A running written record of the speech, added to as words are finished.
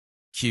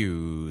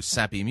Cue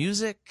sappy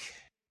music.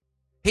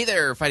 Hey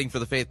there, Fighting for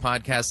the Faith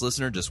podcast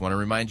listener. Just want to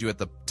remind you at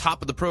the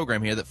top of the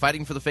program here that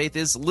Fighting for the Faith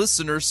is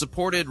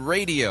listener-supported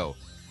radio.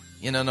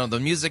 No,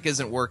 the music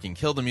isn't working.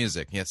 Kill the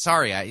music. Yeah,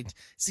 sorry, it's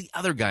the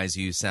other guys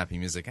who use sappy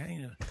music.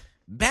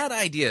 Bad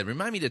idea.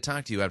 Remind me to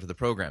talk to you after the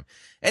program.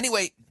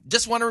 Anyway,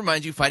 just want to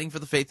remind you, Fighting for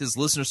the Faith is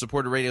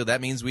listener-supported radio.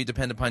 That means we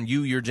depend upon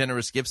you, your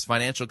generous gifts,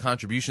 financial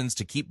contributions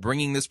to keep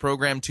bringing this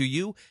program to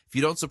you. If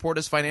you don't support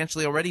us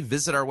financially already,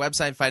 visit our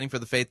website,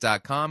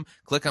 fightingforthefaith.com.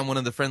 Click on one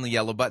of the friendly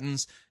yellow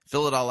buttons.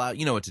 Fill it all out.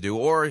 You know what to do.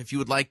 Or if you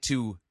would like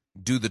to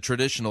do the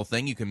traditional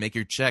thing, you can make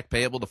your check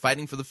payable to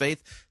Fighting for the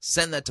Faith.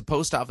 Send that to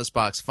Post Office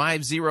Box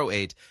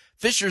 508,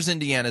 Fishers,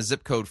 Indiana,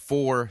 zip code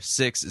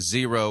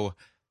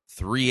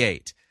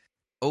 46038.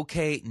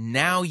 Okay,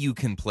 now you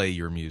can play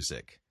your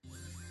music.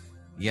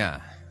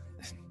 Yeah.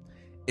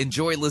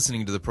 Enjoy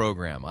listening to the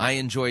program. I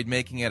enjoyed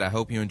making it. I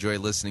hope you enjoy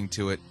listening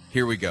to it.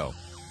 Here we go.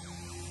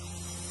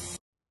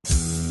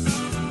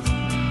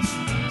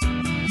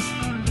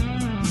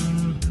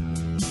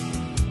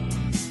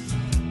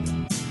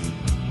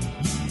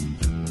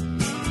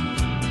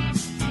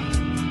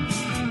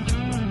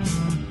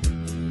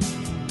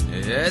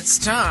 It's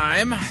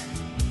time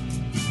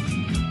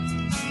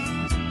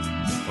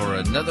for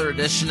another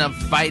edition of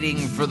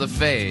Fighting for the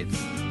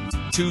Faith,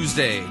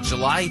 Tuesday,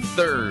 July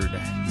 3rd,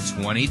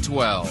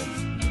 2012.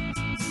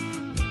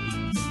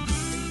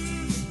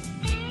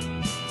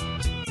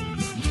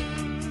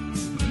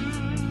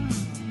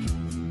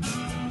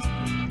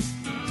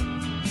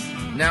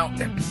 Now,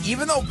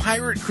 even though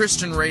Pirate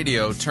Christian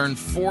Radio turned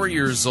 4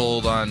 years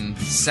old on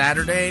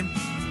Saturday,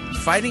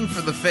 Fighting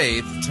for the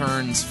Faith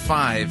turns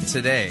 5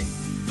 today.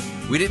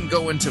 We didn't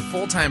go into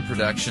full-time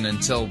production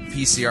until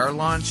PCR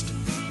launched,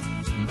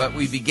 but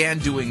we began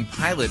doing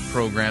pilot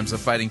programs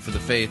of Fighting for the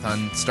Faith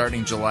on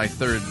starting July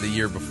 3rd the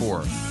year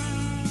before.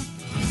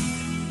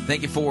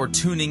 Thank you for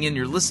tuning in.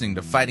 You're listening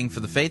to Fighting for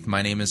the Faith.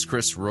 My name is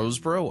Chris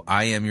Roseborough.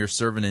 I am your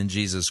servant in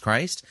Jesus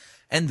Christ,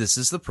 and this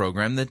is the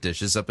program that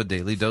dishes up a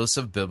daily dose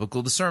of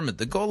biblical discernment,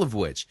 the goal of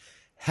which,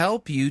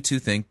 help you to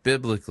think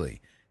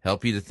biblically,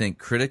 help you to think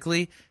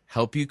critically,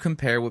 help you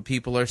compare what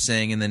people are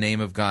saying in the name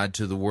of God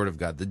to the Word of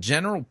God. The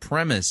general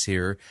premise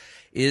here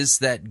is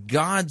that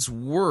God's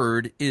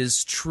Word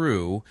is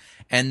true,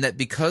 and that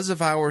because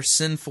of our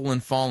sinful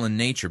and fallen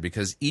nature,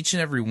 because each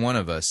and every one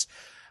of us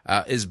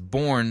is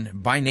born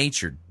by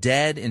nature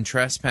dead in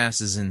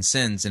trespasses and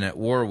sins and at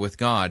war with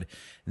God,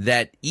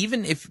 that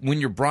even if when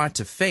you're brought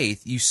to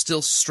faith, you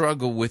still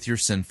struggle with your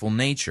sinful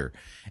nature.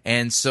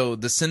 And so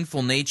the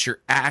sinful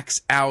nature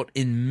acts out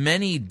in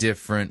many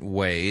different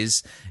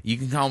ways. You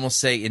can almost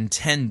say in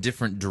 10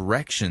 different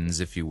directions,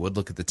 if you would.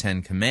 Look at the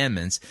 10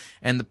 Commandments.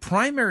 And the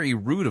primary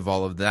root of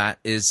all of that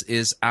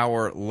is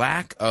our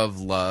lack of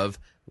love,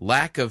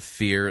 lack of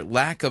fear,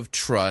 lack of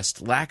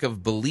trust, lack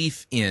of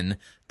belief in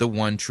the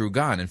one true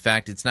God. In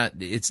fact, it's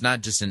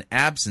not just an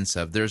absence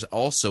of, there's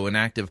also an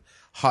active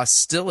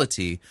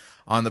hostility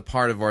on the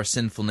part of our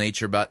sinful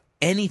nature about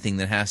anything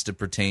that has to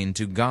pertain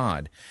to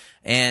God.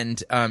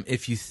 And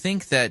if you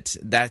think that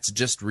that's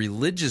just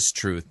religious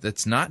truth,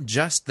 that's not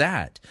just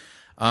that.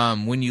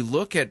 When you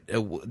look at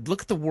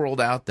the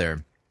world out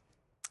there,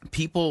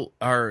 people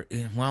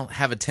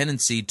have a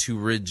tendency to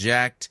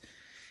reject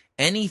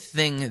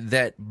anything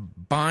that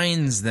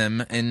binds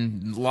them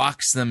and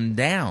locks them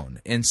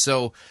down. And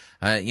so,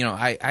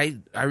 I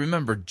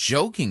remember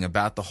joking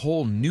about the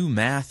whole new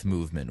math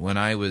movement when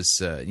I was,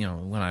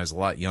 when I was a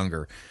lot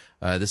younger.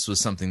 This was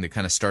something that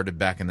kind of started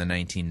back in the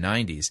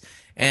 1990s.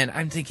 And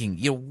I'm thinking,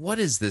 what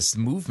is this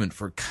movement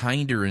for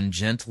kinder and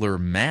gentler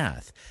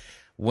math?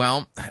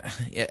 Well,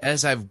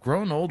 as I've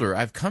grown older,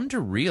 I've come to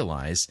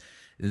realize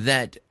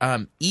that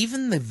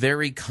even the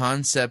very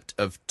concept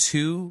of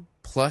 2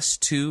 +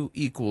 2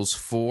 =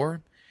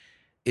 4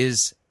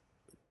 is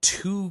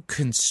too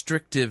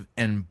constrictive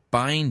and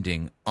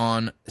binding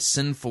on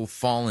sinful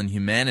fallen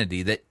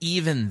humanity, that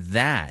even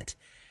that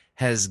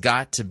has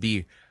got to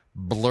be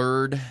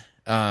blurred,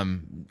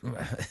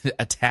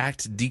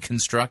 attacked,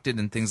 deconstructed,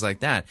 and things like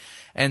that.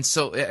 And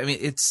so, I mean,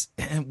 it's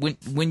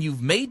when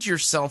you've made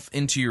yourself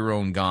into your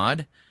own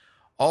God,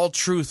 all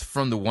truth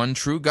from the one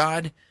true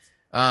God,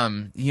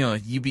 your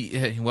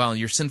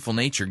sinful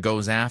nature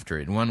goes after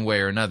it one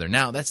way or another.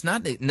 Now, that's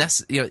not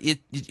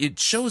it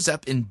shows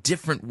up in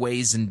different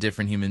ways in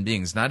different human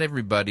beings. Not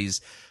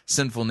everybody's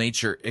sinful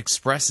nature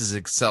expresses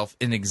itself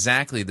in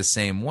exactly the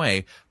same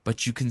way,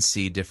 but you can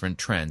see different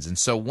trends. And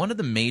so one of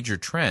the major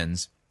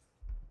trends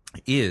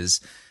is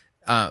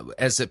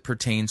as it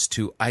pertains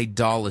to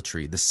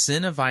idolatry, the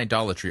sin of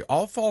idolatry.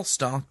 All false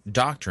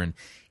doctrine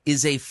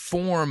is a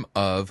form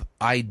of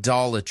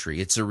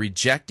idolatry. It's a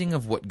rejecting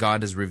of what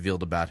God has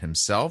revealed about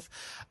himself,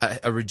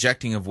 a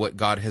rejecting of what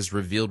God has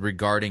revealed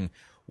regarding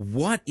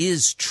what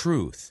is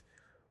truth,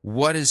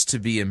 what is to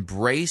be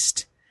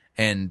embraced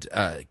and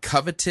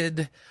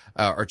coveted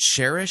or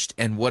cherished,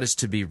 and what is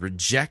to be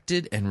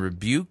rejected and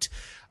rebuked.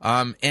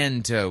 Here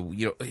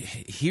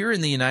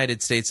in the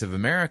United States of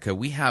America,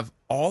 we have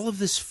all of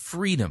this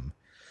freedom.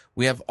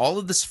 We have all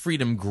of this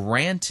freedom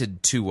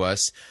granted to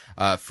us,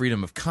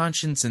 freedom of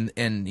conscience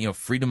and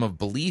freedom of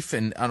belief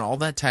and all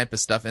that type of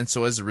stuff. And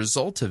so as a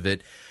result of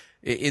it,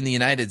 in the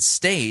United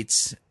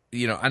States,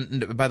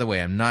 by the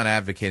way, I'm not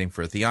advocating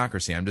for a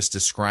theocracy. I'm just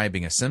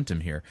describing a symptom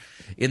here.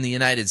 In the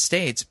United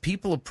States,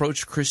 people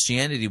approach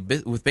Christianity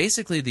with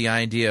basically the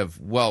idea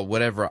of, well,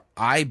 whatever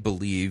I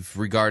believe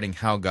regarding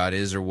how God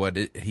is or what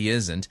He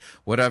isn't,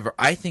 whatever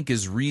I think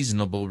is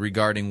reasonable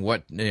regarding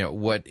what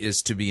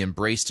is to be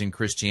embraced in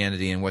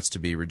Christianity and what's to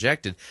be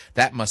rejected,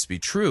 that must be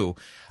true.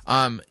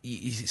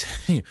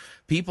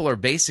 People are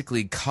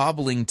basically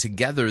cobbling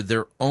together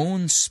their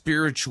own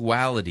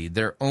spirituality,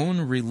 their own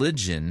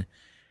religion,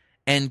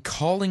 and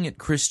calling it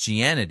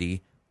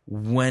Christianity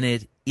when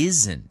it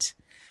isn't.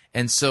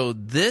 And so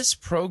this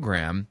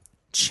program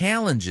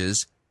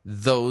challenges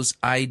those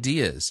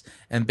ideas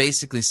and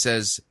basically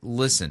says,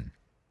 listen,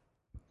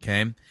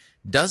 okay,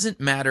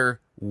 doesn't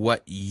matter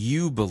what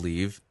you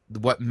believe,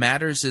 what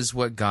matters is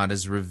what God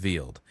has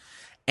revealed.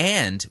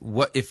 And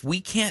what if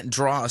we can't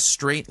draw a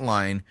straight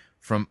line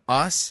from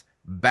us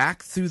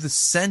back through the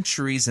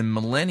centuries and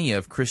millennia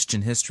of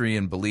Christian history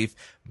and belief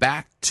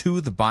back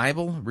to the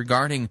Bible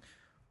regarding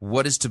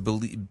what is to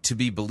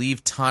be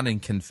believed, taught,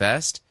 and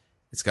confessed,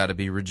 it's got to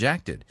be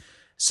rejected.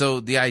 So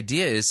the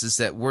idea is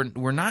that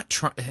we're not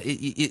trying.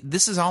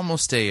 This is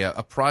almost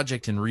a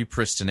project in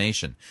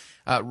repristination.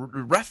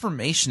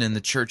 Reformation in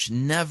the church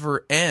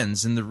never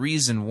ends, and the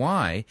reason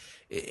why,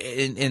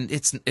 and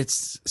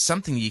it's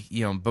something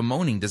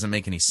bemoaning doesn't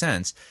make any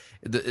sense.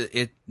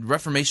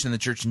 Reformation in the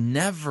church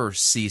never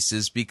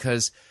ceases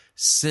because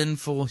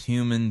sinful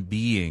human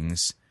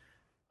beings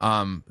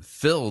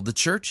fill the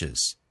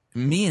churches.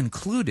 Me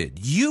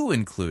included, you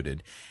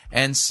included.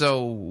 And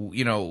so,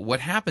 what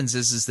happens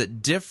is that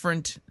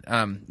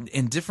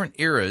in different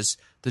eras,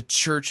 the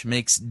church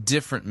makes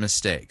different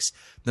mistakes.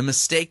 The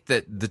mistake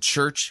that the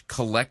church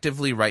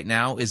collectively right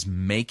now is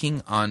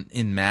making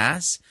in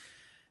mass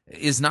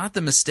is not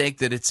the mistake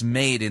that it's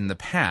made in the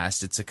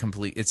past.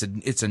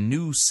 It's a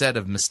new set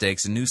of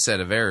mistakes, a new set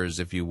of errors,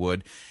 if you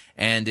would,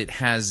 and it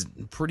has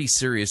pretty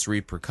serious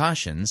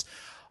repercussions.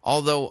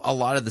 Although a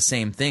lot of the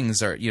same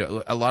things are,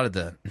 a lot of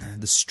the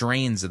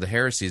strains of the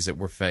heresies that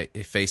we're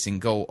facing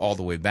go all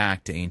the way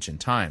back to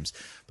ancient times.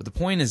 But the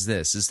point is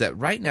this, is that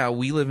right now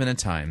we live in a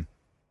time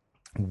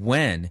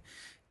when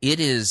it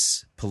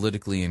is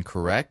politically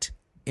incorrect,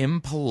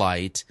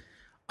 impolite,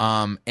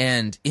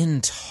 and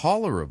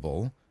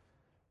intolerable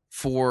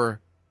for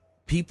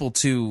people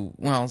to,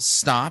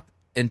 stop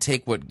and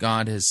take what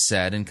God has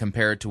said and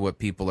compare it to what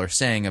people are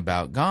saying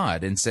about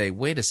God and say,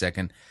 wait a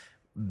second,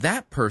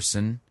 that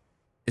person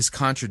is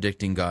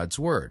contradicting God's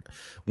word.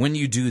 When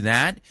you do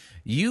that,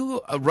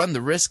 you run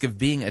the risk of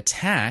being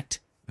attacked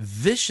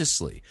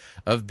viciously,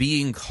 of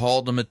being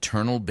called a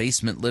maternal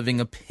basement living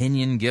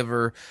opinion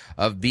giver,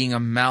 of being a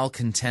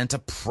malcontent, a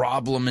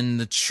problem in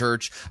the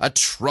church, a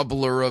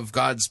troubler of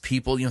God's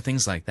people,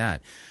 things like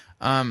that.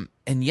 And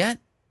yet,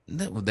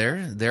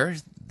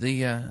 the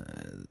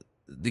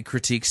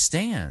critique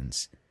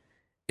stands.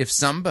 If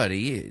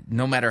somebody,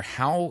 no matter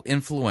how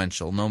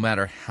influential, no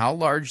matter how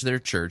large their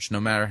church,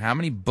 no matter how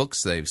many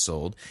books they've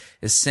sold,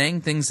 is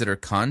saying things that are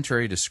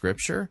contrary to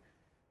Scripture,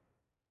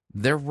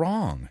 they're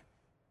wrong.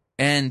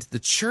 And the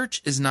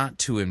church is not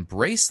to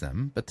embrace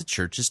them, but the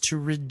church is to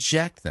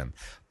reject them.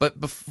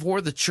 But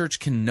before the church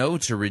can know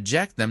to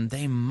reject them,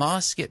 they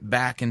must get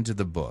back into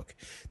the book.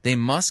 They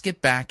must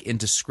get back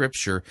into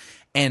Scripture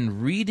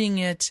and reading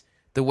it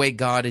the way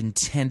God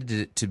intended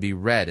it to be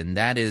read, and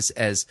that is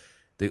as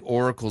the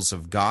oracles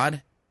of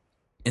God,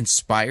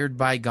 inspired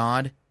by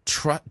God,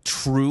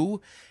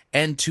 true,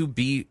 and to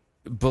be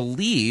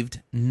believed,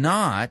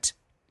 not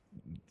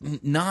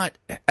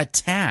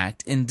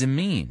attacked and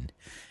demeaned.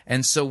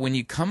 And so when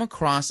you come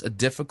across a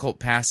difficult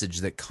passage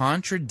that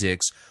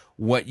contradicts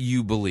what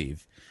you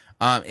believe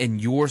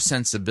and your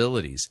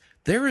sensibilities,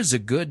 there is a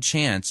good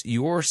chance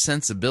your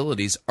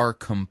sensibilities are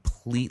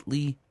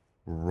completely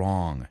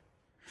wrong.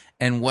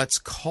 And what's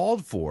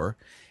called for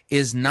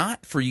is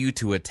not for you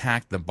to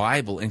attack the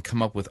Bible and come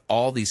up with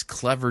all these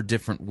clever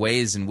different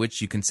ways in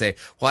which you can say,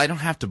 well, I don't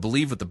have to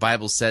believe what the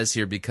Bible says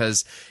here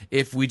because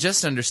if we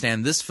just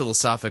understand this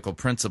philosophical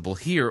principle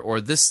here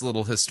or this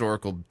little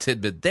historical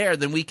tidbit there,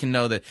 then we can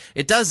know that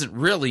it doesn't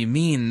really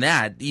mean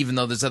that, even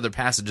though there's other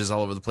passages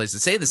all over the place that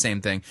say the same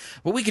thing.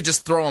 But we could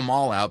just throw them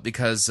all out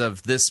because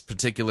of this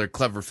particular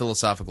clever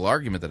philosophical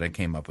argument that I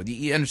came up with.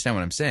 You understand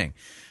what I'm saying?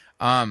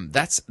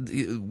 That's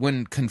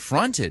when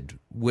confronted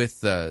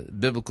with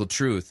biblical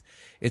truth,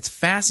 it's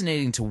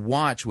fascinating to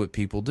watch what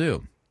people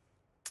do.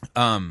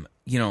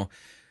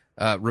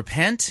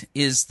 Repent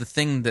is the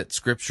thing that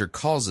Scripture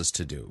calls us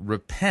to do.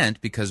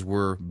 Repent because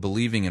we're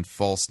believing in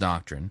false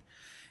doctrine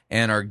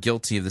and are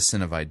guilty of the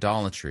sin of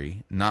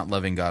idolatry, not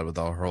loving God with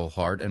our whole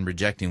heart and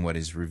rejecting what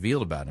He's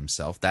revealed about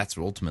Himself. That's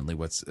ultimately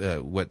what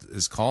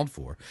is called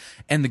for.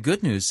 And the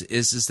good news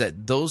is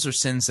that those are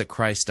sins that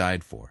Christ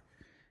died for.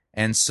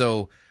 And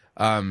so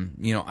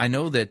I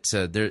know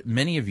that there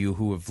many of you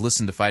who have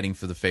listened to Fighting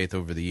for the Faith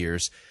over the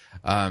years,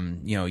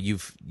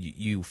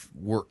 you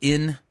were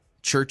in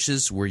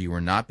churches where you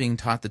were not being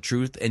taught the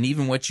truth, and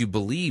even what you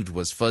believed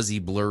was fuzzy,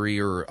 blurry,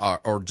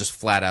 or just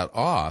flat out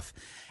off.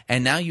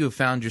 And now you have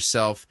found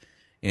yourself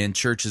in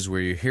churches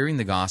where you're hearing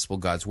the gospel,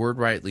 God's word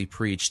rightly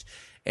preached,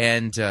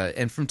 and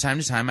from time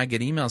to time I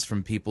get emails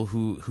from people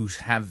who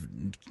have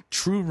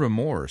true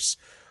remorse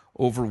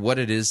over what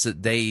it is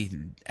that they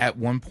at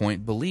one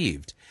point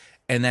believed.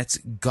 And that's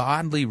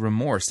godly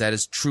remorse. That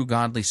is true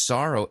godly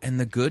sorrow. And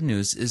the good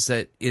news is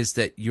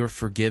that you're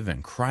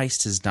forgiven.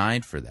 Christ has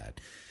died for that.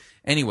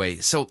 Anyway,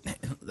 so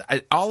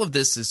all of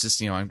this is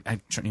just, at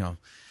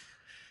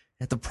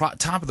the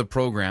top of the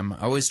program,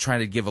 I always try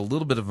to give a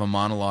little bit of a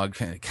monologue,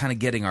 kind of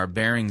getting our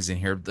bearings in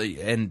here.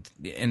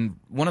 And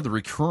one of the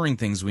recurring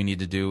things we need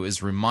to do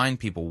is remind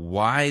people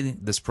why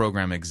this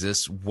program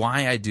exists,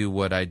 why I do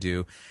what I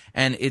do.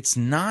 And it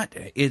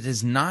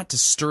is not to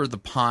stir the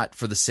pot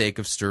for the sake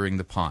of stirring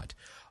the pot,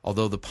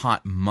 although the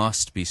pot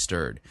must be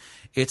stirred.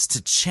 It's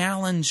to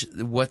challenge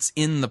what's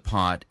in the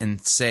pot and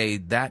say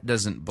that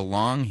doesn't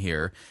belong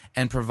here,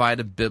 and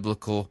provide a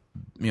biblical,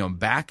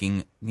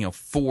 backing,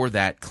 for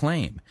that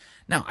claim.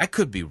 Now, I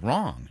could be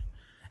wrong,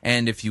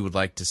 and if you would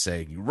like to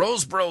say,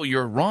 Roseboro,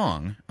 you're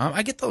wrong,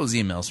 I get those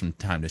emails from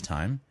time to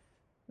time.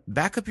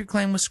 Back up your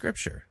claim with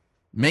Scripture.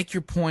 Make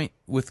your point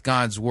with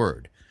God's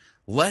Word.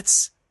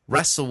 Let's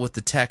wrestle with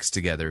the text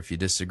together if you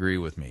disagree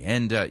with me,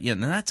 and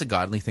that's a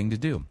godly thing to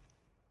do.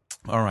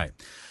 All right.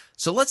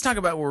 So let's talk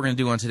about what we're going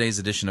to do on today's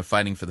edition of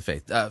Fighting for the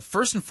Faith.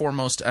 First and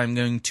foremost, I'm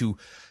going to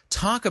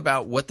talk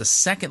about what the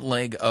second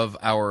leg of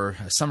our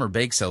summer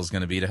bake sale is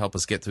going to be to help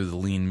us get through the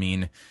lean,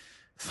 mean,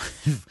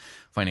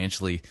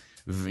 financially,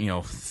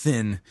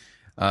 thin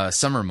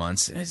summer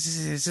months.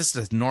 It's just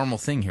a normal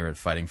thing here at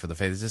Fighting for the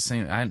Faith. It's just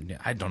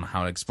I don't know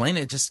how to explain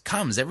it. It just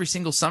comes every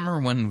single summer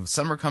when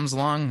summer comes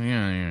along.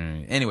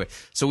 Anyway,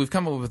 so we've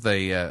come up with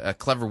a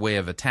clever way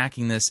of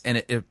attacking this, and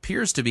it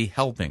appears to be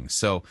helping.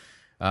 So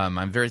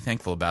I'm very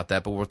thankful about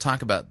that, but we'll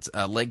talk about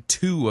leg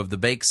 2 of the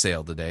bake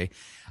sale today.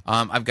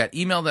 I've got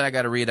email that I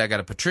got to read. I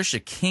got a Patricia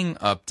King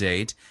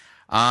update,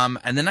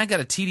 and then I got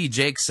a T.D.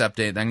 Jakes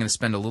update that I'm going to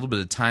spend a little bit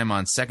of time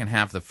on second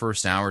half of the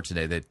first hour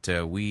today.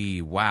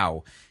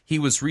 He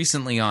was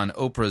recently on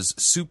Oprah's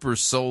Super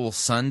Soul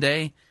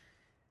Sunday.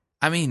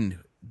 I mean,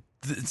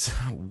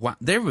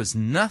 there was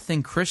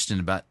nothing Christian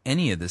about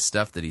any of this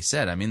stuff that he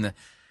said.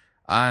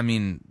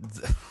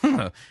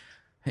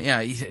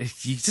 Yeah,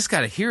 you just got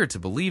to hear it to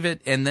believe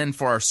it. And then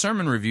for our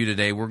sermon review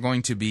today, we're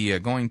going to be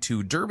going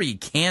to Derby,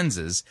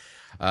 Kansas,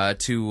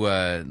 to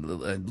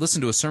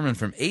listen to a sermon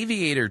from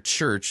Aviator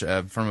Church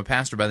from a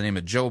pastor by the name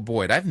of Joe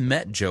Boyd. I've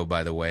met Joe,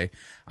 by the way.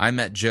 I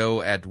met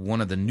Joe at one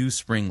of the New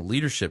Spring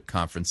Leadership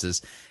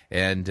Conferences,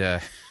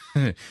 and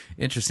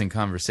interesting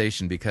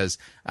conversation because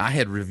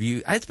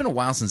it's been a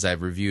while since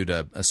I've reviewed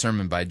a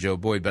sermon by Joe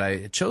Boyd, but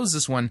I chose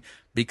this one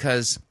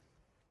because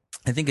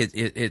I think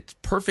it's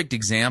perfect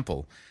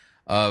example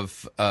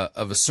of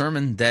a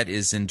sermon that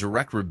is in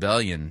direct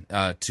rebellion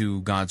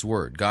to God's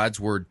Word. God's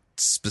Word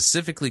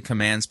specifically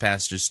commands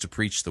pastors to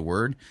preach the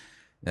Word.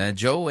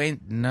 Joe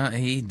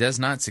he does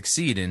not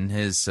succeed in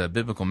his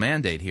biblical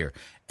mandate here.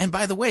 And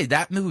by the way,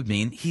 that would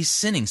mean he's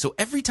sinning. So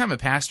every time a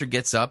pastor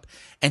gets up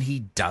and he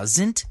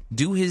doesn't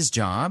do his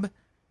job,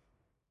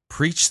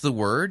 preach the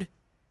Word,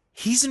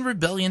 he's in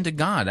rebellion to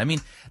God. I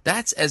mean,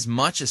 that's as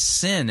much a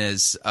sin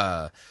as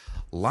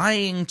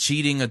lying,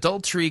 cheating,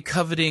 adultery,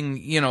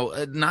 coveting,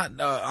 not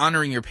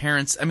honoring your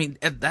parents. I mean,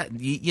 that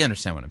you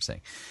understand what I'm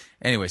saying.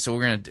 Anyway, so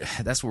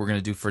that's what we're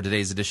gonna do for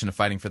today's edition of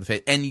Fighting for the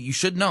Faith. And you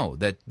should know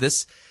that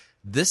this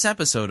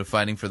episode of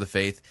Fighting for the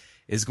Faith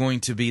is going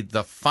to be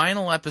the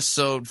final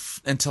episode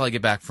until I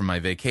get back from my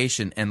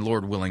vacation, and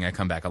Lord willing, I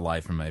come back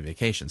alive from my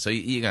vacation. So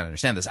you gotta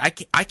understand this. I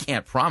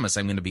can't promise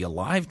I'm going to be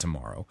alive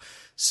tomorrow.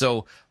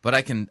 So, but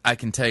I can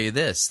tell you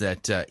this,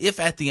 that if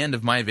at the end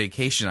of my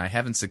vacation I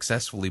haven't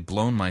successfully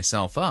blown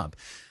myself up,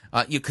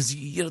 because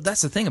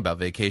that's the thing about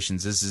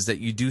vacations is that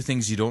you do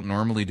things you don't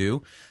normally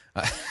do.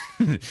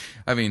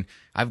 I mean,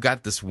 I've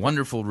got this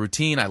wonderful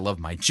routine. I love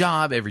my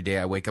job. Every day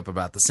I wake up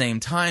about the same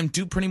time,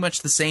 do pretty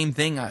much the same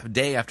thing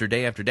day after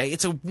day after day.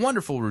 It's a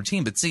wonderful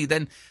routine. But see,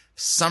 then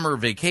summer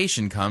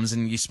vacation comes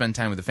and you spend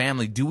time with the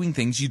family doing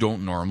things you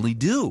don't normally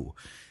do.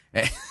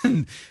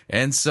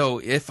 And so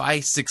if I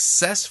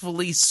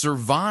successfully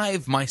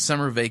survive my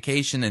summer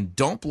vacation and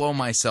don't blow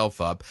myself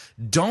up,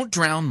 don't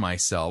drown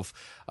myself,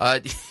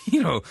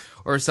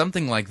 or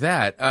something like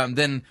that,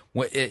 then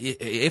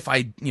if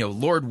I,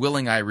 Lord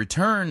willing, I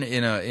return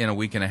in a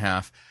week and a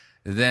half,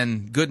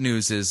 then good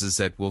news is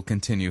that we'll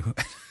continue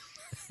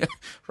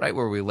right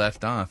where we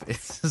left off.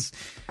 It's just,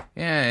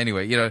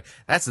 anyway,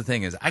 that's the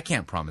thing is I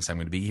can't promise I'm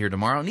going to be here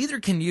tomorrow. Neither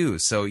can you.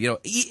 So,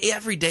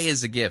 every day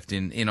is a gift.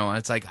 And,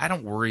 it's like I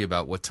don't worry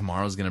about what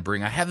tomorrow's going to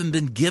bring. I haven't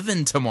been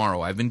given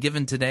tomorrow. I've been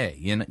given today.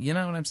 You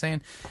know what I'm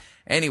saying?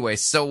 Anyway,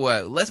 so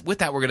with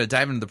that, we're going to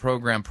dive into the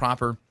program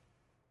proper.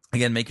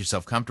 Again, make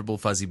yourself comfortable.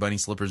 Fuzzy bunny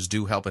slippers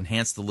do help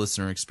enhance the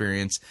listener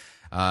experience.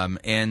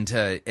 And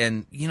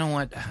you know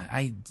what?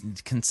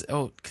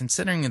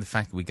 Considering the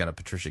fact that we got a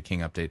Patricia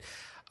King update,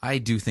 I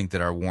do think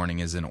that our warning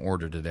is in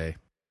order today.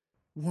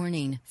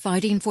 Warning: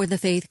 fighting for the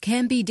faith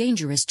can be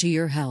dangerous to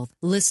your health.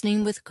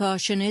 Listening with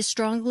caution is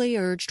strongly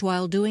urged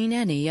while doing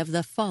any of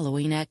the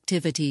following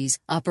activities: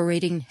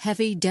 operating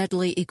heavy,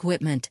 deadly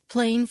equipment,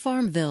 playing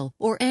Farmville,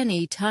 or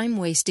any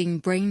time-wasting,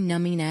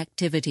 brain-numbing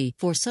activity.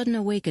 For sudden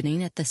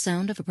awakening at the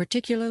sound of a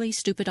particularly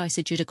stupid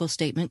eisegetical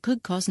statement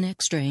could cause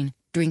neck strain.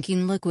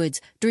 Drinking liquids,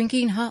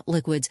 drinking hot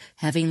liquids,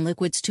 having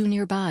liquids too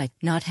nearby,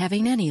 not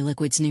having any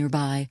liquids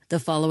nearby.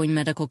 The following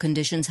medical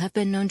conditions have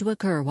been known to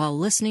occur while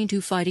listening to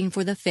Fighting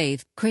for the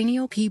Faith: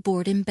 cranial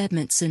keyboard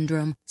embedment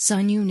syndrome,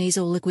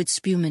 sinonasal liquid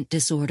spumant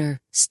disorder,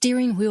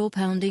 steering wheel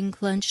pounding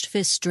clenched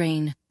fist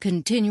strain,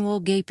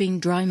 continual gaping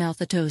dry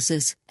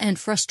mouthatosis, and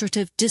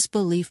frustrative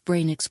disbelief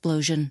brain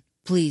explosion.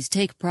 Please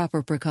take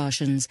proper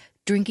precautions.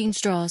 Drinking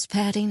straws,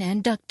 padding,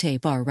 and duct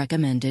tape are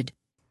recommended.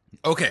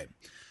 Okay.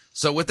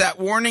 So with that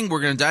warning,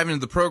 we're going to dive into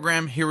the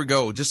program. Here we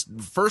go. Just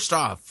first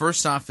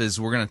off is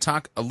we're going to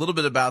talk a little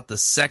bit about the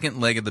second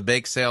leg of the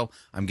bake sale.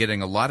 I'm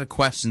getting a lot of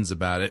questions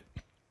about it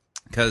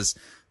because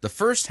the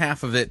first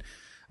half of it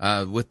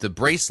with the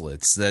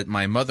bracelets that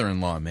my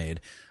mother-in-law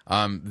made,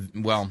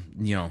 well,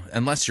 you know,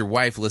 unless your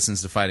wife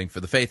listens to Fighting for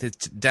the Faith,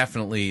 it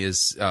definitely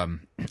is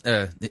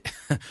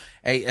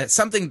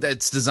something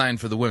that's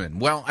designed for the women.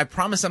 Well, I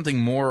promised something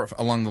more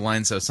along the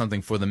lines of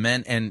something for the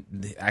men,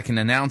 and I can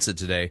announce it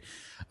today.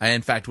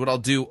 In fact, what I'll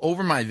do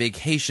over my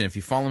vacation, if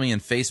you follow me on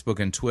Facebook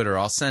and Twitter,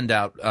 I'll send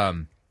out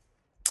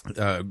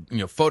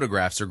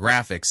photographs or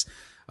graphics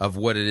of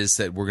what it is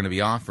that we're going to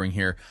be offering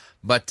here.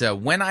 But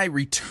when I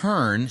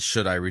return,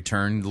 should I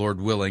return,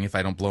 Lord willing, if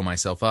I don't blow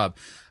myself up,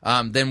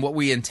 then what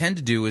we intend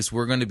to do is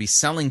we're going to be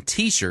selling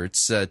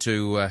T-shirts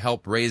to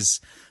help raise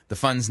the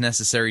funds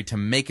necessary to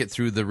make it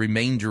through the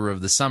remainder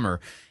of the summer.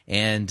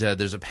 And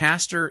there's a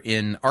pastor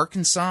in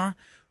Arkansas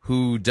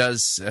who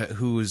is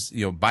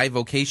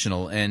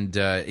bivocational, and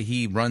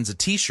he runs a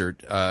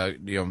T-shirt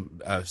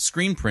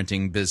screen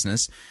printing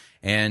business,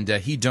 and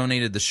he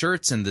donated the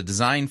shirts and the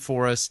design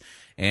for us,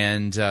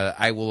 and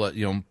I will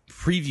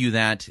preview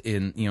that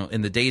in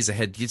the days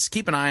ahead. Just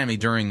keep an eye on me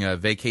during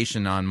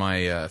vacation on my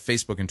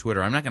Facebook and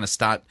Twitter. I'm not going to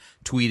stop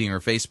tweeting or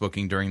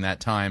Facebooking during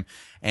that time,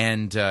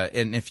 and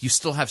if you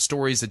still have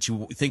stories that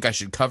you think I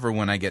should cover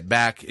when I get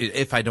back,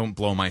 if I don't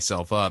blow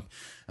myself up.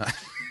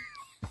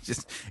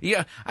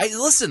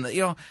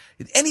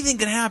 Anything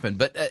can happen,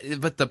 but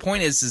the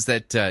point is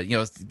that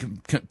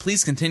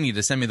please continue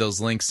to send me those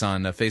links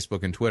on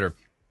Facebook and Twitter.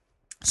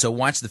 So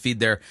watch the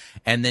feed there,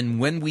 and then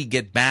when we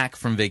get back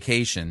from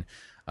vacation,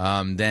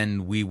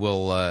 then we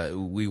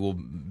will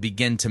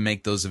begin to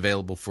make those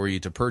available for you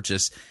to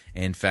purchase.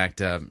 In fact,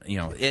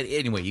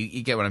 anyway,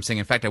 you get what I'm saying.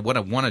 In fact, what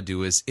I want to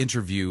do is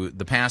interview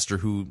the pastor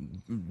who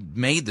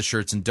made the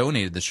shirts and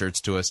donated the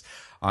shirts to us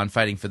on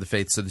Fighting for the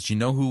Faith, so that you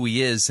know who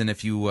he is, and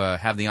if you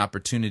have the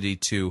opportunity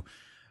to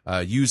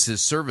use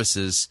his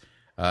services,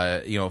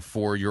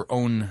 for your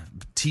own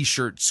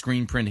T-shirt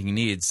screen printing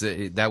needs,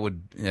 that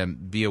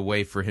would be a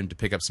way for him to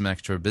pick up some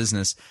extra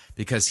business,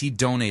 because he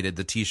donated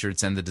the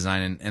T-shirts and the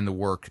design and the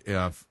work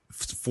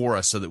for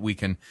us, so that we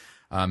can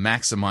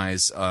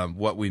maximize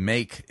what we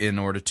make in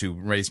order to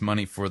raise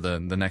money for the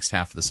next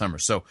half of the summer.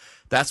 So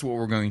that's what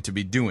we're going to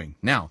be doing.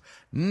 Now,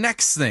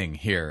 next thing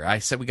here, I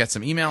said we got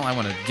some email. I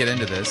want to get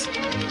into this.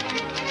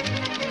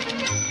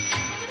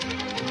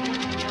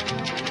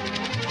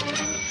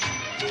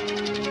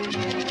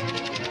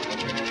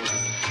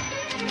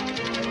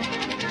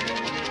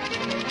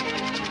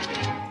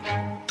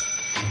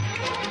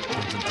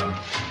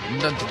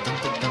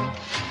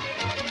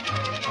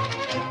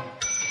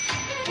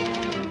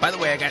 By the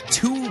way, I got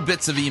two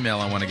bits of email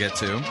I want to get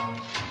to.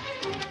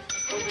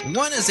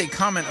 One is a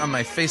comment on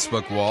my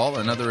Facebook wall.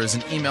 Another is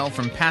an email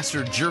from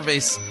Pastor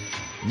Gervais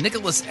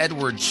Nicholas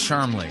Edward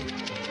Charmley.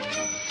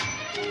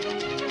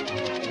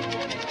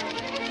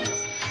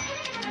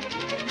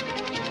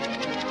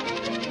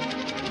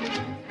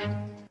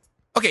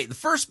 Okay, the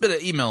first bit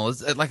of email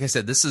is, like I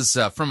said, this is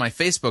from my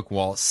Facebook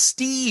wall.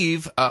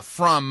 Steve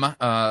from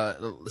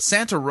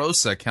Santa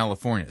Rosa,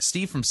 California.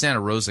 Steve from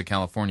Santa Rosa,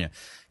 California.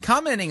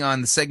 Commenting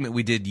on the segment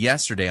we did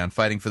yesterday on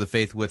Fighting for the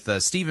Faith with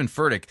Stephen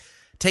Furtick,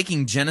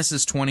 taking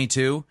Genesis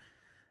 22,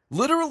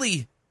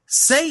 literally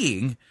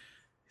saying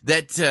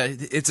that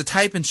it's a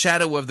type and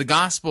shadow of the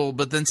gospel,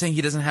 but then saying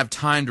he doesn't have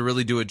time to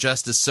really do it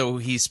justice, so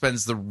he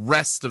spends the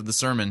rest of the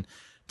sermon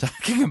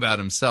talking about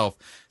himself.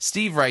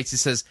 Steve writes, he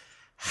says,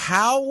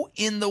 how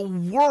in the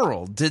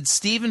world did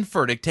Stephen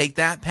Furtick take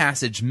that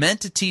passage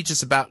meant to teach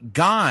us about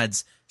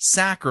God's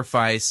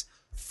sacrifice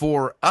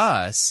for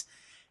us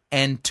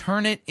and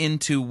turn it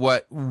into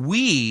what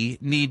we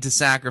need to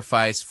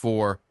sacrifice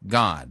for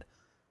God,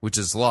 which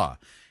is law?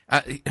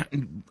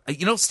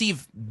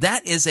 Steve,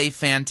 that is a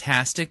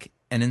fantastic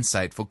and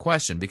insightful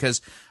question,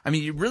 because,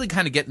 you really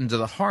kind of get into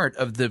the heart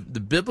of the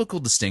biblical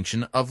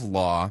distinction of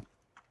law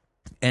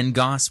and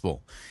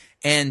gospel.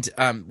 And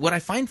what I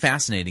find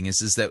fascinating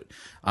is that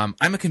I'm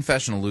a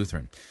confessional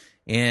Lutheran,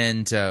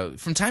 and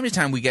from time to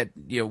time we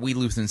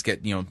Lutherans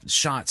get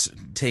shots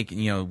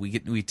taken.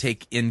 We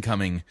take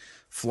incoming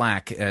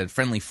flack,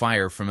 friendly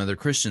fire from other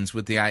Christians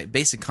with the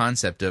basic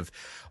concept of,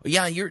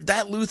 yeah,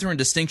 that Lutheran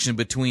distinction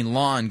between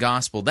law and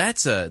gospel,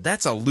 that's a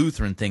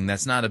Lutheran thing,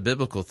 that's not a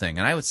biblical thing.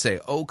 And I would say,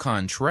 au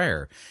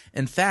contraire.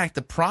 In fact,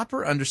 the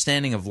proper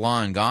understanding of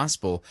law and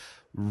gospel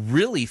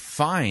really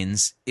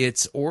finds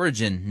its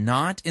origin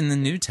not in the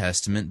New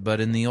Testament, but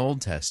in the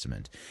Old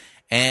Testament.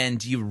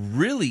 And you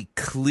really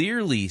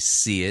clearly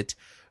see it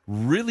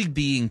really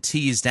being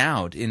teased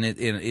out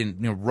in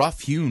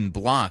rough-hewn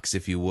blocks,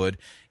 if you would,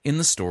 in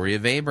the story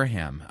of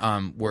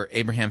Abraham, where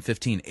Abraham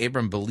 15,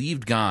 Abram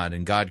believed God,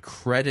 and God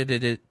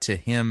credited it to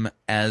him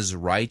as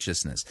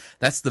righteousness.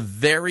 That's the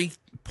very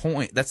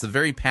point. That's the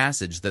very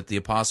passage that the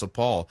Apostle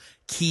Paul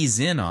keys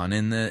in on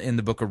in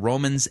the book of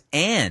Romans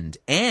and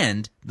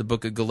the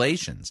book of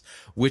Galatians,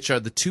 which are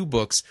the two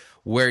books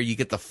where you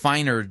get the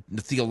finer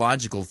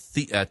theological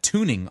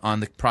tuning on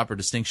the proper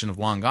distinction of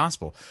law and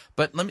gospel.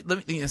 But let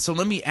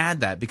me add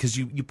that, because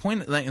you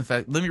pointed. In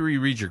fact, let me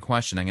reread your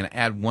question. I'm going to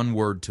add one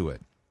word to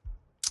it.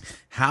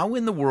 How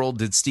in the world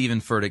did Stephen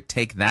Furtick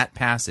take that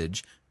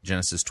passage,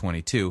 Genesis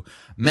 22,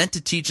 meant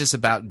to teach us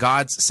about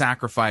God's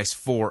sacrifice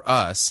for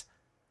us,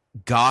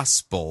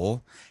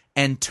 gospel,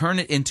 and turn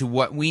it into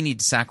what we need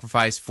to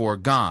sacrifice for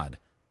God,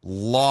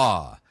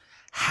 law?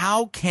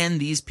 How can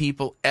these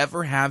people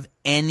ever have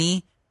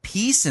any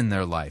peace in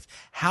their life?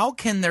 How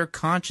can their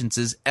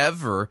consciences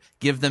ever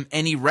give them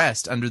any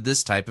rest under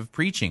this type of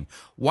preaching?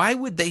 Why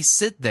would they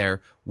sit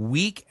there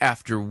week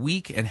after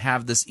week and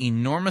have this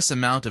enormous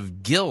amount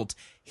of guilt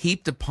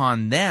heaped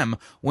upon them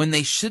when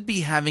they should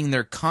be having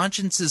their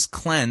consciences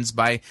cleansed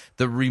by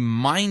the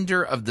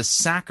reminder of the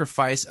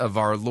sacrifice of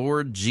our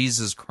Lord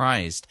Jesus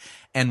Christ?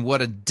 And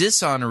what a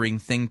dishonoring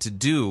thing to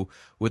do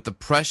with the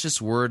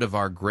precious word of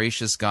our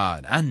gracious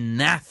God.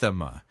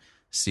 Anathema,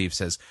 Steve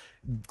says.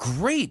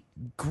 Great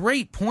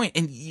point,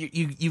 and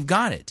you've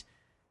got it.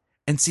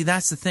 And see,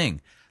 that's the thing.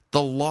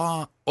 The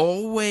law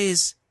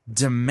always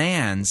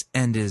demands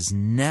and is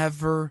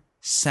never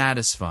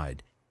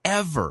satisfied,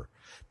 ever.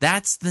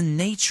 That's the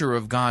nature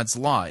of God's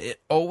law.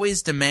 It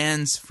always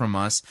demands from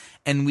us,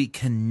 and we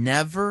can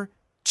never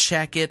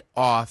check it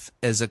off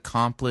as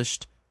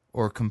accomplished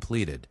or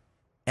completed,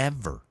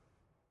 ever.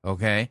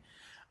 Okay?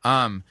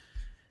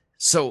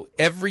 So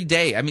every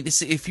day, I mean,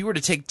 if you were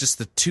to take just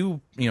the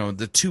two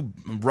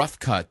rough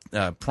cut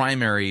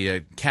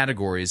primary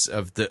categories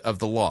of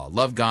the law,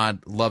 love God,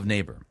 love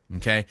neighbor,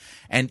 okay?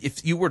 And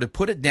if you were to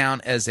put it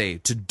down as a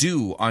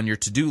to-do on your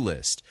to-do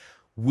list,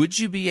 would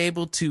you be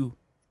able to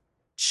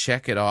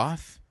check it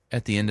off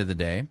at the end of the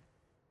day?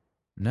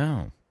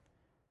 No,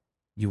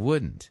 you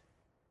wouldn't.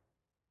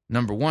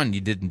 Number one,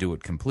 you didn't do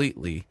it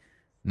completely.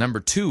 Number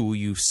two,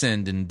 you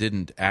sinned and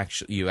didn't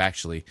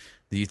actually.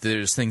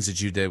 There's things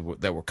that you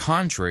did that were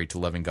contrary to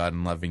loving God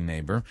and loving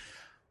neighbor.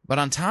 But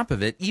on top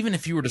of it, even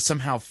if you were to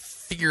somehow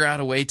figure out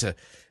a way to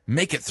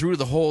make it through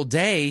the whole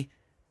day,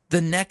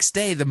 the next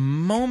day, the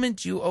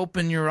moment you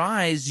open your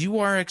eyes, you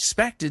are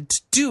expected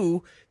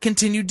to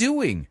continue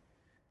doing.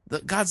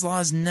 God's law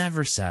is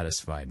never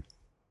satisfied.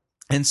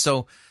 And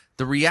so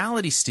the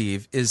reality,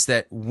 Steve, is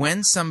that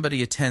when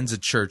somebody attends a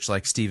church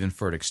like Stephen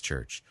Furtick's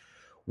church,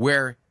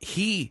 where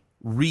he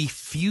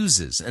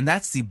refuses, and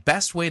that's the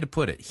best way to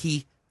put it,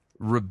 he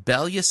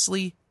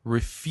rebelliously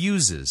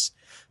refuses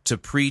to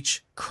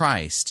preach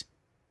Christ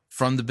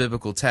from the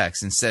biblical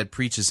text, instead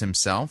preaches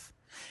himself,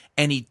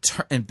 and he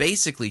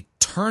basically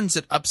turns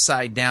it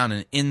upside down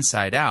and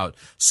inside out,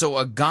 so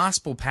a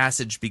gospel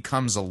passage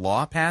becomes a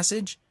law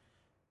passage.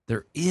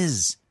 There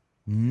is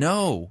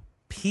no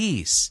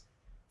peace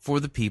for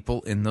the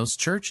people in those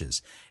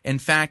churches. In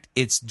fact,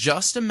 it's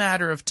just a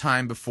matter of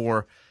time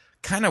before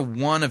kind of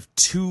one of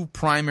two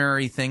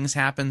primary things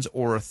happens,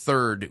 or a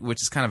third,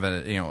 which is kind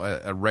of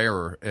a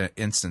rarer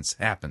instance,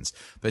 happens.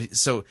 But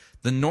so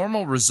the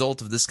normal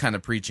result of this kind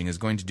of preaching is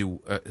going to do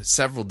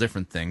several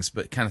different things,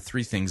 but kind of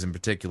three things in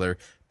particular.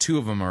 Two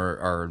of them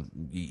are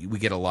we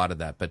get a lot of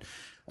that, but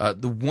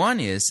the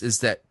one is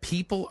that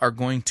people are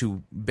going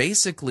to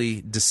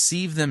basically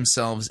deceive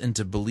themselves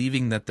into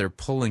believing that they're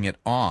pulling it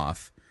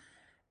off,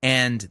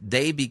 and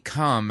they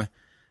become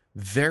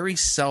very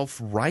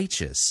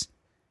self-righteous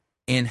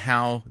in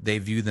how they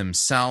view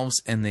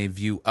themselves and they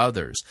view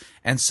others.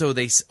 And so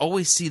they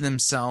always see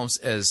themselves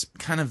as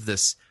kind of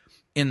this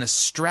in the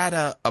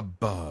strata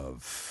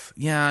above.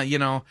 Yeah,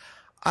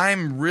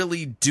 I'm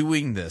really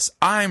doing this.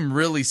 I'm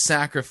really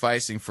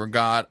sacrificing for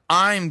God.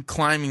 I'm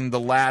climbing the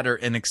ladder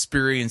and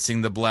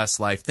experiencing the blessed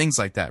life, things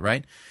like that,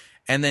 right?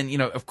 And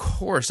then, of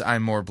course,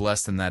 I'm more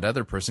blessed than that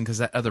other person, because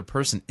that other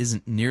person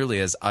isn't nearly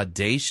as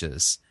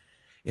audacious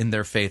in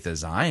their faith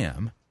as I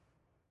am.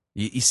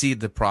 You see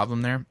the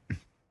problem there?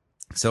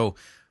 So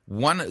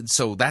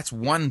that's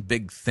one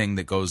big thing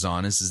that goes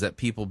on is that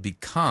people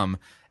become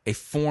a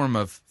form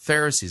of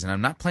Pharisees. And I'm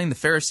not playing the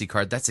Pharisee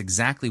card. That's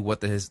exactly what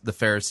the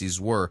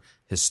Pharisees were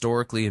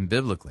historically and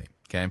biblically.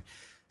 Okay.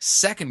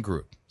 Second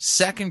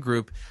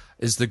group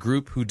is the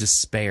group who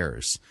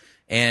despairs.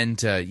 And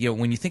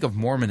when you think of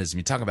Mormonism,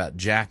 you talk about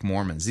Jack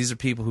Mormons. These are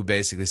people who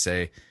basically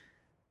say,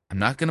 I'm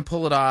not going to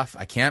pull it off.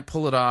 I can't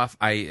pull it off.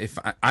 If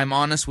I'm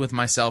honest with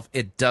myself,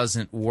 it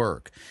doesn't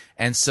work.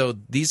 And so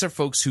these are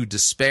folks who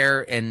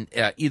despair and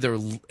either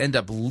end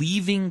up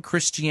leaving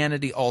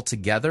Christianity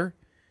altogether.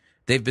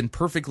 They've been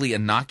perfectly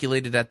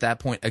inoculated at that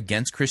point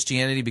against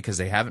Christianity because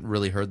they haven't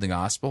really heard the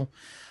gospel.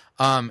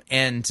 So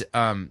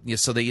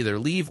they either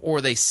leave or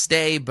they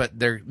stay, but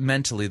they're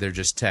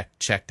just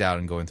checked out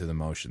and going through the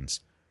motions.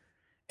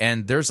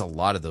 And there's a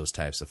lot of those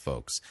types of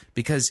folks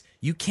because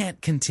you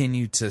can't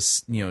continue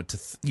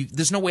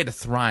there's no way to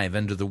thrive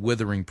under the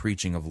withering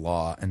preaching of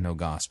law and no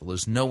gospel.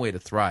 There's no way to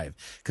thrive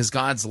because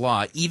God's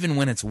law, even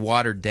when it's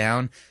watered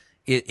down,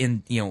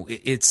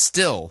 it's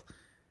still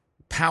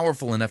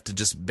powerful enough to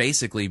just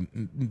basically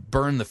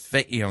burn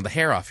the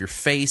hair off your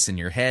face and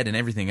your head and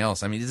everything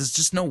else. I mean, there's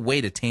just no way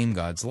to tame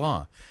God's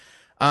law.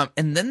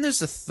 And then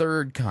there's a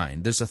third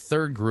kind. There's a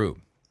third group.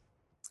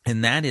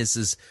 And that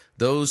is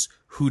those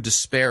who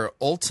despair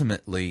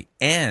ultimately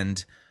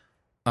and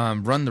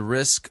run the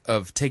risk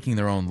of taking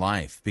their own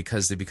life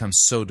because they become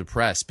so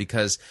depressed.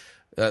 Because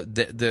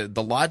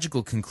the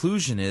logical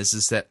conclusion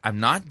is that I'm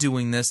not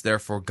doing this,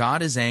 therefore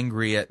God is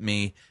angry at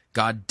me,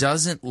 God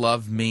doesn't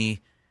love me,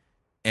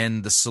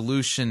 and the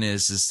solution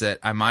is that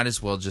I might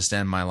as well just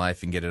end my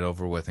life and get it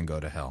over with and go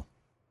to hell.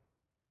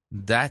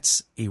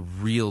 That's a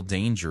real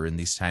danger in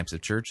these types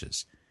of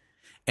churches.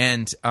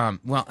 And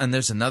and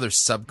there's another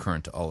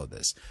subcurrent to all of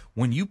this.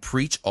 When you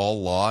preach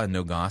all law and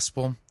no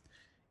gospel,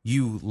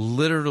 you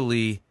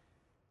literally,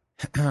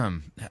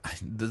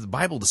 the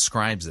Bible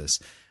describes this,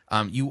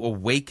 you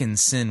awaken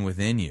sin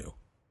within you.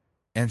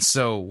 And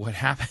so what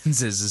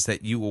happens is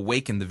that you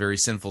awaken the very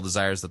sinful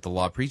desires that the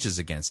law preaches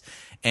against.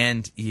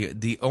 And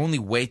the only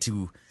way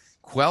to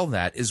quell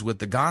that is with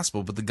the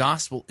gospel, but the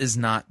gospel is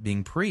not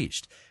being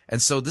preached.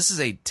 And so this is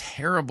a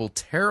terrible,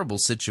 terrible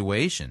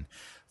situation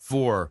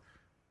for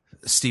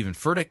Stephen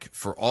Furtick,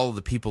 for all of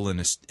the people in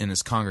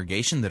his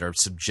congregation that are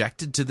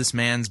subjected to this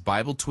man's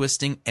Bible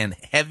twisting and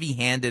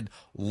heavy-handed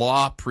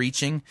law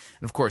preaching.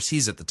 And of course,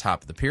 he's at the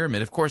top of the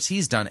pyramid. Of course,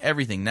 he's done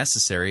everything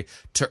necessary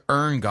to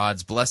earn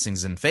God's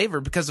blessings and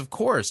favor because, of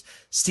course,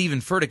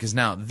 Stephen Furtick is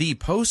now the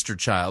poster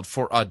child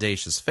for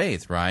audacious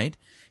faith, right?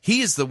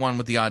 He is the one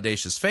with the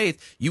audacious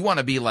faith. You want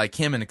to be like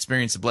him and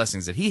experience the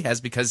blessings that he has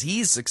because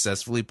he's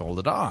successfully pulled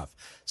it off.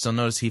 So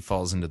notice he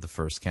falls into the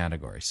first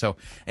category. So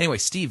anyway,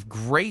 Steve,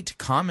 great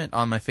comment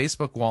on my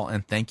Facebook wall,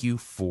 and thank you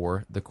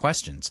for the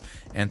questions.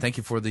 And thank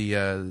you for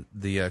the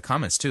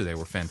comments, too. They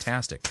were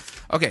fantastic.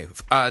 Okay,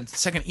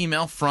 second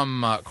email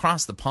from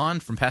across the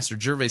pond from Pastor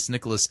Gervais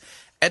Nicholas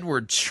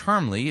Edward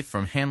Charmley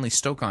from Hanley,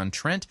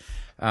 Stoke-on-Trent.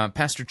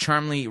 Pastor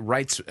Charmley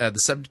writes, the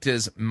subject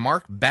is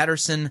Mark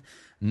Batterson,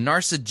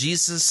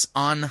 Narcigesis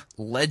on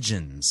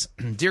Legends.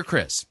 Dear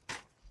Chris,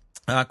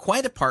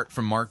 quite apart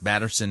from Mark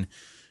Batterson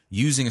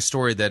using a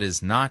story that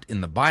is not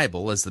in the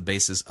Bible as the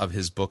basis of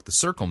his book, The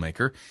Circle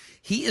Maker,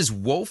 he is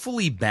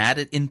woefully bad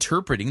at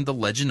interpreting the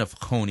legend of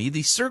Honi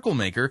the Circle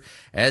Maker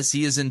as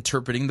he is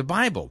interpreting the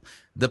Bible.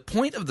 The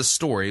point of the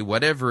story,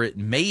 whatever it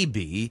may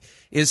be,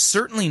 is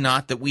certainly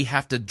not that we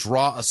have to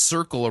draw a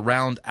circle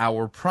around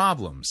our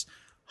problems.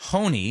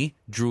 Honi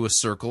drew a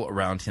circle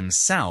around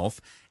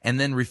himself and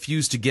then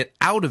refused to get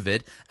out of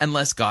it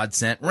unless God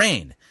sent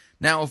rain.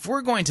 Now, if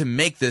we're going to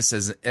make this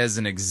as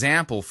an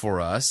example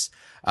for us,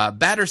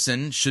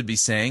 Batterson should be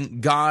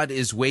saying, God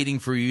is waiting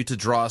for you to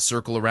draw a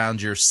circle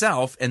around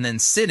yourself and then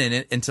sit in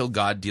it until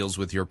God deals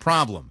with your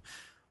problem.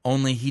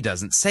 Only he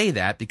doesn't say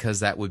that because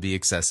that would be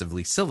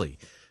excessively silly.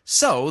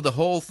 So the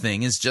whole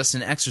thing is just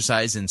an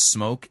exercise in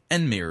smoke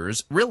and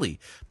mirrors, really.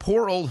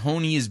 Poor old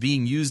Honi is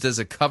being used as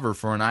a cover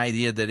for an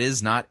idea that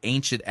is not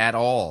ancient at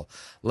all.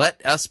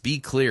 Let us be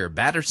clear.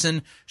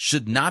 Batterson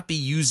should not be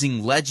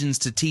using legends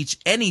to teach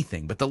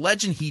anything, but the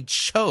legend he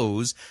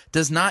chose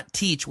does not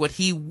teach what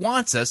he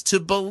wants us to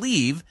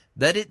believe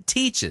that it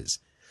teaches.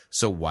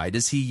 So why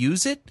does he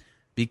use it?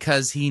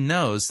 Because he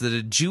knows that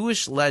a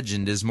Jewish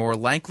legend is more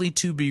likely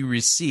to be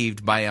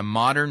received by a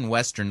modern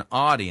Western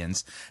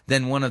audience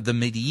than one of the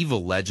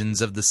medieval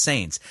legends of the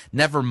saints.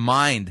 Never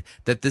mind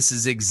that this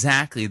is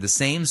exactly the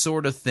same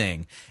sort of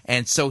thing,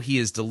 and so he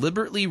is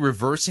deliberately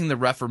reversing the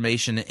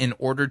Reformation in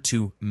order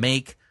to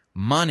make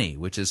money,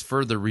 which is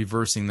further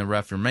reversing the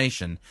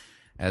Reformation,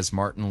 as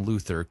Martin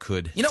Luther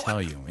could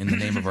tell you. In the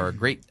name of our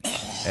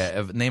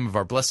name of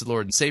our blessed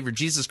Lord and Savior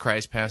Jesus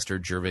Christ,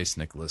 Pastor Gervais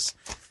Nicholas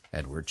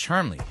Edward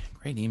Charmley.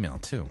 Great email,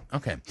 too.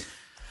 Okay.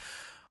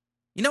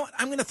 You know what?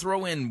 I'm going to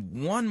throw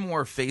in one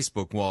more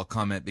Facebook wall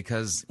comment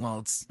because, well,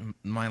 it's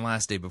my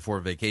last day before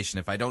vacation.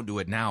 If I don't do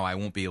it now, I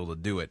won't be able to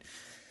do it.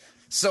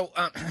 So,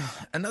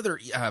 another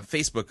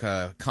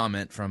Facebook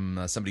comment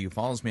from somebody who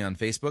follows me on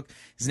Facebook.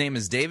 His name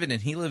is David,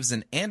 and he lives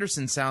in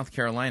Anderson, South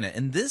Carolina.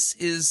 And this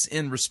is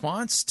in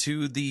response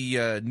to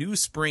the New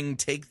Spring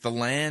Take the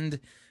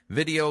Land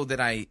video that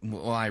I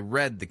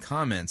read the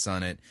comments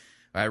on it.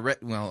 I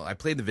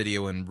played the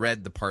video and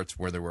read the parts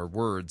where there were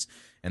words,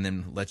 and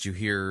then let you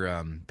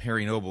hear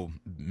Perry Noble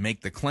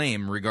make the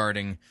claim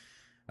regarding,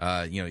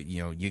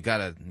 you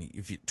gotta,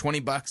 if you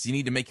 $20, you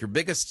need to make your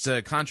biggest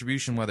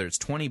contribution, whether it's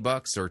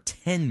 $20 or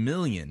 $10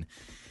 million.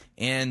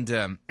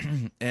 And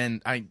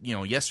and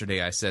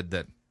yesterday I said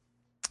that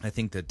I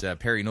think that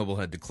Perry Noble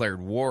had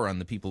declared war on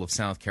the people of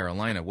South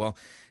Carolina. Well,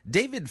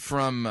 David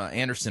from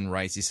Anderson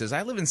writes, he says,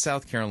 I live in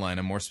South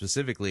Carolina, more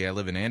specifically, I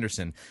live in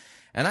Anderson,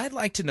 and I'd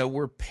like to know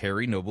where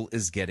Perry Noble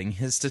is getting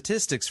his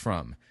statistics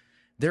from.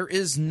 There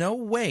is no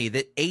way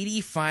that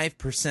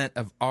 85%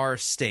 of our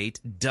state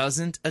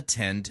doesn't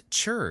attend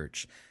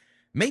church.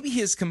 Maybe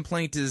his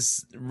complaint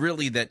is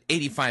really that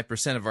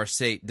 85% of our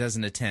state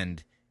doesn't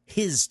attend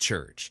his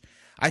church.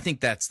 I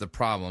think that's the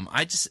problem.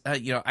 I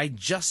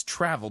just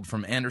traveled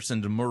from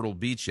Anderson to Myrtle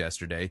Beach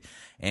yesterday,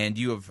 and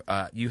you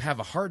have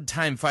a hard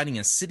time finding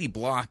a city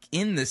block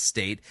in this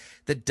state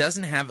that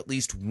doesn't have at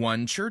least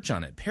one church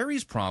on it.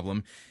 Perry's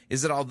problem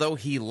is that although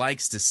he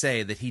likes to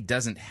say that he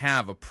doesn't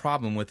have a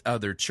problem with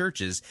other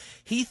churches,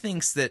 he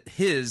thinks that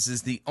his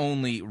is the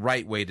only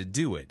right way to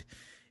do it.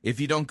 If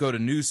you don't go to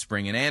New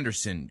Spring and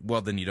Anderson,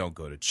 well, then you don't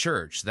go to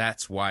church.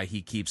 That's why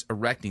he keeps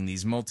erecting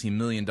these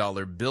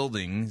multi-million-dollar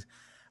buildings,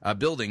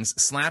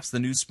 slaps the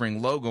New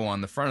Spring logo on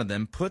the front of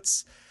them,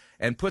 puts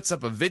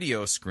up a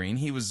video screen.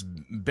 He was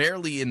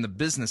barely in the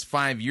business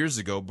 5 years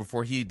ago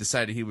before he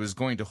decided he was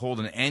going to hold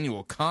an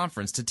annual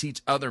conference to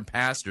teach other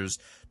pastors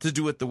to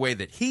do it the way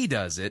that he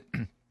does it.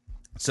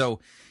 So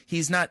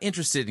he's not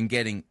interested in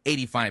getting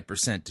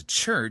 85% to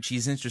church.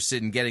 He's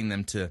interested in getting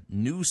them to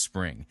New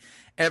Spring.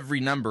 Every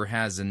number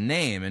has a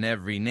name, and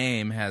every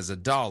name has a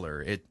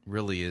dollar. It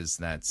really is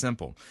that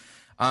simple.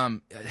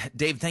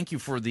 Dave, thank you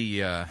for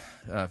the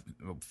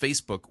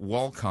Facebook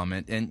wall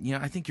comment, and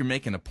I think you're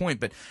making a point,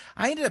 but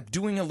I ended up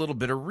doing a little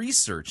bit of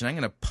research, and I'm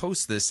going to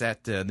post this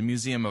at the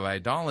Museum of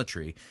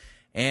Idolatry,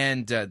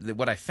 and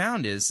what I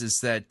found is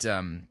that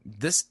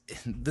this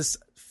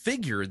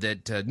figure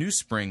that New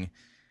Spring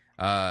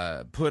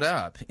put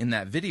up in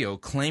that video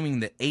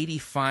claiming that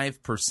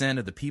 85%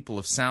 of the people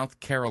of South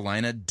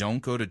Carolina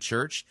don't go to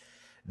church,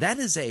 that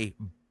is a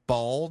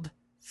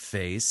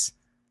bald-faced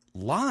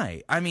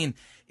lie. I mean,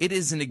 it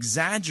is an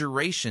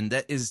exaggeration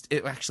that is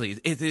it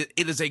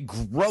is a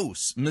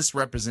gross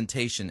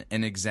misrepresentation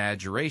and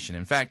exaggeration.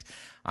 In fact,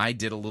 I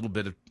did a little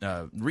bit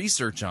of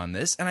research on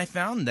this, and I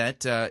found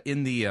that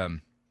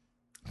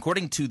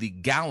according to the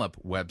Gallup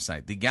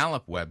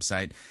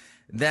website,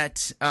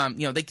 that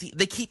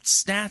they keep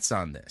stats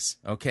on this,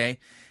 okay?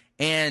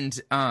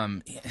 And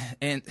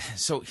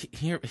so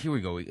here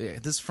we go.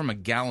 This is from a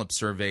Gallup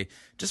survey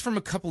just from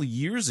a couple of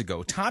years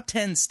ago. Top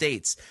 10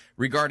 states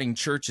regarding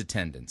church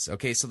attendance.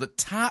 Okay, so the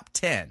top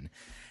 10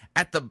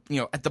 at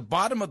the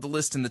bottom of the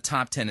list in the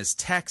top 10 is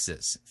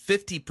Texas.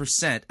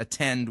 50%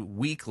 attend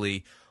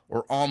weekly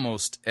or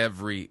almost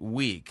every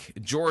week.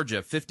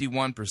 Georgia,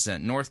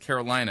 51%. North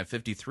Carolina,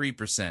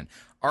 53%.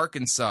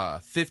 Arkansas,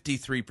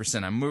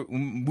 53%. I'm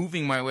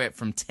moving my way up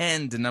from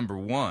 10 to number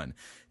 1.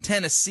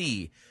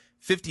 Tennessee,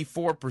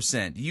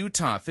 54%,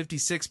 Utah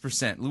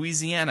 56%,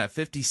 Louisiana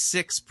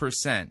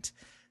 56%.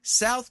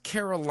 South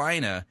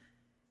Carolina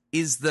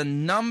is the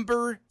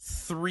number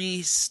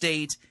 3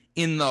 state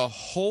in the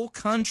whole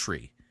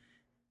country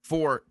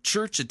for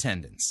church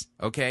attendance,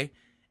 okay?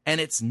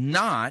 And it's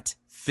not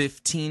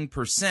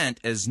 15%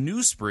 as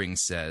New Spring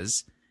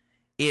says,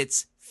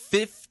 it's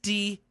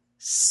 56%.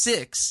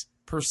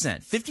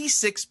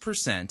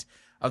 56%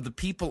 of the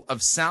people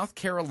of South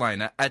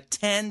Carolina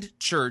attend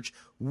church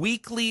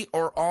weekly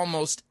or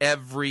almost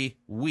every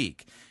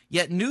week.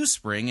 Yet New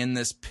Spring, in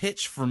this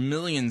pitch for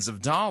millions of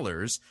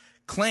dollars,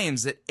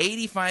 claims that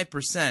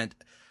 85%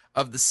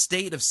 of the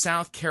state of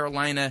South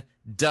Carolina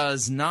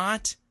does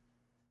not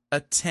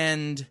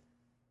attend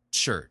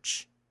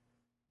church.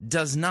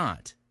 Does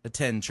not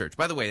attend church.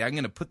 By the way, I'm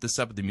going to put this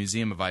up at the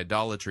Museum of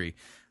Idolatry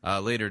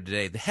later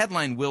today. The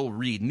headline will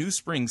read, New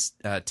Spring's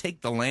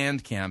Take the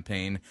Land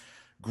campaign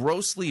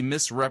grossly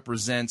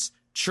misrepresents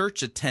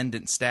church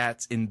attendance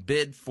stats in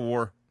bid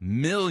for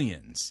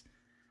millions.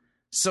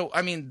 So,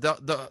 I mean,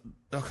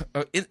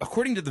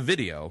 according to the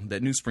video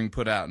that New Spring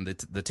put out in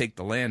the Take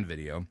the Land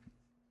video,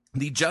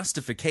 the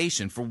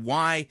justification for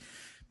why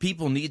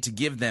people need to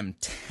give them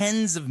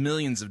tens of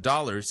millions of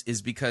dollars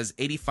is because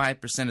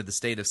 85% of the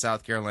state of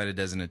South Carolina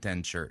doesn't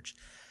attend church.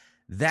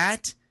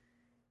 That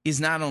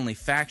is not only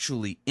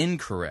factually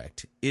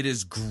incorrect, it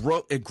is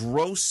a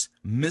gross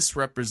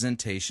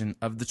misrepresentation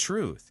of the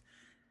truth.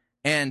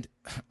 And,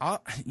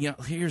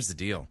 here's the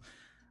deal.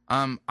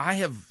 I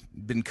have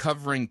been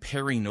covering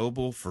Perry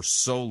Noble for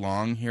so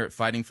long here at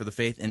Fighting for the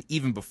Faith, and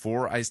even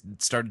before I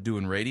started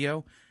doing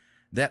radio,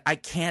 that I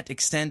can't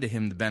extend to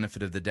him the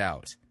benefit of the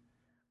doubt.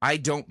 I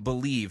don't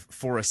believe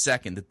for a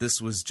second that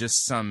this was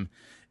just some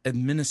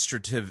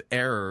administrative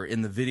error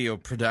in the video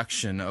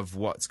production of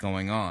what's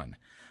going on.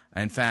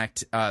 In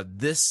fact,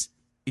 this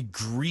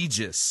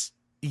egregious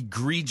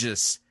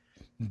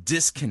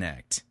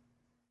disconnect,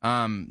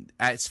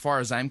 as far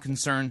as I'm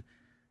concerned,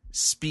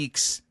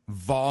 speaks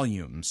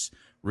volumes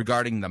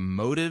regarding the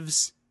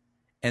motives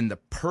and the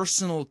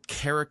personal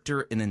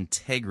character and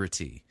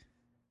integrity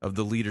of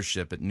the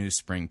leadership at New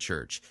Spring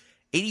Church.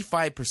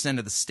 85%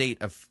 of the state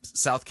of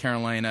South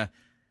Carolina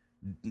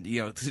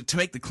to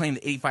make the claim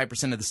that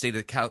 85% of the state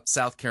of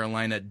South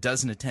Carolina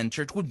doesn't attend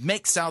church would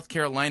make South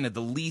Carolina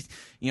the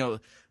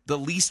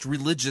least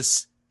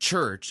religious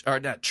church, or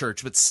not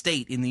church, but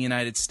state in the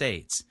United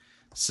States.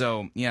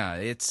 So,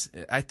 yeah,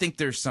 I think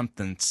there's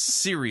something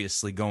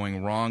seriously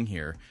going wrong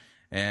here,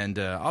 and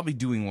I'll be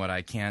doing what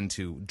I can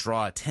to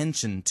draw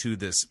attention to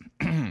this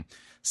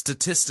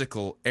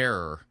statistical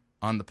error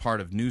on the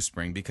part of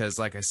NewSpring, because,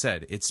 like I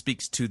said, it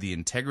speaks to the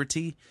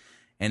integrity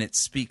and it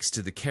speaks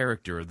to the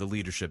character of the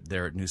leadership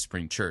there at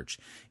NewSpring Church.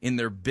 In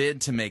their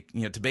bid to make,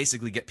 to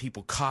basically get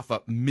people cough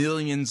up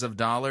millions of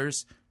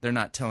dollars, they're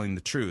not telling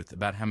the truth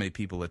about how many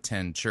people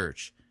attend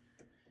church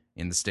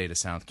in the state of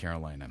South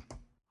Carolina.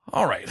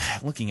 All right,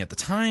 looking at the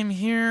time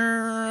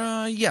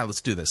here,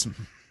 let's do this.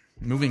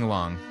 Moving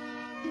along.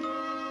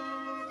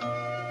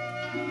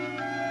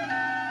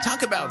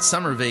 Talk about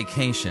summer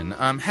vacation.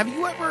 Have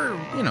you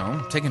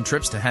ever, taken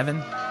trips to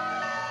heaven?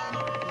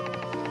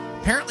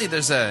 Apparently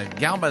there's a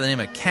gal by the name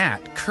of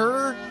Kat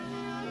Kerr,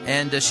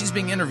 and she's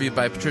being interviewed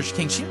by Patricia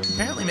King. She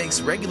apparently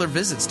makes regular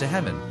visits to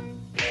heaven.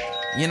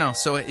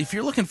 So if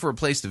you're looking for a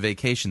place to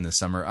vacation this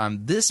summer,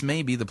 this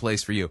may be the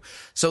place for you.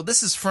 So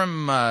this is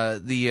from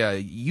the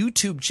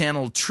YouTube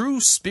channel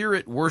True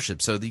Spirit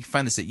Worship. So you can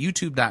find this at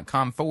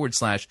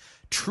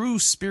youtube.com/True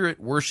Spirit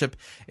Worship.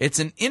 It's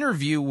an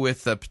interview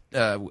with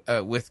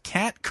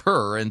Kat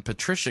Kerr and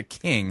Patricia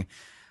King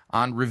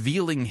on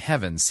Revealing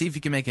Heaven. See if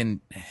you can make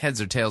heads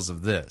or tails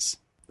of this.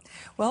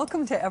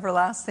 Welcome to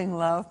Everlasting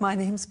Love. My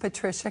name's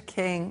Patricia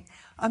King.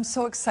 I'm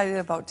so excited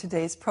about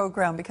today's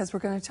program because we're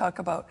going to talk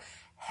about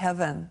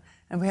heaven.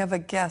 And we have a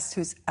guest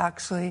who's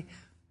actually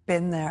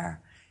been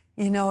there.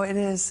 It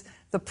is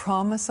the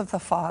promise of the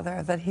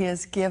Father that He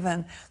has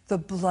given the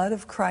blood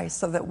of Christ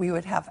so that we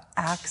would have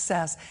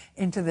access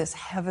into this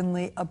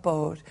heavenly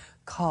abode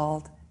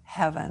called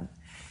heaven.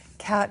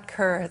 Kat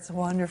Kerr, it's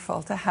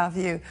wonderful to have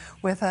you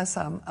with us.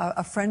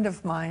 A friend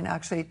of mine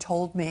actually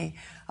told me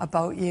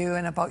about you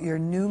and about your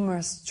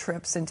numerous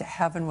trips into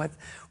heaven with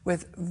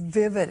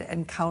vivid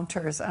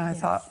encounters. And I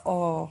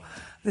thought,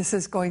 this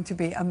is going to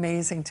be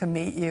amazing to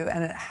meet you,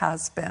 and it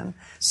has been.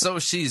 So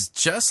she's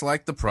just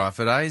like the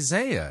prophet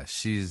Isaiah.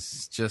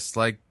 She's just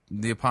like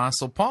the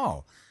Apostle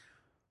Paul.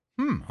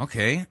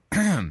 Okay.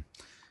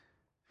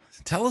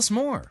 Tell us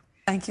more.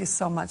 Thank you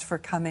so much for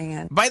coming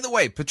in. By the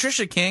way,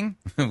 Patricia King,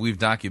 we've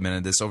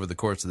documented this over the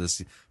course of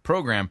this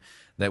program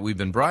that we've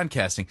been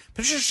broadcasting.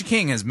 Patricia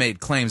King has made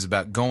claims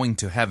about going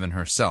to heaven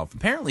herself.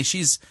 Apparently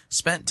she's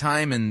spent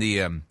time in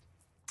the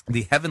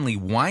heavenly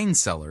wine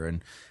cellar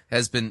and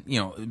has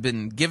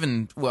been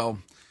given,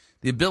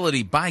 the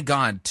ability by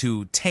God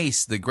to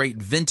taste the great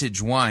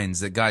vintage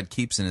wines that God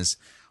keeps in His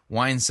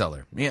wine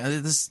cellar.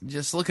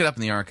 Just look it up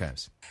in the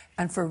archives.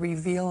 And for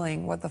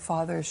revealing what the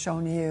Father has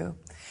shown you.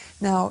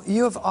 Now,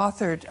 you have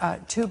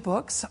authored 2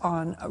 books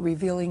on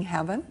revealing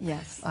heaven.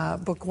 Yes.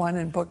 Book 1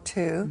 and book 2.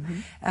 Mm-hmm.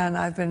 And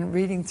I've been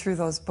reading through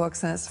those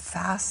books, and it's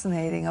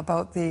fascinating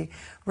about the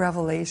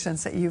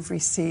revelations that you've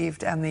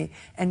received and the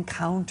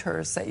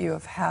encounters that you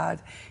have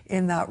had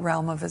in that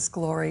realm of His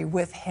glory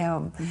with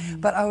Him. Mm-hmm.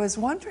 But I was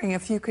wondering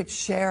if you could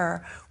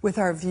share with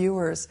our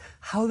viewers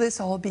how this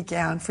all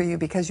began for you,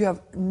 because you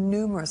have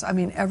numerous,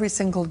 every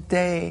single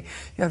day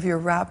you have your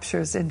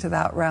raptures into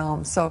that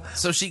realm. So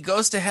she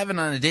goes to heaven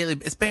on a daily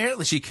basis.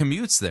 Apparently she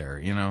commutes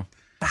there,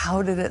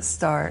 How did it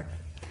start?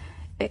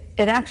 It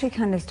actually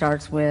kind of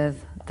starts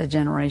with the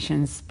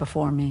generations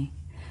before me.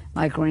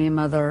 My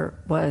grandmother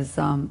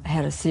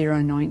had a seer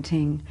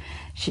anointing.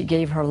 She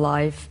gave her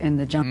life in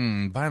the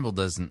jungle. Bible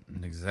doesn't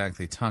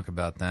exactly talk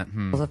about that.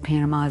 Of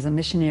Panama as a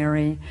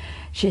missionary.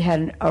 She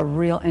had a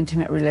real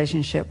intimate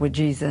relationship with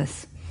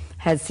Jesus.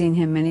 Had seen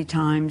Him many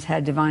times,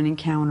 had divine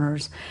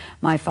encounters.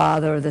 My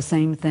father, the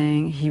same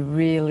thing. He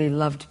really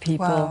loved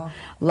people,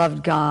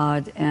 loved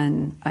God,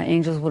 and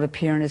angels would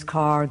appear in his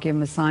car, give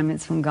him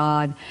assignments from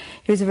God.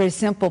 He was a very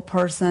simple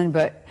person,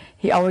 but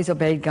he always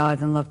obeyed God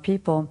and loved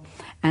people.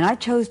 And I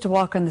chose to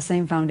walk on the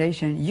same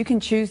foundation. You can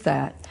choose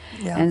that.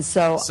 Yeah. And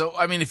so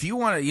if you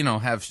want to,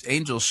 have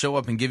angels show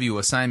up and give you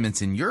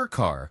assignments in your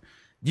car,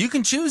 you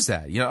can choose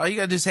that. All you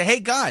got to do is say, hey,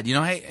 God,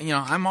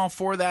 I'm all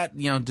for that.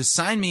 Just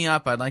sign me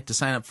up. I'd like to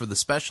sign up for the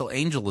special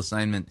angel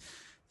assignment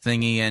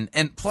thingy.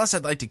 And plus,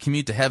 I'd like to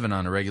commute to heaven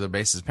on a regular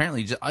basis.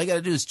 Apparently, all you got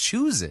to do is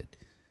choose it.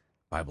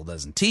 Bible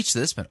doesn't teach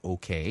this, but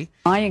okay.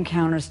 My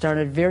encounter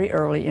started very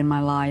early in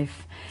my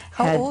life.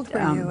 How old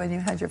were you when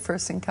you had your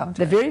first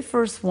encounter? The very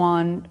first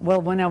one,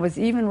 when I was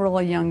even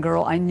really young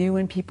girl, I knew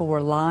when people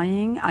were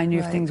lying. I knew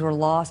if things were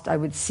lost. I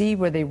would see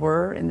where they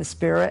were in the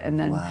spirit and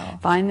then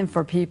find them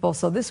for people.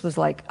 So this was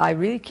I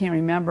really can't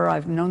remember.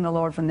 I've known the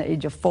Lord from the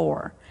age of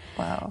 4.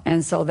 Wow.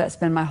 And so that's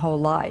been my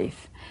whole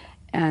life.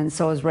 And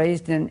so I was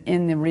raised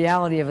in the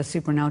reality of a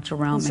supernatural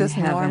realm in heaven. It was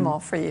just normal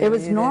for you. It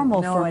was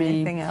normal for me.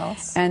 Anything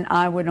else. And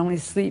I would only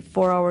sleep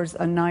 4 hours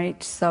a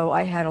night, so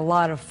I had a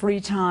lot of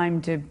free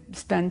time to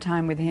spend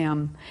time with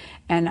Him,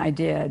 and I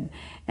did.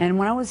 And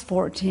when I was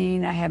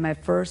 14, I had my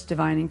first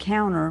divine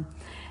encounter.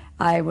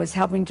 I was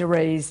helping to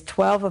raise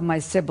 12 of my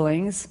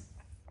siblings,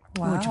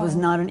 which was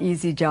not an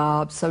easy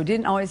job, so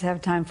didn't always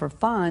have time for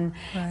fun.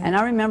 Right. And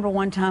I remember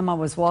one time I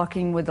was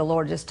walking with the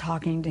Lord, just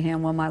talking to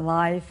Him, will my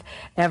life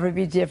ever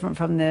be different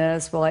from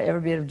this? Will I ever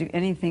be able to do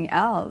anything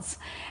else?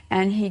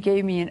 And He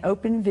gave me an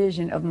open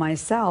vision of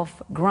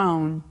myself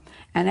grown,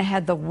 and I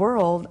had the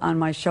world on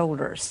my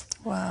shoulders.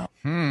 Wow.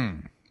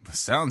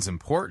 Sounds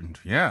important.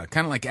 Yeah,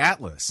 kind of like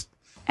Atlas.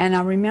 And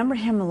I remember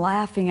Him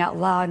laughing out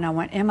loud, and I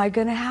went, am I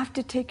going to have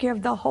to take care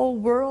of the whole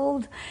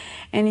world?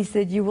 And He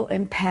said, you will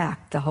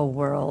impact the whole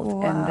world.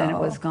 Wow. And then it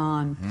was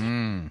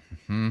gone.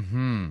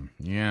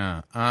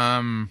 Yeah.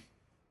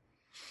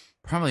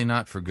 Probably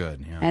not for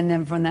good. Yeah. And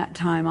then from that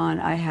time on,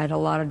 I had a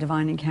lot of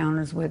divine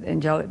encounters with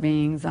angelic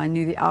beings. I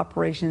knew the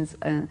operations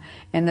in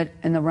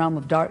the realm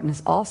of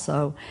darkness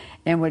also,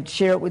 and would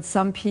share it with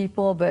some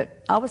people,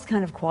 but I was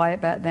kind of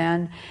quiet back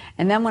then.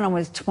 And then when I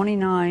was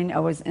 29, I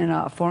was in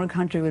a foreign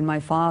country with my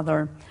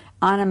father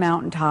on a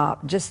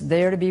mountaintop, just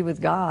there to be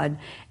with God.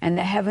 And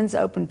the heavens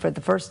opened for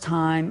the first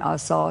time. I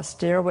saw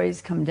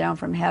stairways come down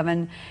from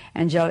heaven,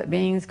 angelic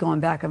beings going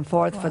back and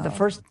forth for the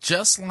first.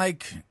 Just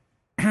like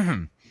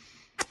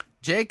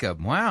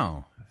Jacob.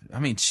 Wow. I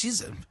mean,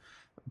 she's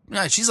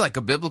like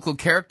a biblical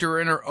character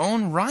in her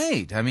own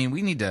right. I mean,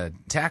 we need to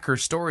tack her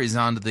stories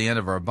onto the end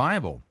of our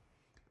Bible.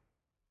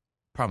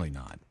 Probably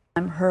not.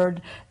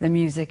 Heard the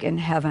music in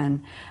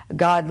heaven.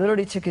 God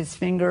literally took His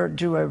finger,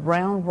 drew a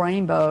round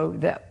rainbow,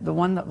 the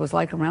one that was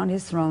like around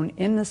His throne,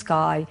 in the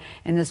sky,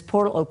 and this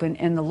portal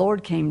opened, and the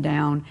Lord came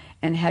down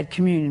and had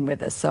communion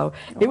with us. So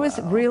it was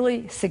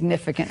really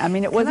significant. I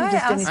mean, it wasn't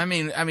just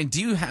any. I mean,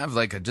 do you have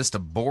like just a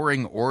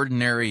boring,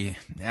 ordinary,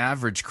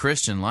 average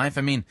Christian life?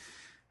 I mean,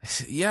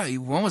 yeah.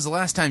 When was the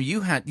last time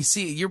you had? You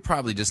see, you're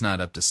probably just not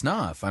up to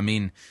snuff. I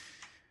mean,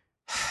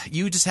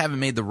 you just haven't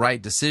made the right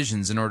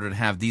decisions in order to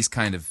have these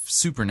kind of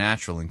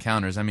supernatural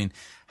encounters. I mean,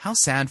 how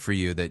sad for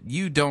you that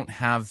you don't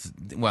have,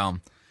 well,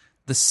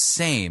 the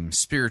same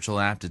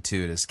spiritual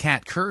aptitude as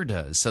Kat Kerr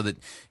does, so that,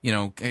 you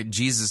know,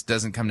 Jesus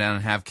doesn't come down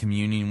and have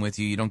communion with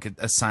you. You don't get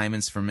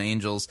assignments from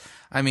angels.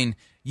 I mean,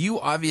 you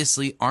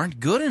obviously aren't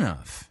good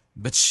enough,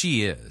 but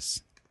she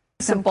is.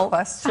 Some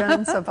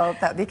questions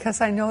about that,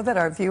 because I know that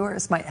our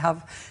viewers might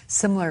have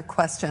similar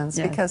questions.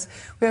 Yes. Because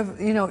we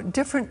have, you know,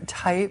 different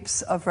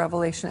types of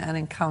revelation and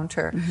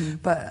encounter.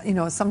 But, you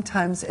know,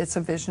 sometimes it's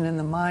a vision in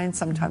the mind,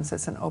 sometimes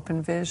it's an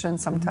open vision,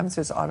 sometimes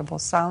there's audible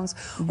sounds,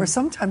 or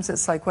sometimes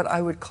it's like what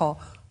I would call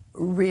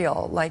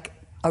real, like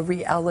a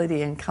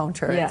reality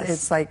encounter. Yes.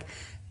 It's like,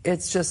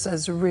 it's just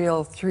as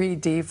real,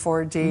 3D,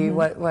 4D,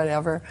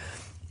 whatever.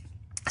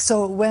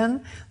 So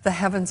when the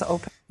heavens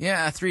open,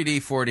 Yeah, 3D,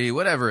 4D,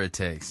 whatever it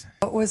takes.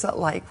 what was it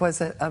like? Was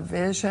it a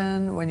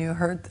vision when you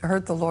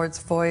heard the Lord's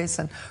voice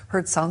and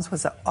heard sounds?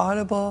 Was it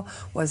audible?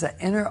 Was it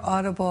inner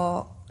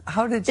audible?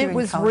 How did you It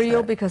was encounter real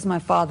it? because my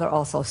father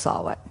also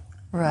saw it.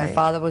 Right. My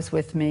father was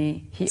with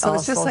me. He So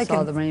it's also just like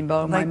saw in- the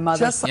rainbow. My like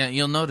mother just saw. Yeah,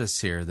 you'll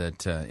notice here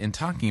that in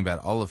talking about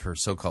all of her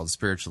so-called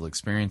spiritual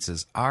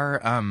experiences, our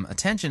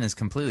attention is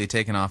completely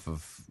taken off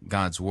of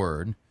God's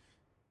Word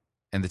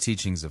and the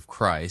teachings of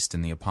Christ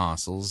and the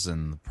apostles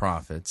and the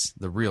prophets,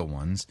 the real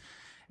ones,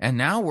 and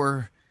now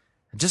we're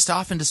just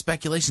off into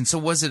speculation. So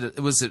was it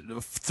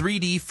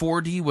 3D,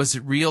 4D? Was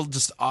it real,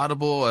 just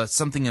audible,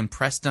 something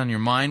impressed on your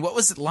mind? What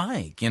was it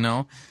like, you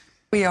know?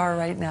 we are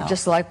right now.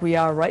 Just like we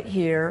are right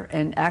here,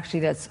 and actually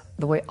that's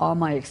the way all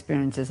my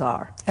experiences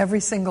are. Every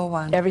single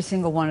one. Every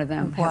single one of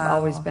them have Wow.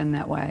 always been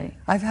that way.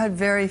 I've had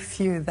very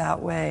few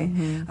that way.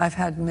 I've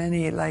had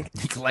many, like,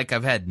 Like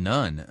I've had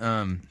none.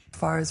 as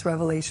far as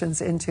revelations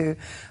into,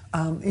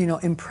 you know,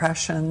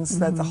 impressions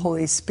that the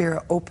Holy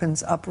Spirit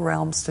opens up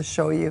realms to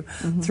show you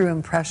through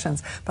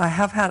impressions. But I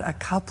have had a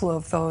couple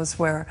of those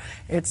where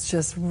it's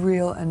just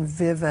real and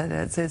vivid.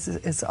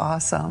 It's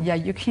awesome. Yeah,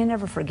 you can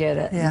never forget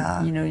it.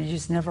 Yeah. You know, you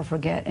just never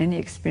forget any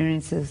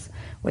experiences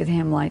with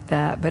him like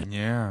that. But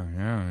Yeah.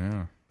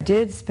 I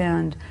did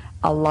spend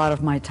a lot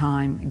of my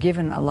time,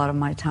 given a lot of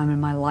my time in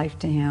my life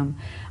to him.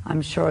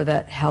 I'm sure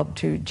that helped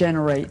to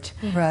generate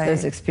Right.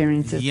 those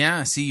experiences.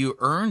 Yeah, see, you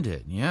earned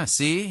it. Yeah,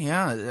 see?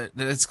 Yeah,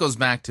 this goes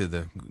back to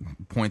the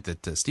point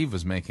that Steve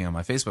was making on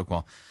my Facebook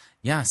wall.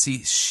 Yeah, see,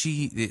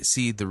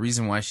 the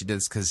reason why she did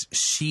this because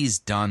she's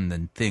done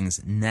the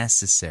things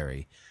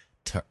necessary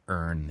to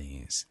earn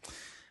these.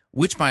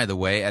 Which, by the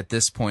way, at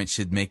this point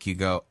should make you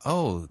go,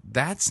 oh,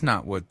 that's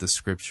not what the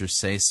scriptures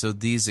say. So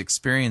these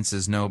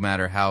experiences, no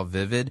matter how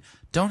vivid,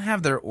 don't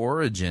have their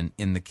origin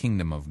in the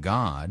kingdom of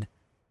God.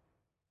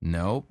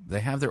 No, they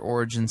have their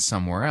origin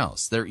somewhere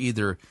else. They're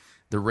either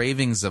the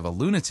ravings of a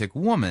lunatic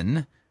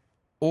woman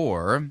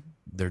or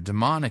they're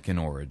demonic in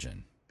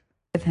origin.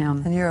 With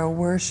him. And you're a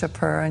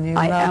worshiper, and you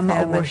I love am a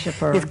him, and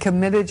worshiper. You've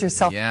committed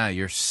yourself Yeah,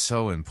 you're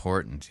so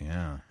important,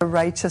 yeah. to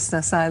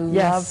righteousness, and I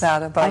Yes, love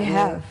that about I you.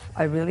 have.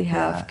 I really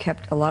have Yeah.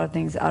 kept a lot of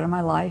things out of my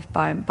life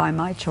by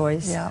my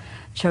choice. Yeah.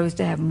 Chose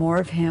to have more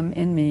of him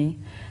in me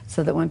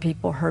so that when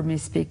people heard me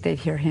speak, they'd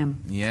hear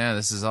him. Yeah,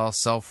 this is all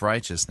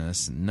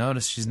self-righteousness.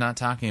 Notice she's not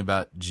talking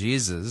about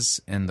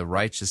Jesus and the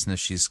righteousness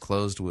she's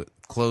clothed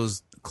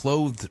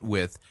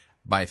with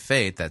by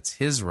faith. That's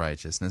his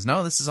righteousness.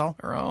 No, this is all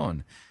her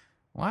own.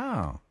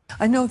 Wow.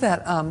 I know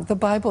that the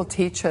Bible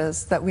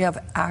teaches that we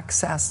have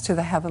access to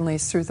the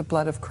heavenlies through the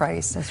blood of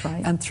Christ. That's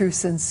right. And through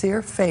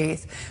sincere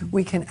faith,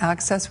 we can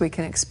access, we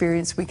can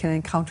experience, we can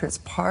encounter. It's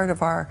part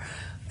of our,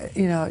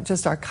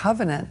 just our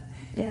covenant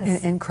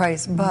in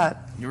Christ. But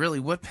really,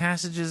 what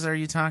passages are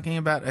you talking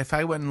about? If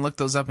I went and looked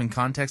those up in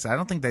context, I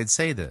don't think they'd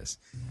say this.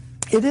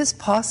 it is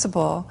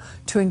possible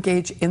to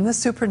engage in the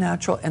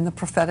supernatural, in the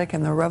prophetic,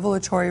 in the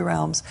revelatory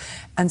realms,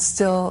 and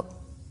still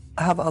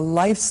have a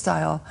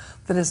lifestyle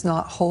that is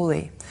not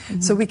holy.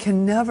 Mm-hmm. So we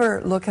can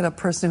never look at a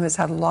person who has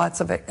had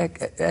lots of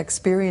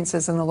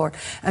experiences in the Lord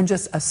and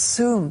just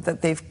assume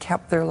that they've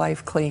kept their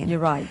life clean. You're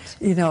right.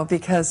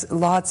 Because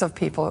lots of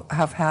people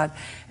have had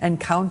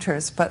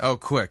encounters. But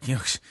quick.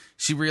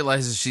 She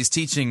realizes she's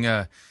teaching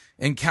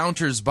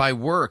encounters by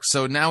work,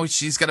 so now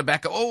she's got to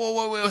back up.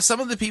 Whoa.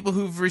 Some of the people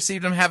who've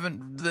received them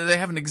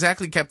haven't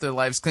exactly kept their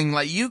lives clean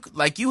like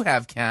you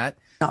have, Kat.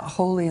 Not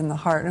holy in the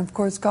heart. And of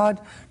course, God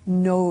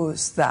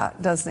knows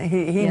that, doesn't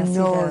he? He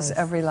knows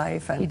every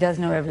life. He does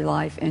know every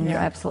life, and you're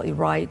absolutely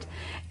right.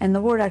 And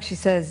the word actually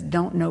says,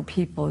 don't know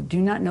people.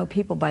 Do not know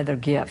people by their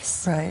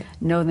gifts. Right.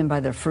 Know them by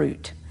their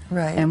fruit.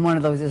 Right. And one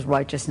of those is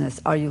righteousness.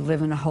 Are you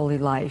living a holy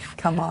life?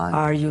 Come on.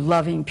 Are you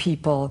loving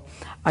people?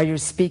 Are you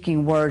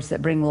speaking words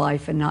that bring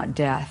life and not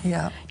death?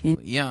 Yeah.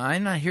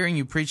 I'm not hearing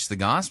you preach the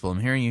gospel.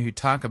 I'm hearing you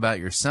talk about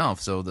yourself.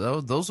 So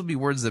those will be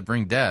words that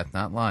bring death,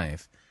 not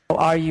life.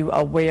 Are you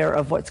aware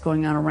of what's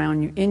going on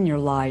around you in your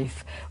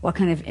life? What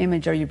kind of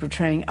image are you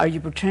portraying? Are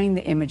you portraying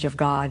the image of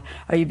God?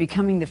 Are you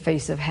becoming the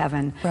face of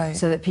heaven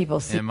so that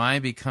people see? Am I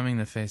becoming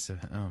the face of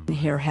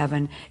hear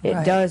heaven?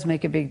 It does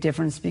make a big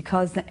difference,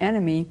 because the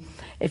enemy,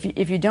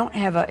 if you don't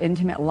have an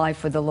intimate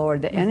life with the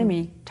Lord, the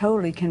enemy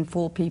totally can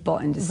fool people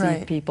and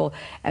deceive people.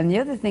 And the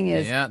other thing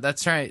is... Yeah,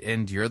 that's right.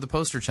 And you're the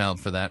poster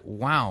child for that.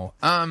 Wow.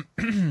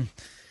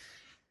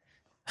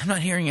 I'm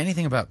not hearing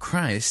anything about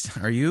Christ.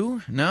 Are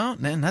you? No?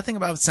 Nothing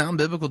about sound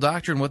biblical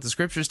doctrine, what the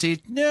scriptures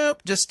teach?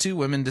 Nope. Just two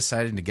women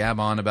deciding to gab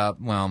on about,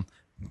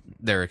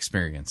 their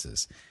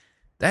experiences.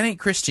 That ain't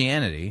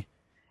Christianity.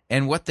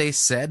 And what they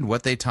said,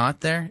 what they taught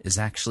there is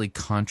actually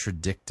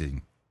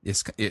contradicting.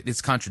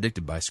 It's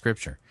contradicted by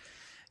Scripture.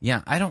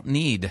 Yeah, I don't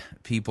need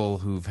people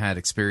who've had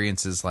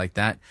experiences like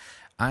that.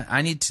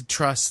 I need to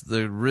trust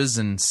the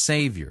risen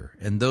Savior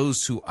and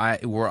those who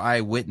were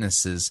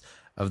eyewitnesses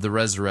of the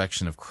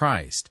resurrection of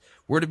Christ.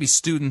 We're to be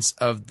students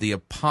of the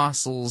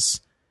apostles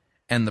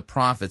and the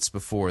prophets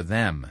before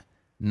them,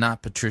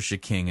 not Patricia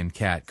King and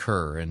Kat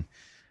Kerr and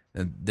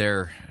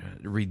their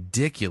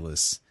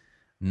ridiculous,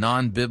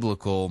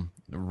 non-biblical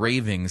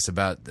ravings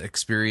about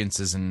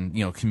experiences and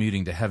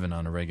commuting to heaven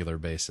on a regular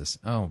basis.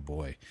 Oh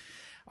boy.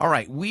 All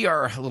right, we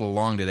are a little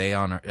long today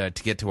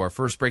to get to our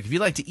first break. If you'd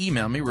like to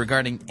email me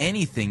regarding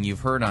anything you've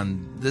heard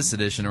on this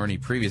edition or any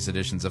previous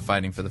editions of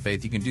Fighting for the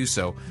Faith, you can do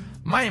so.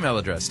 My email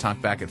address,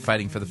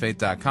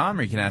 talkback@fightingforthefaith.com,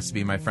 or you can ask to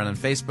be my friend on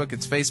Facebook.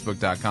 It's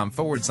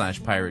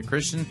facebook.com/Pirate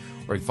Christian,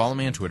 or you can follow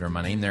me on Twitter.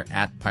 My name there,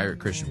 @Pirate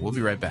Christian. We'll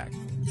be right back.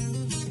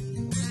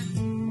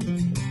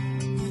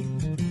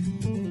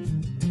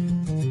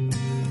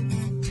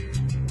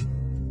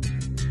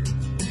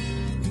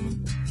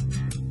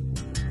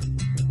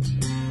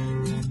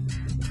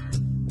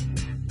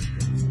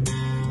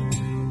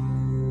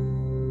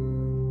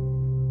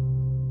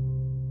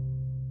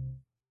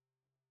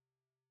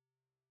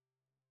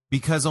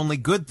 Because only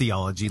good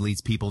theology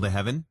leads people to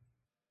heaven.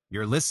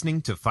 You're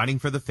listening to Fighting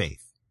for the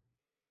Faith.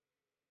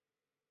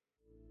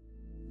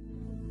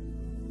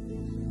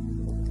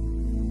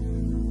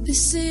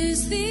 This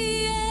is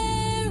the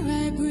air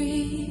I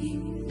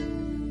breathe.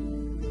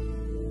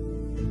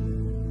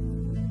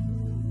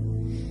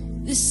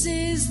 This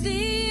is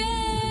the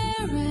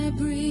air I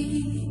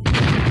breathe.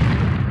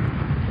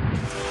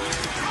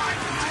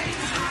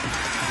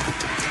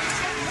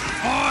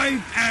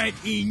 I've had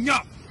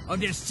enough of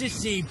the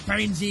sissy,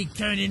 pansy,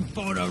 cannon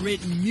fodder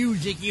written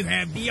music you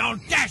have the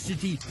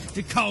audacity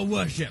to call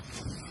worship.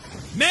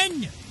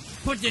 Men,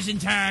 put this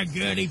entire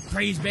girly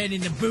praise band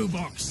in the boo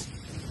box.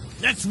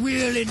 Let's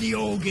wheel in the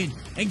organ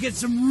and get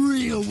some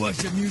real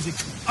worship music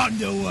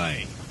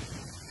underway.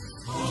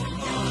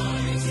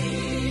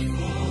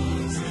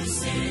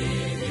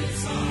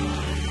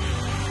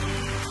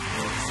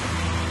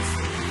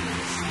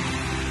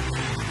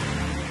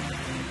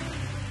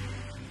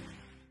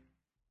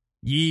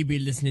 Ye be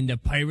listening to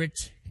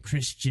Pirate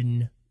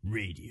Christian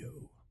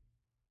Radio.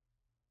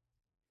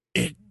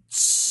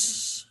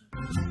 It's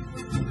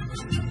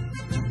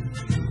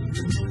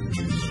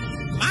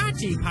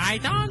Monty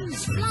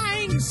Python's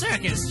Flying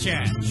Circus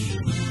Church.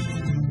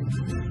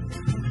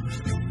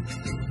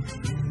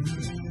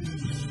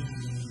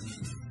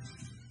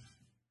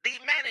 The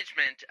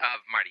management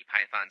of Marty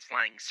Python's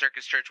Flying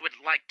Circus Church would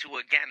like to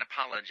again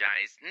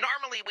apologize.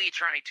 Normally we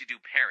try to do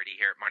parody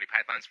here at Marty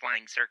Python's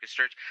Flying Circus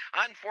Church.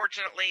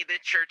 Unfortunately, the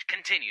church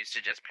continues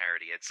to just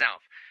parody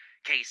itself.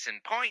 Case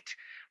in point,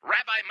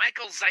 Rabbi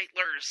Michael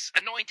Zeitler's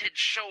Anointed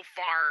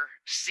Shofar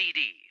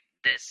CD.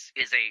 This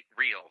is a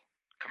real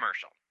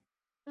commercial.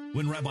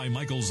 When Rabbi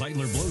Michael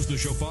Zeitler blows the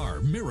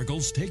shofar,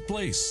 miracles take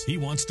place. He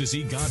wants to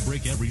see God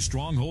break every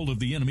stronghold of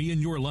the enemy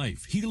in your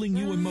life, healing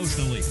you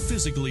emotionally,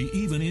 physically,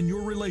 even in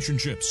your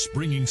relationships,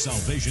 bringing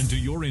salvation to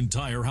your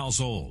entire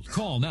household.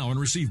 Call now and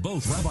receive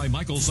both Rabbi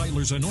Michael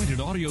Zeitler's anointed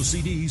audio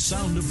CD,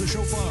 Sound of the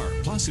Shofar,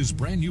 plus his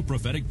brand new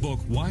prophetic book,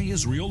 Why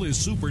Israel is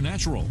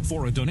Supernatural,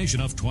 for a donation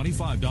of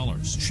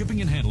 $25.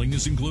 Shipping and handling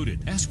is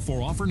included. Ask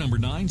for offer number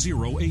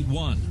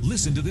 9081.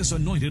 Listen to this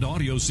anointed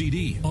audio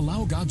CD.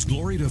 Allow God's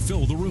glory to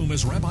fill the room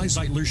as Rabbi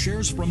Zeitler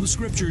shares from the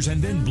scriptures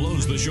and then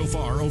blows the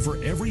shofar over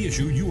every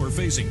issue you are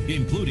facing,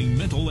 including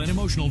mental and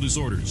emotional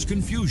disorders,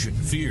 confusion,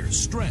 fears,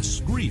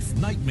 stress, grief,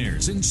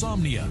 nightmares,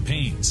 insomnia,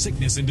 pain,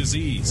 sickness and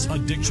disease,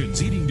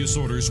 addictions, eating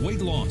disorders,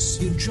 weight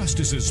loss,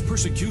 injustices,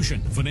 persecution,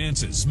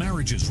 finances,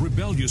 marriages,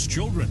 rebellious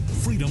children,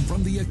 freedom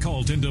from the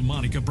occult and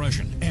demonic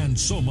oppression, and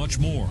so much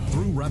more.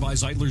 Through Rabbi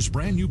Zeitler's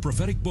brand new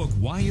prophetic book,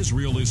 Why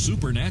Israel is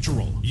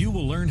Supernatural, you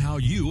will learn how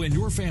you and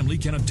your family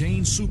can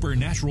obtain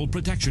supernatural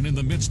protection in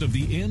the midst of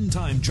the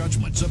end-time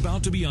judgments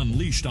about to be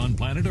unleashed on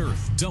planet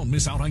Earth. Don't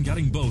miss out on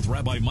getting both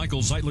Rabbi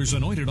Michael Zeitler's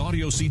anointed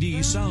audio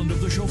CD, Sound of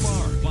the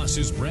Shofar, plus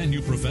his brand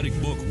new prophetic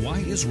book, Why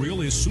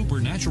Israel is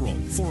Supernatural,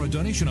 for a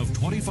donation of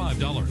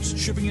 $25.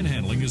 Shipping and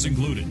handling is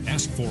included.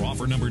 Ask for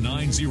offer number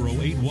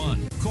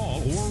 9081.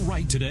 Call or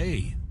write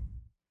today.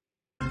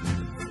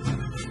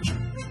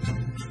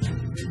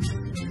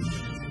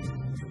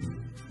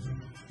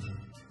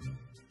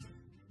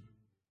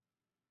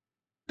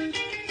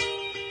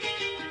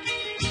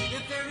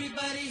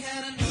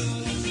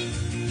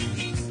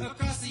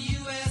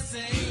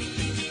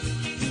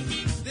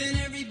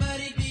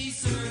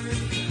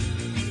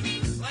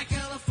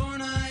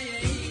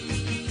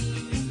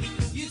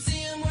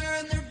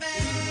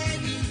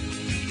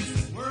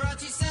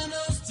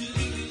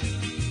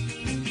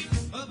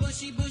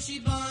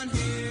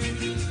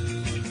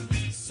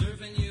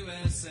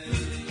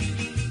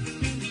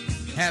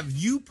 Have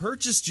you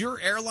purchased your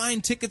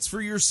airline tickets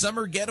for your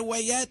summer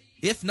getaway yet?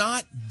 If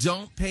not,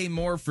 don't pay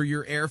more for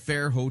your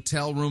airfare,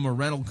 hotel room, or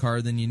rental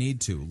car than you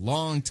need to.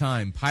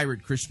 Longtime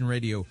Pirate Christian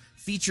Radio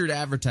featured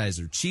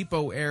advertiser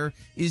Cheapo Air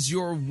is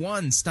your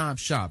one-stop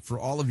shop for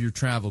all of your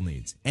travel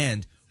needs.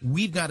 And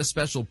we've got a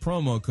special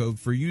promo code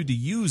for you to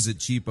use at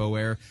Cheapo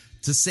Air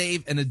to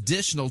save an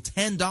additional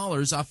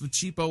 $10 off of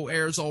Cheapo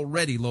Air's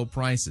already low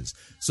prices.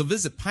 So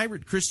visit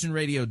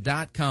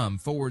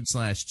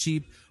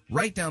piratechristianradio.com/cheap.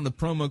 Write down the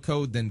promo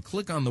code, then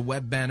click on the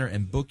web banner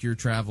and book your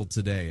travel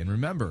today. And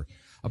remember,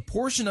 a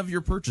portion of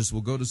your purchase will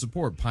go to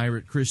support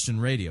Pirate Christian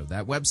Radio.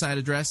 That website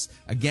address,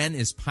 again,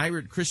 is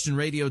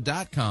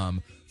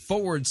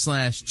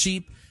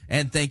piratechristianradio.com/cheap.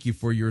 And thank you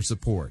for your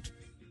support.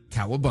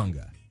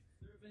 Cowabunga.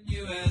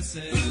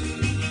 USA.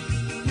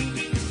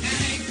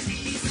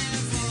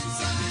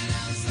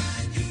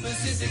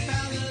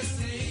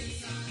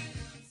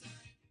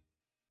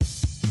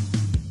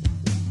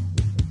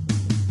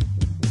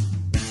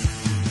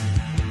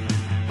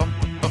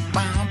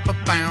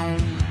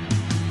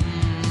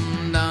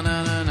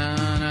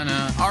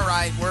 All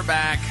right, we're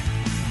back.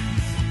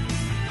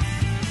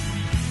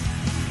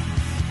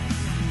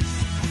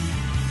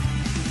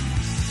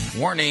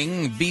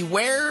 Warning,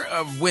 beware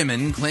of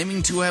women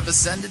claiming to have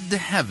ascended to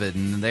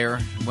heaven.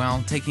 They're,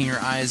 taking your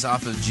eyes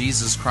off of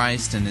Jesus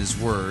Christ and His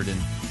Word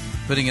and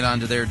putting it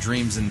onto their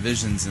dreams and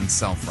visions and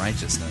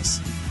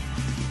self-righteousness.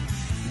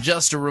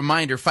 Just a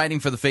reminder, Fighting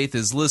for the Faith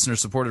is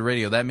listener-supported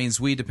radio. That means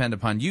we depend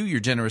upon you, your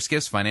generous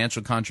gifts,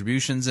 financial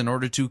contributions, in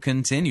order to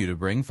continue to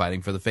bring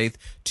Fighting for the Faith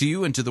to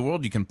you and to the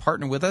world. You can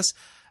partner with us.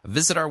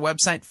 Visit our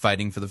website,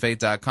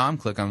 fightingforthefaith.com.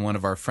 Click on one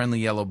of our friendly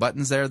yellow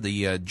buttons there,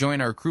 the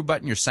Join Our Crew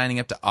button. You're signing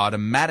up to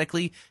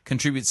automatically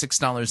contribute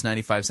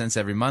 $6.95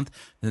 every month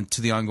to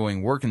the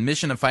ongoing work and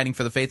mission of Fighting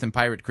for the Faith and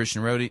Pirate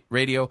Christian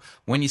Radio.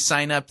 When you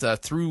sign up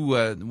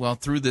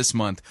through this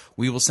month,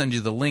 we will send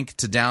you the link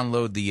to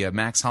download the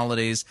Max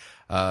Holidays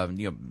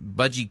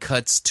Budgie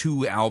Cuts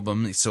 2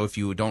 album. So if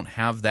you don't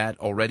have that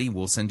already,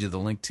 we'll send you the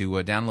link to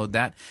download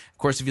that. Of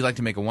course, if you'd like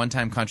to make a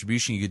one-time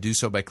contribution, you could do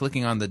so by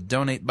clicking on the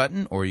donate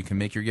button, or you can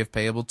make your gift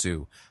payable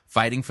to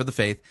Fighting for the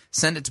Faith.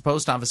 Send it to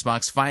Post Office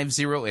Box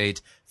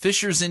 508,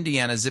 Fishers,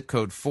 Indiana, zip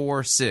code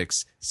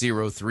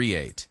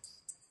 46038.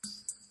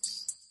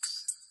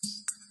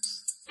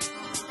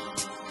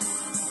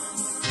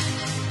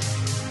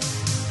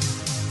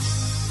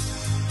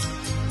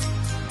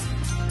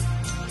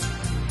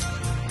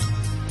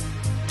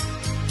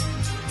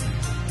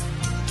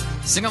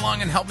 Sing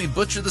along and help me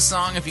butcher the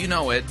song if you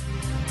know it.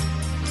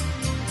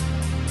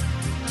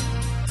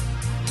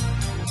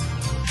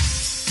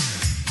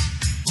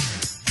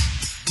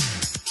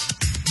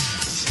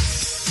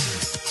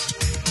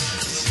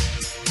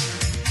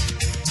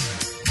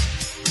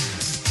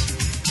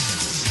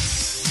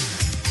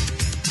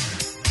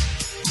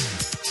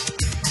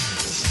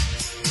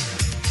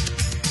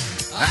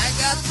 I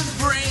got the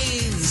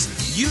brains,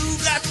 you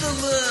got the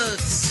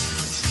looks.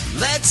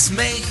 Let's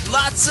make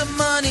lots of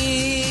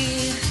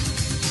money.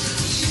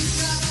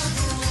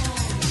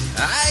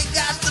 I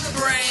got the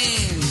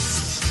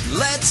brains.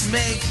 Let's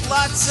make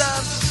lots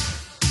of.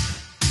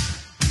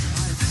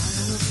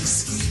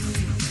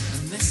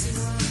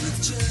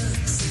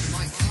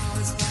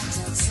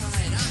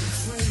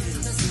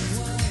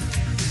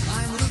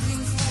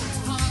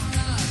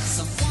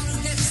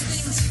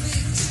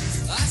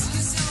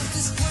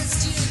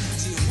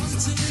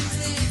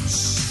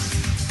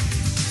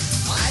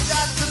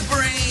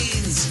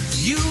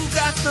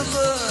 got the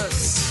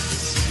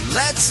looks.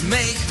 Let's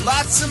make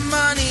lots of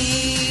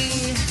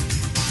money.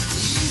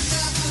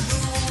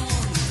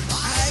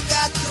 I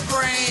got the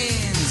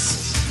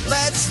brains.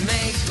 Let's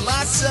make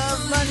lots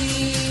of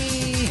money.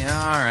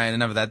 All right,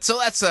 enough of that. So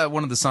that's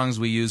one of the songs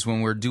we use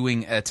when we're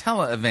doing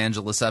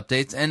televangelist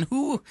updates. And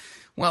who,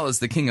 well, is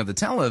the king of the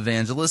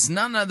televangelists?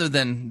 None other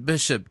than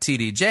Bishop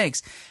T.D.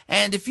 Jakes.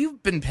 And if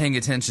you've been paying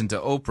attention to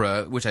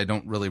Oprah, which I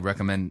don't really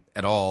recommend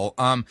at all,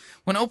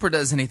 when Oprah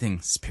does anything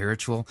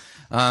spiritual,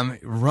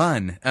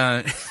 run.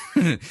 I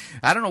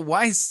don't know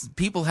why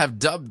people have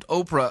dubbed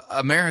Oprah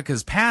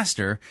America's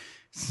pastor.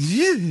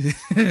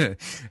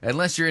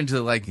 Unless you're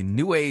into like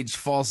new age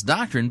false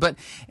doctrine. But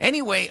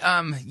anyway,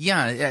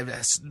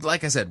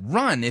 like I said,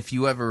 run if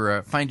you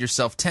ever find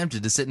yourself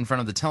tempted to sit in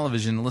front of the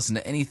television and listen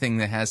to anything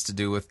that has to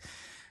do with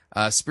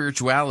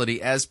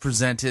spirituality as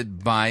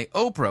presented by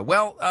Oprah.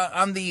 Well,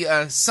 on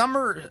the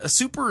Summer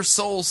Super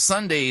Soul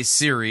Sunday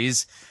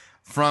series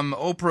from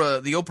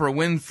Oprah, the Oprah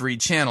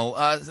Winfrey channel,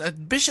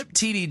 Bishop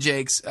T.D.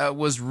 Jakes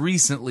was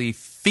recently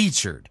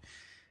featured.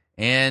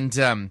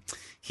 And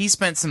he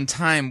spent some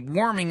time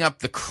warming up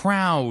the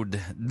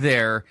crowd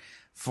there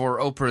for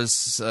Oprah's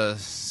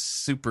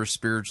Super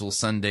Spiritual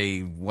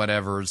Sunday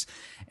whatevers.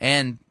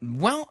 And,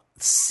 well,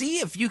 see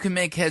if you can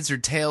make heads or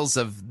tails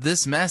of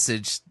this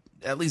message,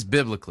 at least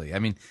biblically. I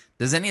mean,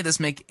 does any of this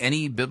make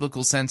any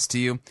biblical sense to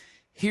you?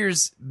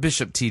 Here's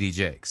Bishop T.D.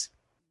 Jakes.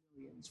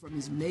 From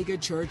his mega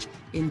church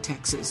in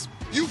Texas.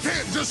 You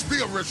can't just be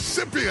a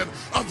recipient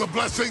of the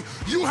blessing.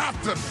 You have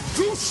to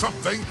do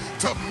something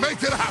to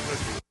make it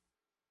happen.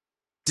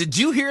 Did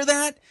you hear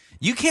that?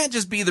 You can't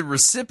just be the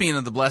recipient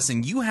of the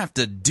blessing. You have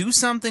to do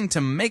something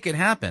to make it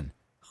happen.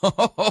 Ho,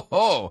 ho, ho,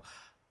 ho.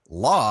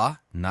 Law,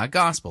 not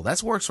gospel.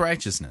 That's works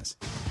righteousness.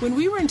 When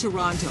we were in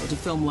Toronto to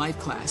film Life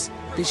Class,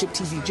 Bishop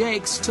T.D.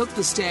 Jakes took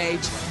the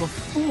stage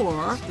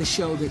before the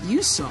show that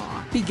you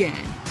saw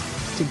began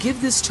to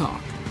give this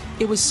talk.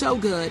 It was so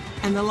good,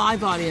 and the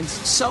live audience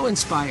so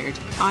inspired,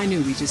 I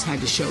knew we just had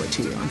to show it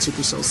to you on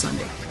Super Soul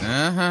Sunday.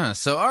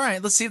 So, all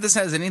right, let's see if this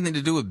has anything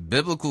to do with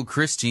biblical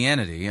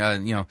Christianity.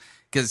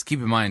 Because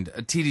keep in mind,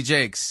 T.D.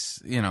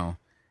 Jakes,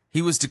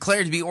 he was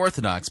declared to be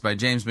Orthodox by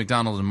James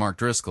MacDonald and Mark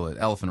Driscoll at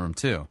Elephant Room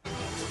 2.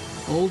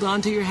 Hold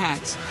on to your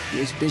hats.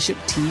 Here's Bishop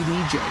T.D.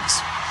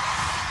 Jakes.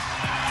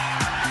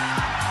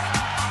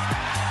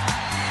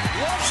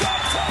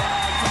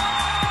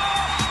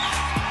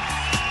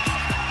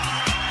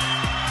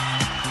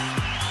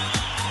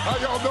 How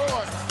y'all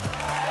doing?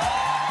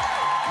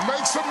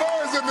 Make some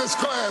noise in this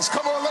class.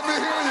 Come on, let me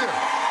hear you.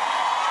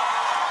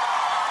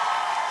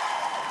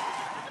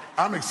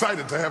 I'm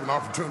excited to have an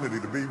opportunity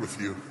to be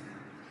with you.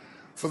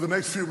 For the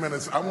next few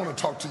minutes, I want to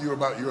talk to you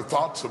about your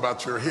thoughts,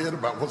 about your head,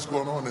 about what's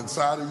going on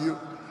inside of you.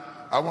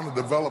 I want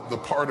to develop the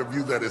part of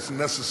you that is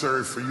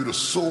necessary for you to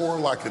soar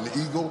like an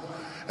eagle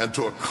and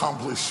to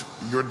accomplish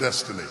your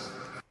destiny.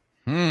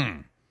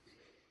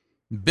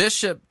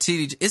 Bishop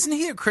T.D. Isn't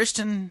he a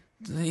Christian?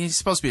 He's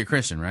supposed to be a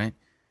Christian, right?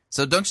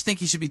 So don't you think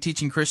he should be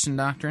teaching Christian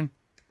doctrine?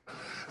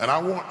 And I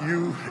want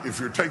you, if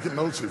you're taking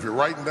notes, if you're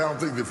writing down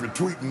things, if you're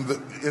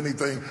tweeting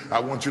anything,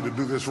 I want you to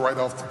do this right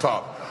off the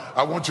top.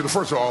 I want you to,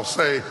 first of all,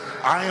 say,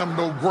 I am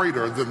no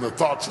greater than the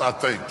thoughts I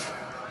think.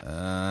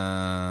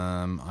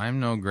 I'm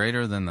no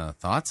greater than the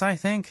thoughts I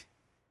think?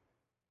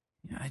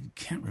 Yeah, I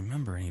can't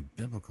remember any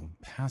biblical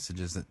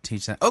passages that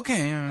teach that.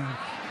 Okay.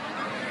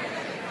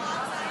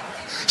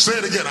 Say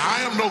it again.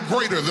 I am no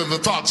greater than the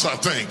thoughts I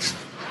think.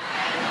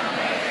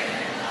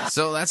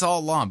 So that's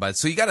all law, but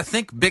so you got to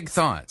think big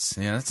thoughts.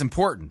 Yeah, that's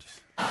important.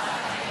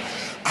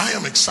 I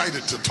am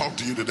excited to talk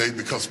to you today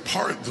because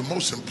the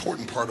most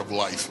important part of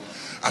life,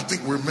 I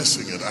think we're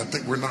missing it. I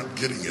think we're not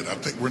getting it. I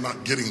think we're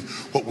not getting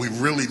what we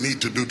really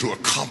need to do to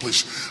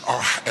accomplish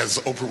our, as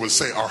Oprah would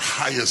say, our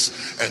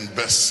highest and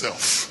best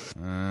self.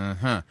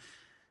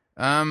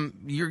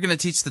 You're going to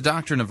teach the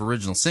doctrine of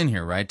original sin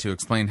here, right? To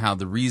explain how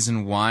the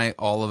reason why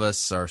all of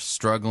us are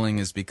struggling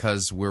is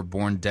because we're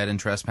born dead in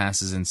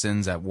trespasses and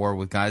sins at war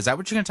with God. Is that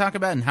what you're going to talk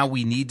about? And how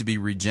we need to be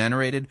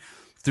regenerated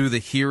through the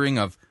hearing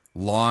of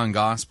law and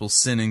gospel,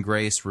 sin and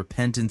grace,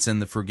 repentance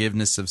and the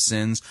forgiveness of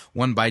sins,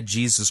 won by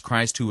Jesus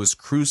Christ, who was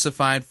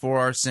crucified for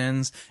our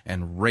sins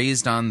and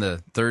raised on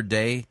the third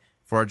day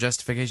for our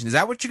justification. Is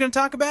that what you're going to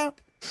talk about?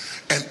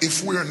 And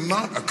if we're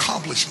not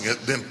accomplishing it,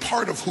 then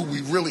part of who we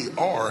really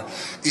are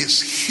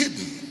is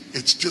hidden.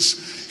 It's just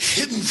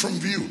hidden from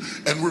view.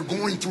 And we're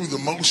going through the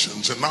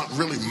motions and not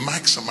really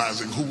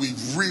maximizing who we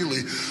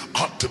really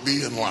ought to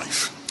be in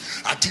life.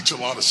 I teach a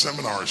lot of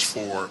seminars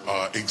for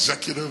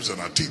executives,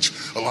 and I teach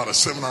a lot of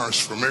seminars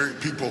for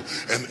married people,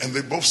 and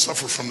they both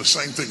suffer from the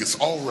same thing. It's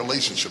all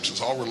relationships.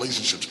 It's all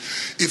relationships.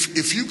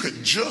 If you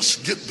could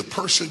just get the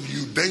person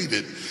you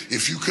dated,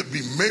 if you could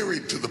be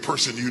married to the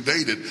person you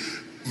dated,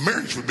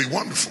 marriage would be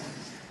wonderful.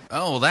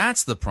 Oh,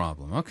 that's the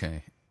problem.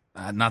 Okay.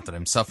 Not that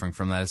I'm suffering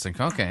from that. It's like,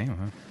 okay.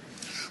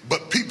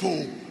 But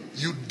people,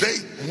 you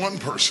date one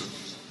person,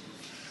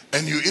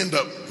 and you end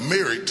up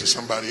married to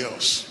somebody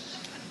else.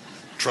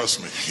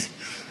 Trust me.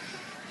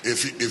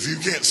 If you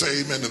can't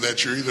say amen to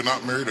that, you're either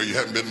not married or you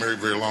haven't been married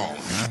very long.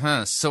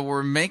 So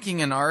we're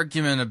making an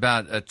argument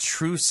about a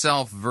true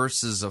self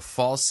versus a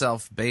false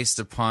self based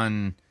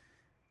upon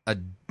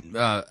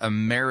a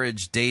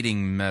marriage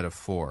dating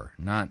metaphor.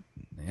 Not,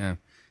 yeah.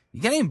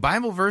 You got any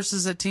Bible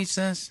verses that teach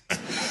this?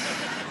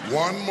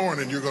 One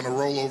morning you're going to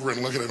roll over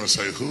and look at him and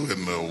say, who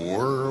in the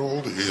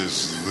world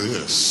is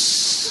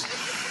this?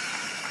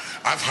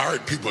 I've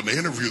hired people, and the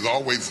interviews are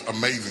always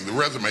amazing. The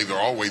resumes are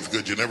always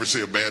good. You never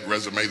see a bad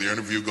resume. The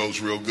interview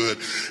goes real good.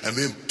 And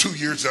then 2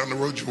 years down the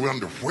road, you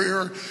wonder,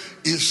 where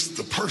is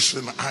the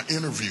person I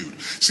interviewed?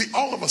 See,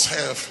 all of us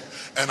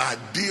have an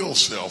ideal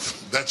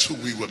self. That's who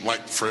we would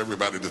like for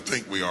everybody to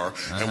think we are,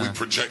 and we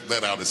project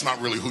that out. It's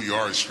not really who you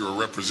are. It's your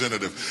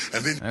representative.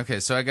 And then okay,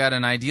 so I got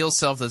an ideal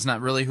self that's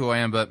not really who I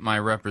am, but my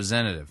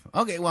representative.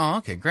 Okay, well,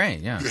 okay,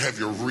 great, yeah. You have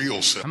your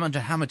real self.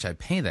 How much I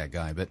pay that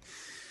guy, but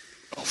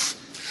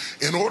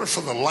in order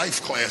for the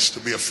life class to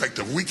be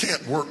effective, we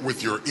can't work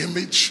with your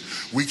image.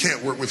 We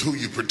can't work with who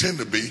you pretend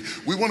to be.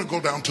 We want to go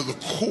down to the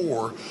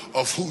core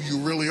of who you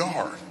really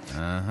are.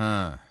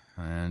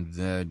 And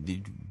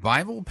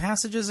Bible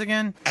passages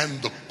again?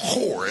 And the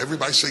core.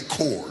 Everybody say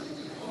core.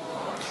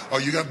 Oh,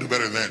 you got to do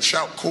better than that.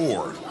 Shout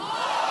core.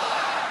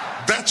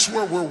 That's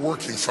where we're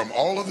working from.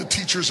 All of the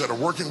teachers that are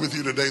working with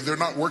you today, they're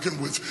not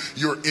working with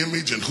your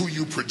image and who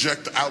you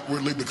project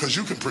outwardly, because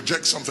you can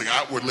project something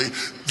outwardly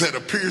that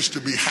appears to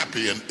be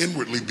happy and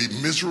inwardly be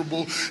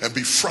miserable and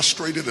be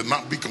frustrated and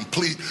not be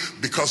complete,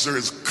 because there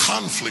is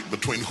conflict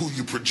between who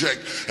you project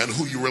and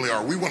who you really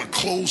are. We want to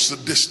close the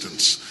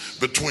distance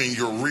between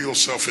your real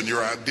self and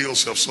your ideal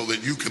self so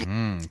that you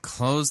can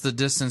close the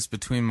distance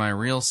between my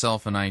real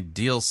self and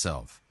ideal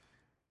self.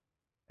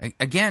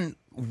 Again,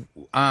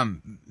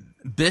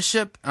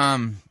 Bishop,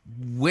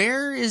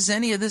 where is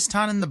any of this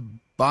taught in the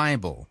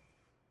Bible?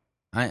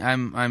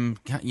 I'm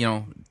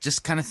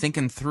just kind of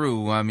thinking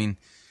through. I mean,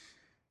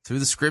 through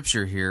the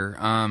scripture here.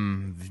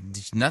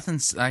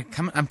 Nothing's. I'm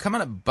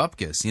coming up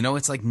bupkis.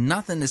 It's like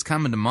nothing is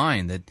coming to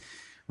mind that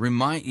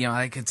remind.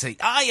 I could say,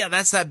 yeah,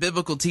 that's that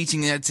biblical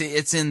teaching.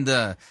 It's in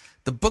the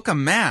book of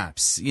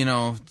maps.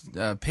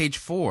 Page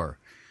 4.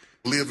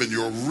 Live in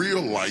your real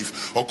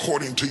life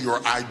according to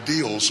your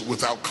ideals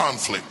without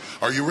conflict.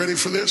 Are you ready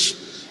for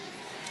this?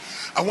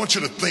 I want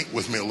you to think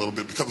with me a little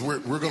bit, because we're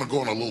going to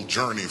go on a little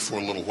journey for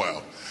a little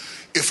while.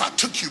 If I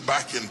took you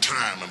back in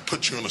time and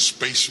put you in a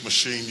space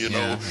machine,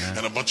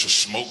 and a bunch of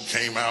smoke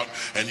came out,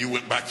 and you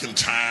went back in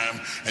time,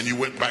 and you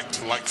went back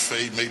to, like,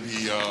 say, maybe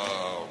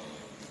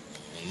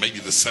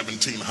the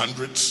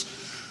 1700s,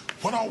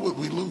 what all would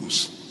we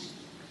lose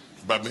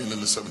by being in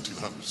the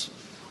 1700s?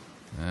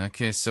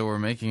 Okay, so we're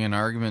making an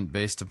argument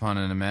based upon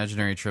an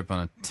imaginary trip on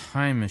a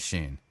time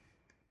machine.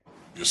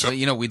 But,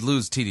 we'd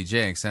lose T.D.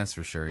 Jakes, that's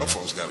for sure. Your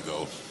phone's got to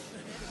go.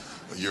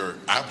 Your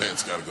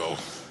iPad's got to go.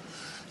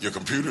 Your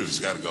computer's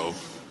got to go.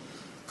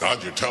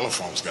 God, your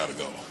telephone's got to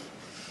go.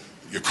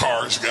 Your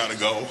car's got to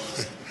go.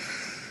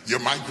 Your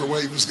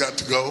microwave's got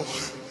to go.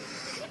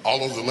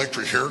 All of the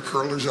electric hair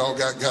curlers y'all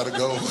got to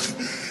go.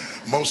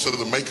 Most of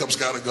the makeup's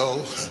got to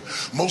go.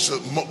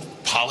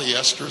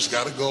 Polyester's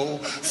got to go.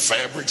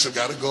 Fabrics have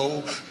got to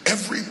go.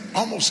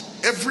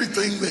 Almost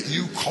everything that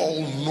you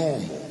call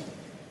normal,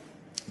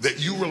 that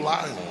you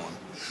rely on,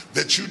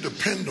 that you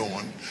depend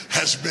on,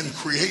 has been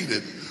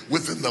created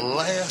within the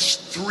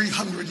last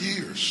 300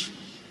 years.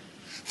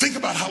 Think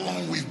about how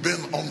long we've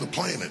been on the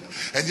planet,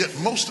 and yet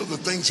most of the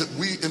things that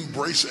we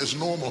embrace as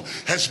normal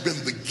has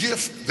been the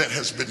gift that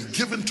has been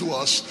given to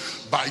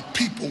us by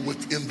people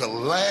within the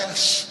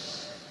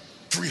last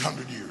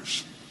 300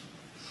 years.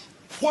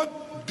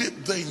 What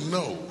did they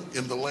know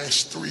in the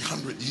last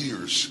 300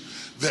 years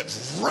that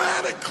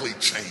radically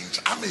changed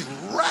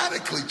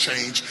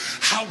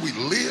how we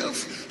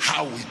live,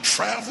 how we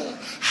travel,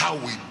 how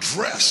we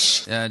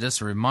dress?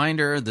 Just a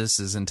reminder, this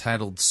is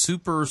entitled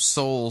Super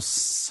Soul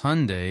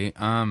Sunday.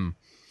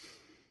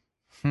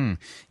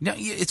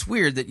 It's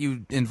weird that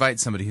you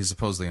invite somebody who's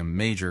supposedly a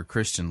major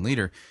Christian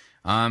leader.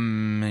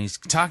 He's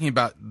talking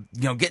about,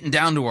 getting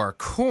down to our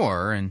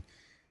core, and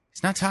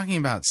he's not talking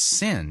about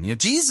sin.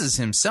 Jesus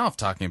himself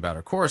talking about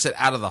our core said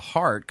out of the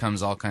heart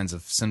comes all kinds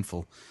of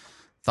sinful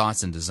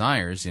thoughts and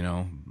desires,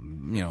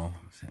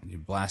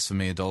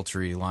 blasphemy,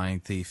 adultery,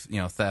 lying, thief,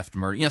 theft,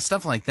 murder,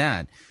 stuff like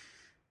that.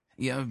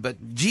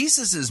 But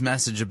Jesus's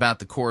message about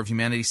the core of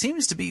humanity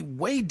seems to be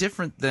way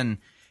different than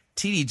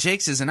T.D.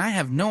 Jakes's, and I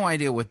have no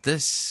idea what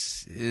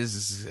this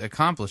is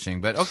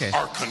accomplishing, but okay.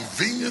 Our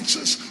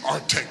conveniences, our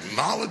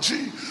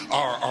technology,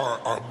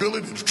 our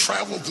ability to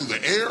travel through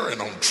the air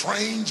and on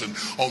trains and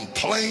on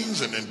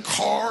planes and in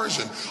cars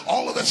and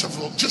all of that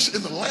stuff, just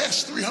in the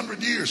last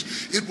 300 years,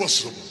 it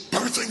was the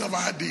birthing of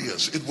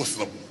ideas. It was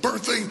the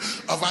birthing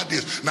of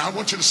ideas. Now, I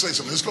want you to say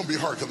something. It's going to be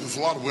hard because there's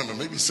a lot of women,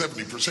 maybe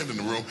 70% in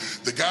the room.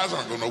 The guys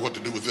aren't going to know what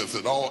to do with this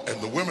at all,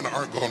 and the women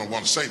aren't going to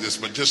want to say this,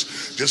 but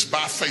just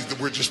by faith that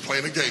we're just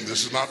playing a game.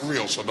 This is not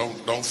real, so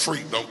don't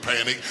freak, don't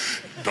panic,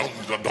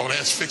 don't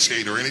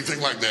asphyxiate or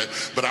anything like that.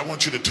 But I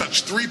want you to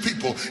touch 3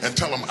 people and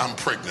tell them, I'm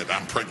pregnant.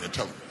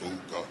 Tell them, oh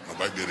God,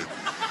 nobody did it.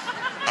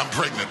 I'm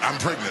pregnant. I'm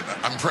pregnant.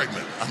 I'm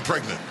pregnant. I'm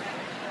pregnant.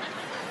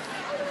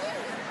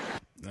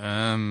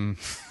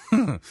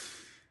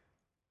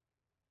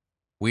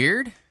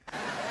 Weird?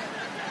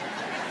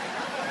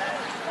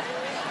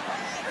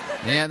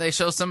 Yeah, they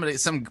show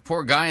some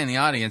poor guy in the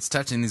audience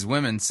touching these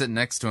women sitting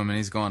next to him, and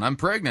he's going, I'm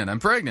pregnant, I'm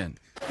pregnant.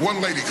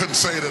 One lady couldn't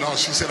say it at all.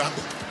 She said,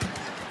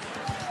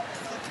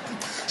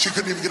 she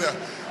couldn't even get out.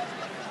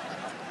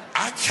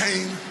 I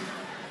came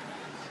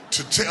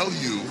to tell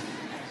you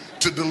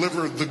to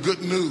deliver the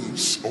good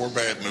news or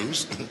bad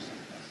news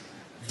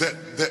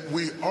that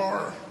we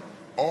are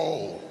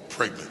all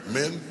pregnant.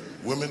 Men,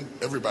 women,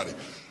 everybody.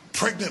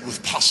 Pregnant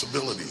with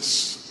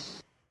possibilities.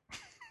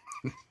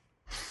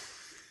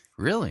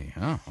 Really?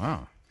 Oh,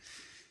 wow.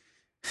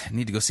 I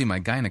need to go see my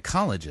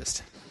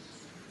gynecologist.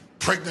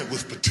 Pregnant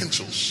with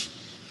potentials.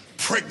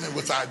 Pregnant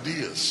with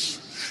ideas.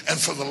 And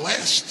for the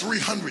last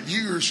 300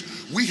 years,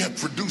 we have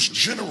produced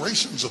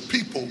generations of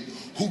people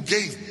who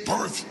gave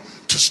birth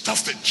to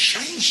stuff that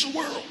changed the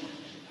world.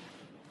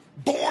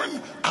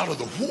 Born out of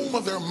the womb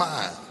of their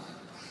mind.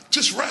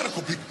 Just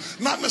radical people.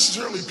 Not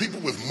necessarily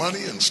people with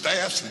money and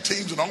staffs and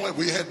teams and all that.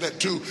 We had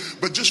that too.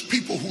 But just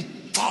people who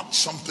thought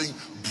something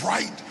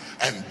bright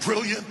and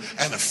brilliant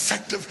and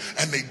effective,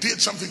 and they did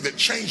something that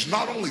changed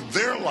not only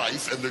their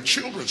life and their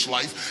children's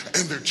life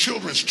and their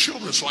children's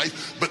children's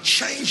life, but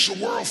changed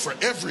the world for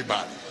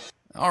everybody.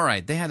 All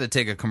right, they had to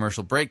take a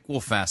commercial break. We'll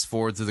fast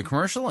forward through the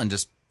commercial and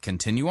just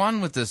continue on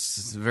with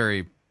this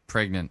very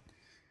pregnant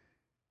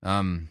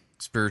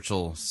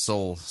spiritual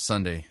soul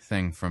Sunday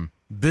thing from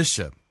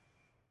Bishop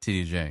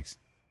T.D. Jakes.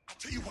 I'll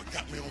tell you what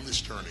got me on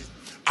this journey.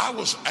 I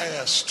was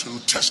asked to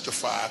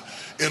testify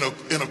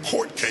in a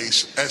court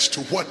case as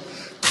to what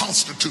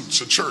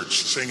constitutes a church,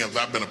 seeing as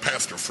I've been a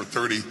pastor for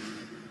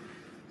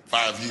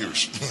 35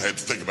 years. I had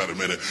to think about it a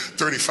minute.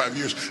 35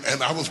 years.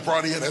 And I was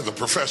brought in as a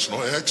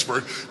professional, an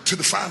expert, to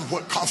define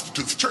what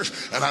constitutes a church.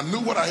 And I knew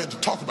what I had to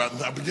talk about,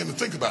 and I began to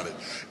think about it.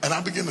 And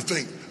I began to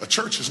think, a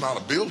church is not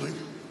a building,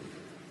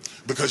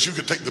 because you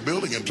could take the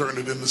building and turn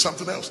it into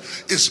something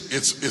else.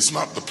 It's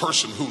not the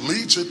person who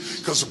leads it,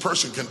 because the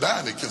person can die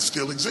and it can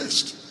still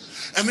exist.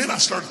 And then I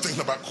started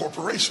thinking about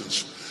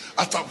corporations.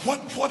 I thought,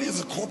 what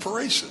is a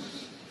corporation?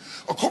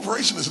 A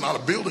corporation is not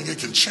a building. It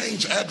can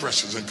change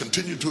addresses and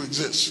continue to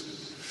exist.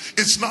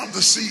 It's not the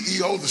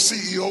CEO. The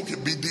CEO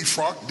can be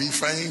defrocked,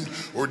 defamed,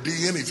 or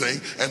anything,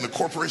 and the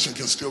corporation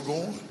can still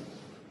go on.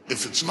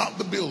 If it's not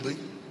the building,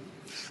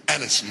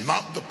 and it's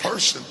not the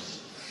person,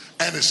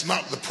 and it's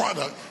not the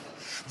product,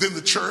 then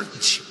the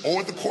church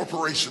or the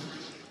corporation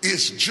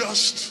is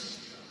just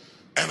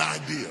an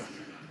idea.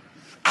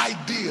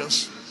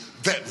 Ideas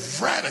that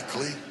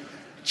radically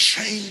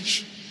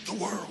change the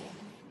world.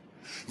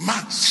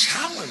 My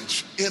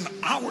challenge in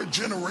our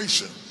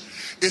generation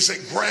is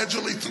that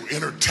gradually, through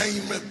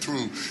entertainment,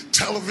 through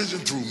television,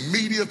 through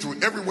media, through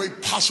every way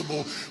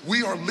possible,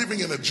 we are living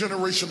in a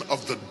generation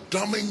of the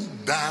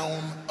dumbing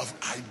down of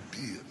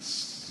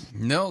ideas.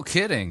 No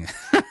kidding.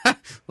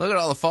 Look at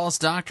all the false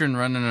doctrine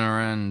running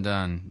around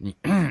on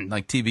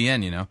like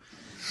TBN, you know.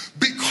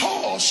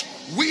 Because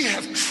we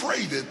have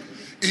traded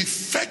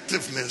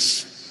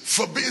effectiveness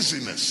for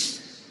busyness.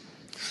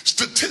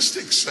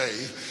 Statistics say,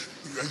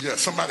 yeah,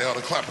 somebody ought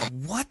to clap.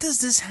 What does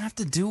this have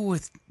to do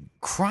with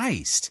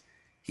Christ?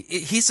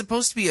 He's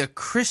supposed to be a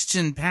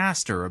Christian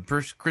pastor, a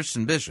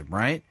Christian bishop,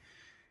 right?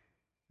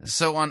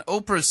 So on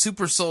Oprah's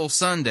Super Soul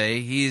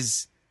Sunday,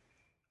 he's...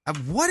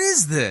 what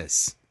is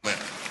this?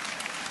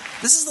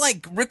 This is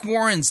like Rick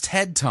Warren's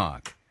TED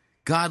Talk.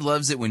 God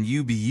loves it when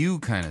you be you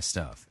kind of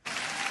stuff.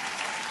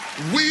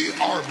 We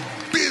are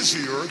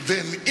busier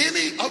than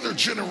any other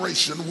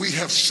generation we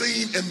have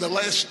seen in the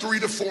last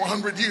 300 to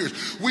 400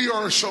 years. We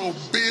are so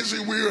busy.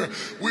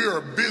 We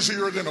are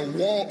busier than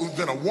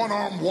a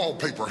one-arm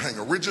wallpaper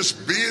hanger. We're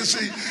just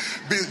busy.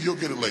 You'll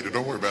get it later.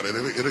 Don't worry about it.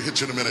 It'll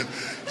hit you in a minute.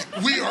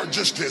 We are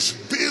just as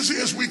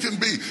busy as we can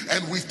be,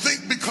 and we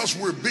think because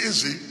we're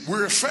busy,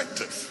 we're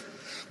effective.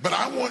 But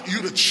I want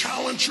you to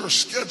challenge your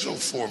schedule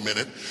for a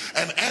minute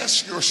and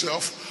ask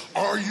yourself,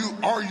 are you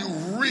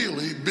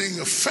really being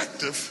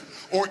effective,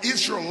 or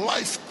is your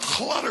life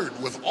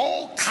cluttered with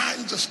all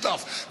kinds of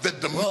stuff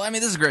that... Well, I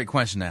mean, this is a great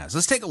question to ask.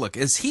 Let's take a look.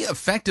 Is he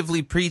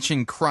effectively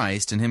preaching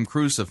Christ and him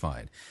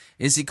crucified?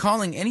 Is he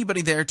calling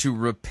anybody there to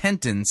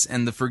repentance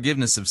and the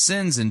forgiveness of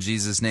sins in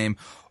Jesus' name?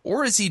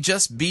 Or is he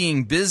just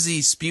being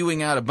busy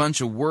spewing out a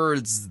bunch of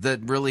words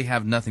that really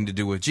have nothing to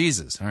do with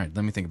Jesus? All right,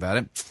 let me think about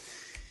it.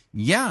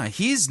 Yeah,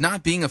 he's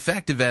not being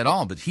effective at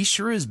all, but he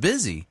sure is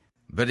busy.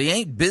 But he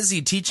ain't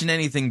busy teaching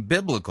anything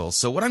biblical.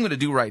 So what I'm going to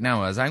do right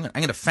now is I'm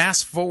going to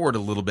fast forward a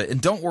little bit.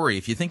 And don't worry,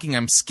 if you're thinking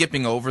I'm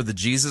skipping over the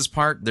Jesus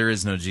part, there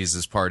is no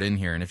Jesus part in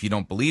here. And if you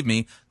don't believe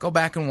me, go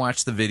back and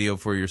watch the video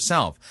for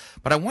yourself.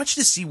 But I want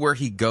you to see where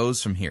he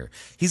goes from here.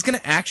 He's going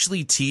to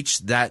actually teach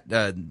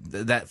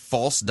that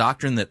false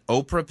doctrine that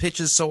Oprah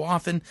pitches so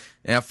often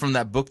from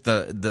that book,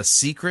 The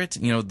Secret,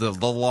 the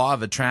law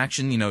of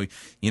attraction.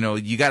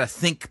 You got to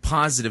think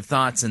positive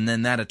thoughts, and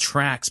then that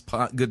attracts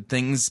good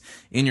things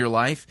in your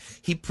life.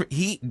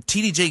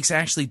 T.D. Jakes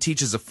actually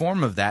teaches a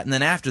form of that, and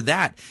then after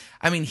that,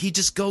 I mean, he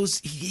just goes,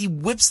 he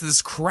whips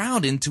this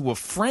crowd into a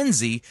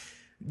frenzy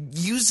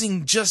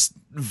using just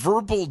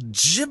verbal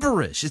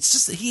gibberish. It's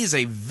just that he is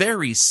a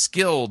very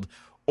skilled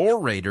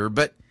orator,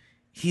 but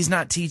he's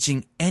not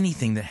teaching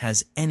anything that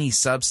has any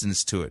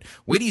substance to it.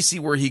 Wait till you see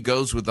where he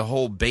goes with the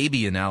whole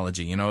baby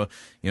analogy, you know,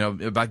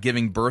 about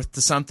giving birth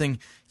to something.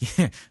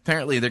 Yeah,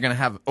 apparently they're going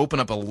to open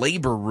up a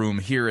labor room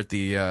here at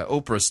the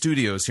Oprah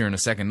studios here in a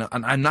second.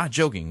 I'm not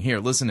joking. Here,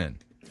 listen in.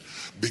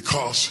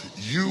 Because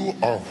you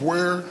are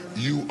where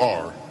you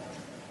are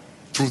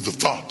through the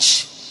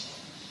thoughts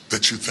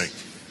that you think.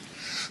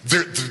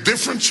 The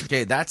difference...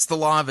 Okay, that's the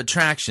law of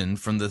attraction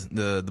from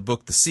the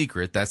book The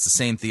Secret. That's the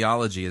same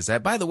theology as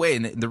that. By the way,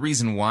 and the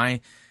reason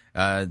why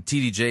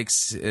T.D.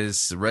 Jakes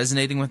is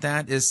resonating with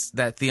that is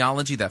that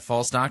theology, that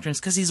false doctrine, is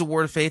because he's a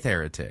Word of Faith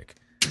heretic.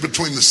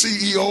 Between the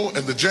CEO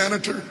and the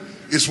janitor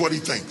is what he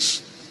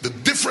thinks. The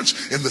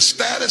difference in the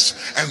status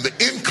and the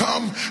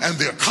income and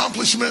the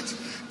accomplishment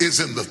is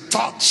in the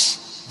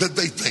thoughts that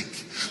they think.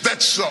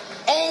 That's the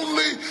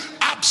only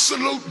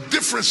absolute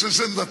differences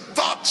in the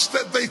thoughts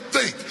that they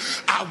think.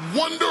 I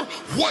wonder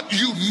what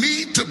you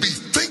need to be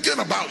thinking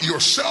about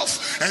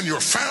yourself and your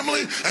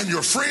family and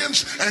your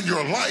friends and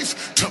your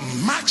life to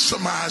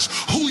maximize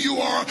who you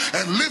are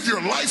and live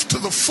your life to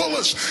the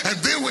fullest. And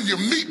then when you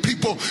meet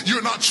people,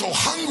 you're not so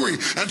hungry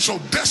and so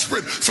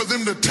desperate for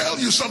them to tell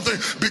you something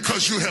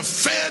because you have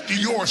fed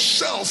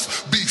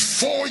yourself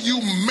before you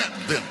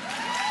met them.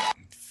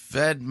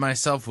 Fed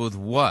myself with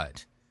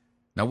what?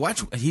 Now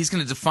watch, he's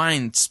going to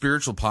define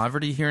spiritual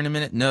poverty here in a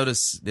minute.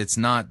 Notice it's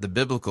not the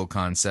biblical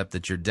concept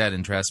that you're dead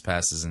in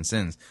trespasses and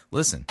sins.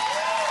 Listen.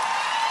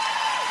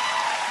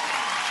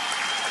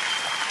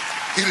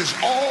 It is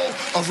all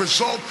a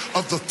result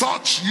of the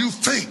thoughts you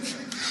think.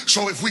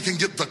 So if we can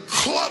get the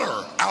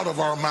clutter out of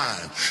our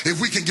mind,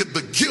 if we can get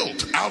the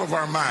guilt out of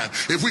our mind,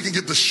 if we can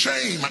get the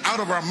shame out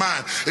of our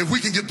mind, if we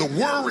can get the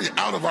worry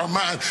out of our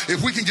mind,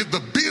 if we can get the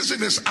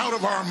busyness out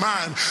of our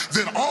mind,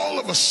 then all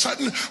of a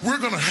sudden we're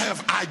going to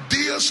have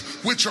ideas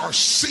which are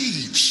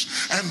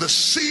seeds. And the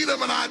seed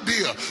of an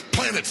idea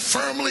planted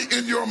firmly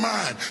in your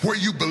mind, where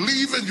you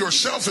believe in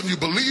yourself and you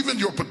believe in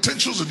your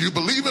potentials and you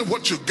believe in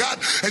what you got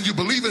and you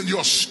believe in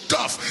your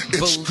stuff.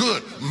 It's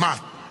good. My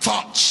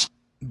thoughts.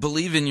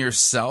 Believe in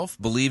yourself,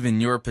 believe in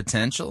your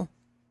potential,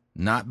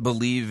 not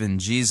believe in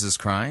Jesus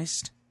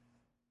Christ?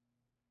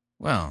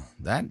 Well,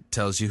 that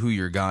tells you who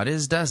your God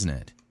is, doesn't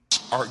it?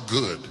 Are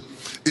good.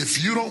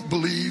 If you don't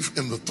believe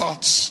in the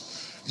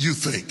thoughts you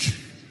think,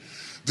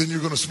 then you're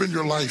going to spend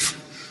your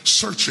life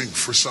searching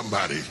for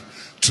somebody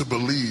to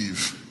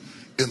believe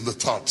in the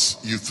thoughts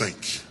you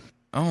think.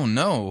 Oh,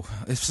 no.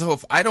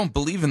 If I don't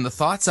believe in the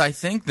thoughts I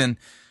think, then,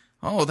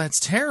 oh,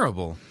 that's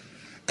terrible.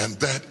 And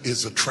that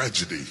is a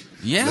tragedy.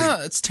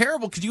 Yeah, it's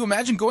terrible. Could you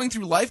imagine going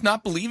through life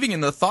not believing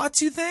in the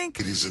thoughts you think?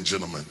 Ladies and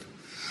gentlemen,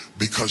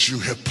 because you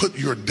have put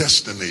your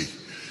destiny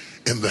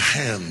in the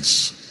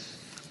hands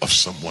of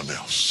someone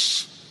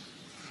else.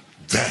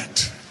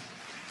 That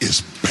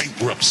is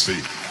bankruptcy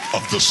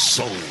of the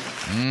soul.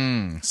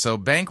 So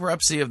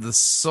bankruptcy of the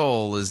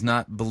soul is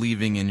not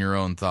believing in your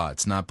own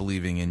thoughts, not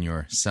believing in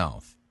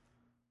yourself.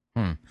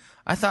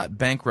 I thought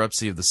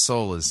bankruptcy of the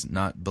soul is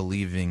not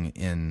believing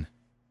in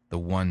the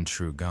one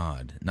true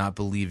God, not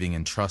believing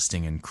and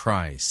trusting in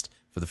Christ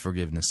for the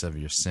forgiveness of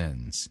your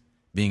sins,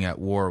 being at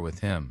war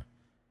with Him.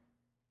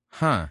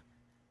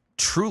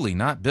 Truly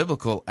not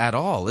biblical at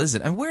all, is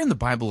it? And where in the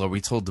Bible are we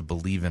told to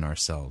believe in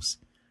ourselves?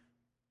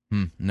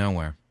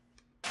 Nowhere.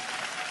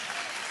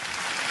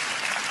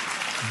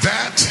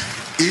 That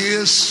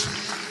is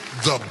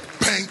the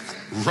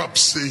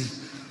bankruptcy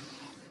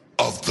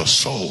of the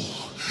soul.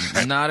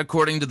 Not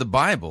according to the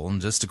Bible,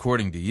 just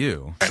according to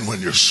you. And when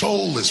your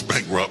soul is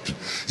bankrupt,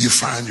 you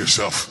find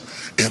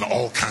yourself in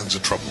all kinds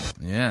of trouble.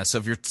 Yeah, so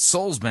if your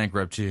soul's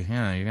bankrupt, you're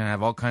going to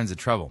have all kinds of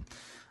trouble.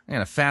 I'm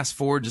going to fast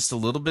forward just a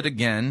little bit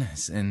again,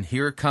 and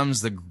here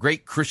comes the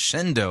great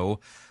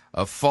crescendo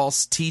of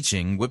false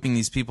teaching, whipping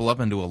these people up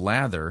into a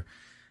lather,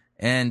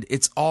 and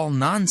it's all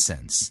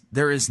nonsense.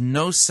 There is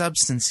no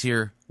substance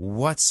here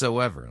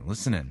whatsoever.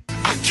 Listen in.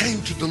 I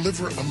came to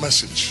deliver a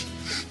message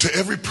to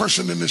every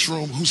person in this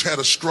room who's had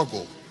a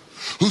struggle,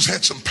 who's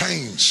had some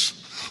pains,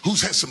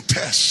 who's had some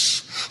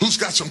tests, who's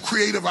got some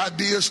creative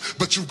ideas,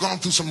 but you've gone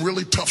through some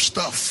really tough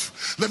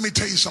stuff. Let me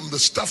tell you something. The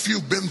stuff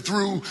you've been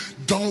through,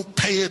 don't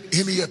pay it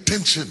any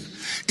attention.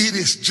 It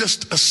is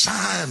just a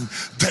sign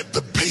that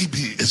the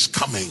baby is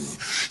coming.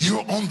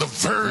 You're on the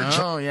verge.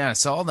 Oh, yeah.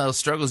 So all those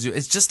struggles,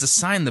 it's just a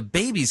sign the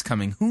baby's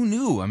coming. Who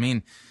knew? I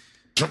mean,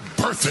 of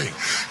birthing.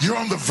 You're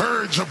on the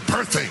verge of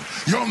birthing.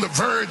 You're on the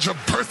verge of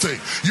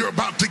birthing. You're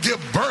about to give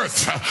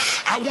birth.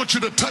 I want you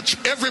to touch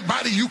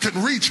everybody you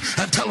can reach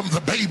and tell them the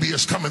baby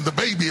is coming. The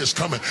baby is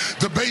coming.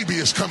 The baby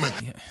is coming.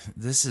 Yeah,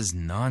 this is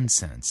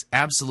nonsense.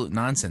 Absolute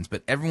nonsense.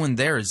 But everyone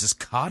there is just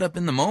caught up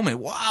in the moment.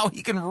 Wow,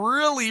 he can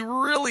really,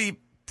 really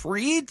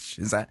preach.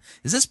 Is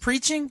this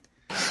preaching?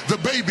 The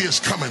baby is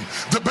coming.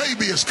 The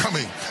baby is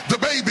coming. The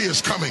baby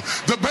is coming.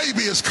 The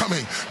baby is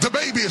coming. The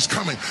baby is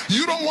coming.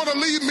 You don't want to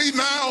leave me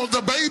now.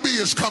 The baby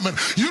is coming.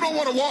 You don't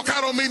want to walk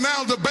out on me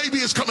now. The baby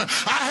is coming.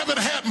 I haven't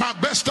had my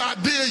best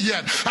idea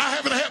yet. I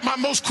haven't had my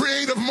most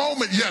creative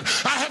moment yet.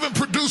 I haven't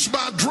produced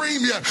my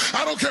dream yet.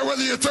 I don't care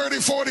whether you're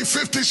 30, 40,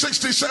 50,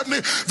 60,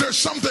 70. There's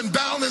something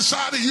down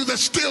inside of you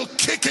that's still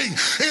kicking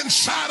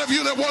inside of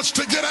you that wants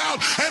to get out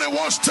and it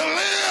wants to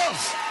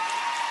live.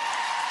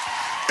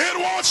 It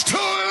wants to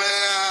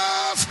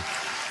live.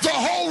 The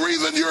whole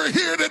reason you're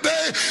here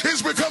today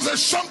is because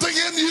there's something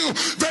in you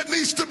that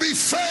needs to be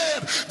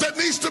fed, that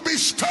needs to be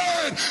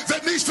stirred,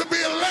 that needs to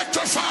be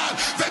electrified,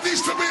 that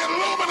needs to be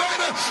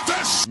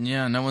illuminated.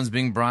 Yeah, no one's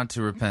being brought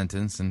to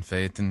repentance and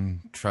faith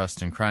and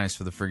trust in Christ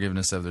for the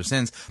forgiveness of their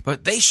sins,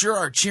 but they sure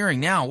are cheering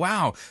now.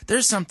 Wow,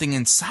 there's something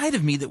inside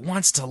of me that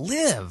wants to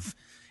live.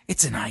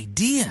 It's an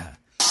idea.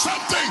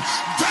 Something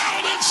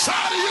down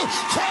inside of you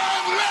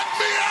crying, let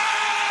me out.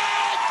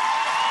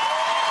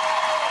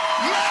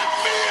 Let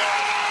me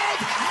out!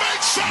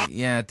 Make some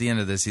Yeah, at the end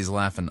of this, he's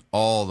laughing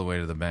all the way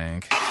to the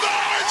bank.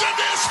 noise in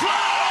this place!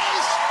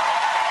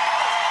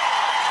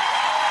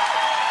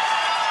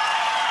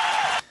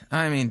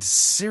 I mean,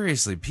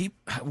 seriously,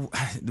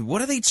 what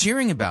are they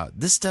cheering about?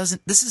 This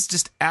is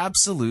just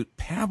absolute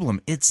pablum.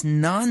 It's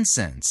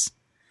nonsense.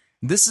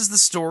 This is the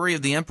story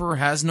of the emperor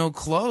has no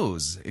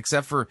clothes,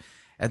 except for,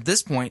 at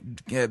this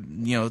point,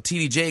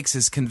 T.D. Jakes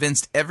has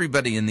convinced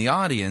everybody in the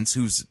audience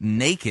who's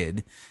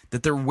naked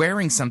that they're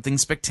wearing something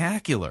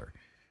spectacular.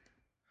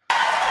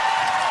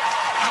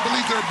 I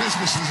believe there are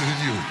businesses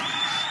in you,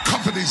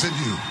 companies in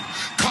you,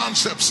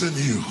 concepts in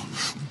you,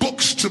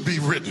 books to be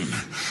written,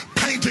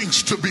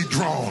 paintings to be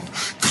drawn,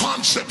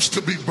 concepts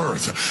to be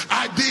birthed,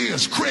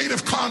 ideas,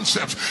 creative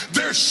concepts.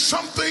 There's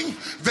something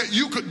that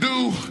you could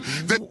do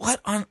that... What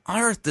on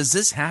earth does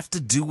this have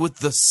to do with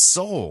the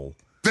soul?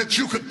 That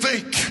you could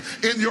think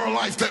in your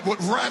life that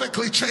would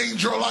radically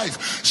change your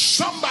life.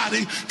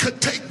 Somebody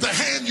could take the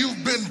hand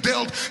you've been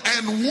dealt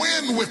and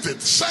win with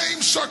it.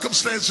 Same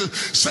circumstances,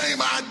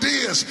 same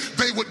ideas.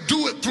 They would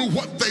do it through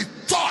what they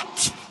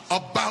thought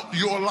about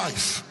your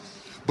life.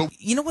 But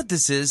you know what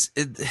this is?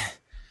 Let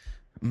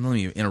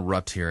me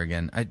interrupt here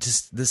again.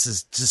 This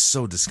is just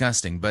so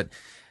disgusting. But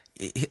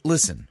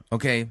listen,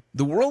 okay?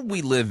 The world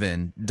we live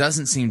in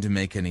doesn't seem to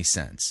make any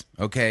sense,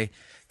 okay?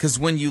 Because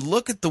when you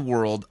look at the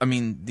world, I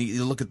mean,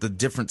 you look at the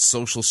different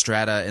social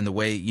strata and the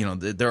way,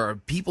 there are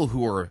people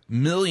who are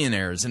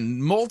millionaires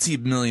and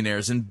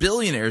multi-millionaires and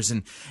billionaires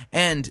and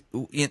then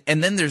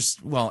there's,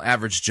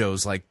 average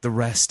Joes like the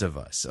rest of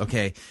us,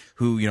 okay,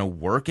 who,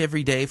 work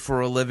every day for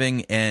a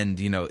living and,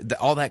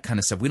 all that kind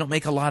of stuff. We don't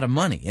make a lot of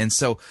money. And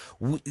so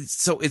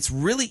it's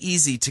really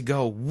easy to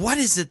go, what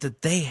is it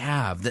that they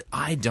have that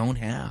I don't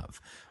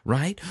have?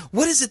 Right?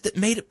 What is it that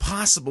made it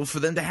possible for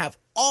them to have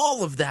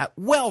all of that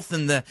wealth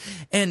and the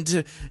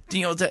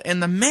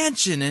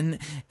mansion and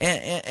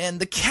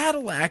the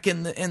Cadillac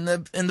and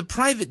the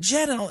private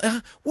jet and all?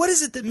 What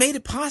is it that made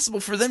it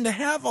possible for them to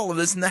have all of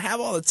this and to have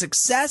all that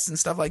success and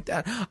stuff like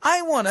that?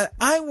 I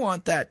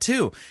want that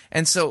too.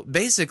 And so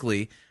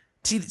basically,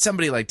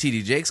 somebody like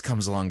T.D. Jakes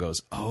comes along and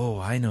goes, oh,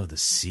 I know the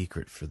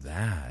secret for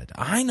that.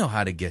 I know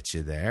how to get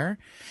you there.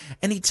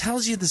 And he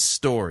tells you the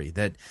story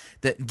that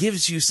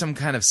gives you some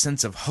kind of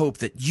sense of hope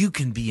that you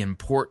can be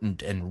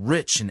important and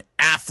rich and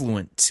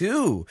affluent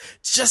too.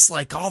 Just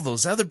like all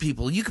those other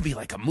people. You could be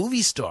like a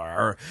movie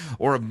star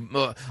or a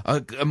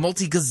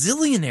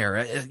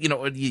multi-gazillionaire.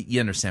 You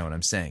understand what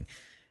I'm saying.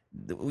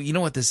 You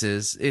know what this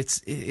is?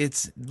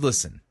 It's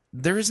listen,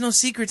 there is no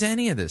secret to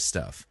any of this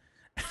stuff.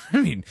 I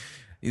mean,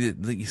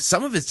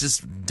 some of it's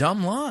just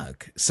dumb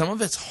luck. Some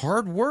of it's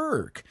hard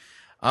work.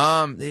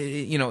 And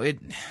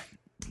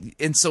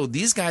so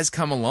these guys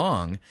come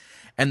along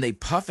and they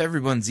puff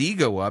everyone's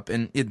ego up.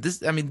 And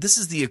this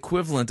is the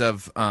equivalent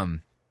of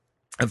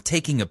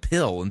taking a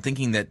pill and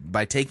thinking that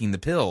by taking the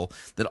pill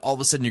that all of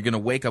a sudden you're going to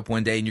wake up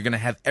one day and you're going to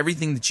have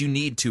everything that you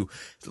need to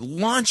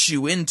launch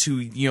you into,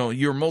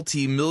 your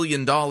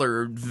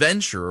multi-million-dollar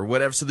venture or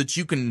whatever so that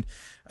you can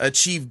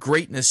achieve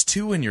greatness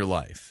too in your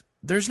life.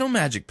 There's no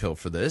magic pill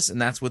for this,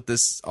 and that's what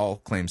this all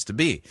claims to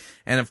be.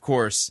 And of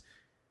course,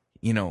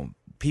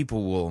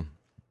 people will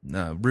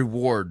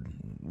reward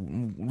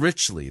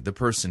richly the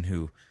person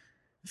who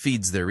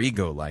feeds their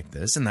ego like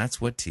this, and that's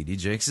what T.D.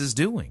 Jakes is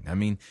doing. I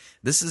mean,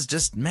 this is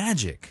just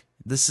magic.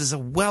 This is a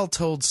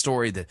well-told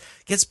story that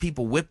gets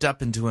people whipped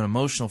up into an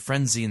emotional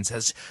frenzy and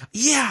says,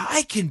 yeah,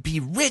 I can be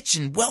rich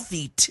and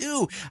wealthy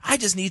too. I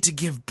just need to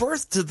give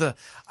birth to the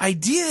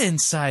idea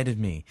inside of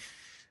me.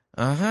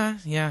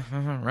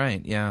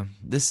 Right, yeah.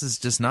 This is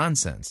just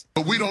nonsense.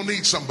 But we don't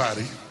need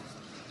somebody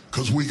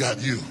because we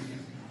got you.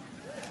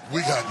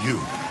 We got you.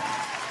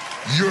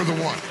 You're the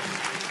one.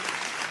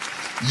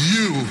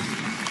 You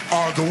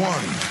are the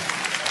one.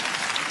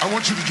 I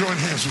want you to join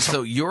hands with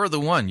So you're the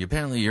one.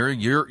 Apparently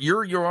you're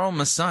your own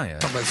Messiah.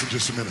 Come back for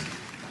just a minute.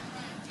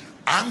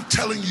 I'm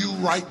telling you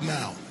right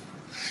now,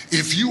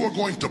 if you are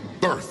going to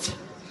birth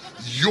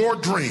your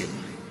dream,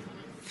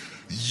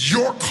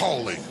 your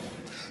calling,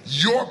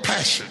 your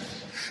passion,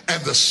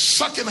 And the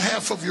second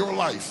half of your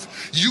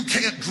life, you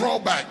can't draw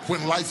back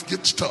when life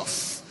gets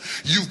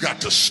tough. You've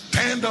got to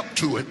stand up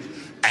to it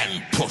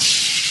and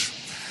push.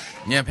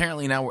 Yeah,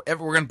 apparently now we're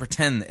going to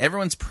pretend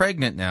everyone's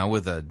pregnant now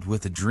with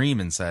a dream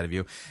inside of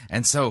you.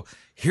 And so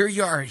here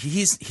you are.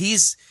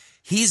 He's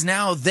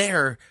now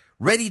there,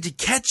 ready to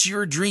catch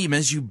your dream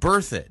as you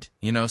birth it.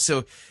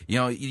 So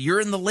you're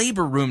in the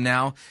labor room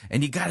now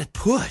and you got to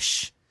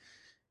push.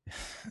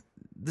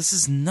 This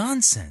is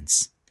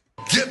nonsense.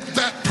 Get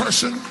that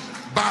person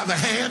by the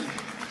hand,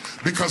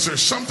 because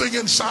there's something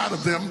inside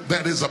of them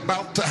that is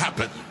about to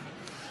happen.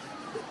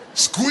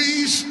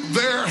 Squeeze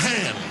their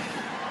hand.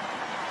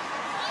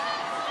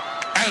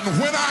 And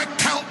when I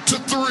count to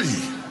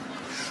 3,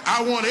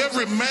 I want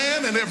every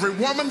man and every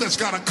woman that's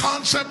got a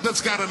concept,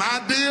 that's got an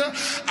idea,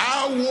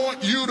 I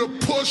want you to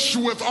push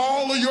with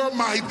all of your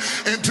might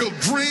until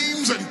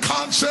dreams and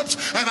concepts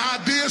and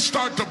ideas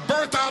start to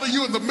birth out of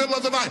you in the middle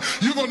of the night.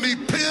 You're going to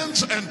need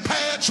pens and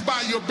pads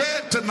by your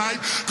bed tonight,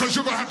 because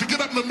you're going to have to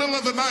get up in the middle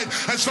of the night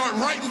and start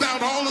writing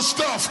down all the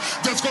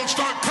stuff that's going to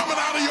start coming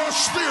out of your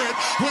spirit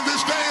when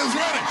this day is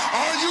ready.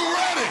 Are you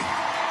ready?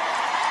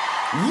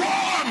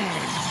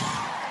 1,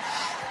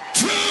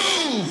 2,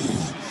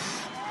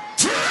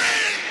 3.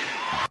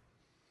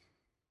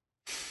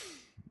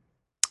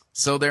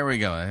 So there we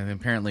go.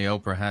 Apparently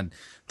Oprah had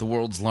the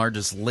world's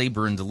largest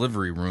labor and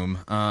delivery room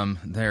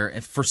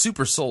there for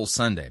Super Soul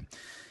Sunday.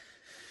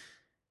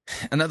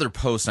 Another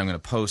post I'm going to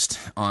post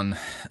on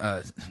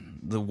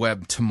the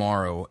web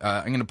tomorrow.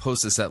 I'm going to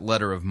post this at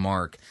Letter of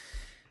Mark.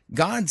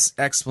 God's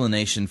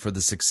explanation for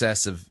the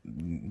success of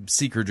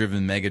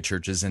seeker-driven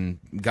megachurches and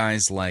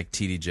guys like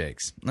T.D.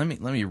 Jakes. Let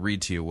me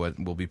read to you what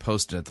will be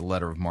posted at the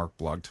Letter of Mark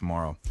blog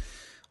tomorrow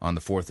on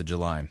the 4th of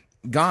July.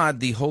 God,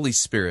 the Holy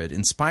Spirit,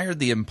 inspired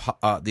the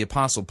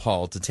Apostle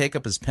Paul to take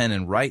up his pen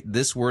and write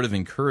this word of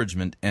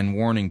encouragement and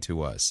warning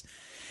to us.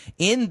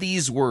 In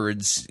these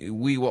words,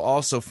 we will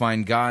also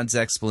find God's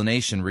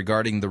explanation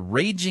regarding the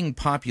raging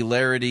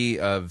popularity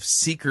of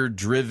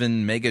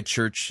seeker-driven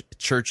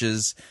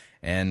churches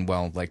and,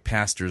 like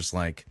pastors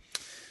like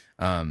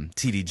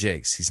T.D.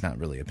 Jakes. He's not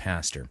really a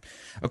pastor.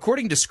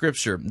 According to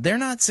Scripture, they're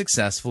not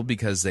successful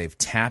because they've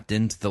tapped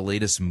into the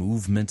latest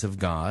movement of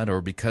God, or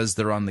because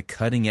they're on the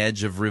cutting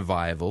edge of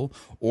revival,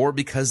 or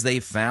because they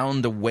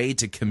found a way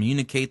to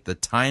communicate the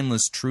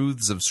timeless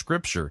truths of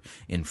Scripture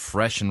in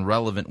fresh and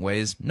relevant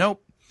ways.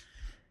 Nope.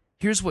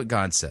 Here's what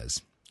God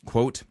says,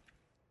 quote,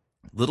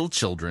 "Little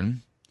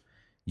children,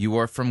 you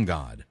are from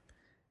God,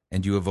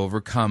 and you have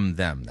overcome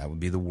them," that would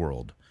be the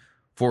world.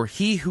 "For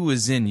he who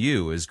is in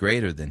you is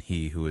greater than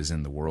he who is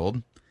in the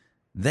world.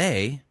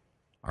 They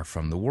are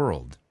from the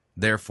world.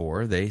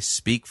 Therefore they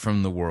speak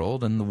from the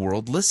world, and the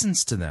world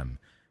listens to them.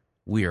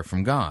 We are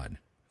from God.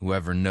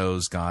 Whoever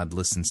knows God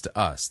listens to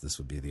us." This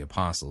would be the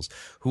apostles.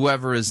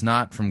 "Whoever is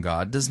not from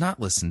God does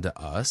not listen to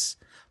us.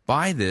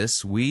 By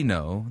this we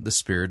know the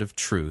spirit of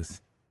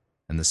truth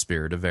and the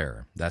spirit of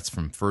error." That's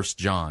from 1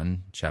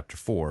 John chapter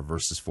 4,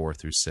 verses 4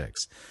 through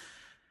 6.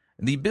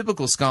 The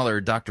biblical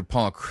scholar Dr.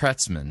 Paul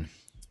Kretzmann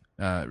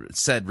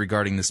said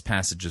regarding this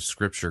passage of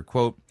Scripture,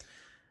 quote,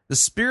 "The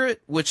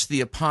spirit which the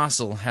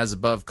apostle has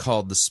above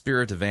called the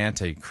spirit of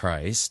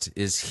Antichrist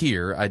is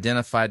here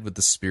identified with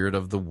the spirit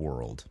of the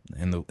world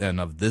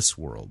and of this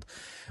world,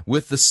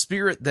 with the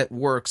spirit that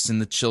works in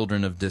the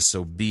children of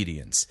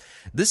disobedience.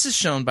 This is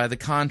shown by the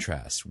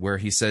contrast, where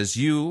he says,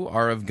 'You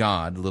are of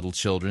God, little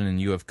children, and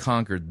you have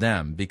conquered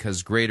them,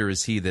 because greater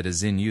is he that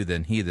is in you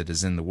than he that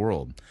is in the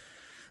world.'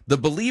 The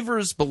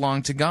believers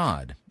belong to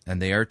God, and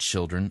they are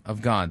children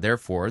of God.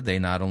 Therefore, they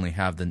not only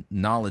have the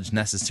knowledge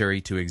necessary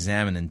to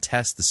examine and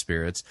test the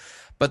spirits,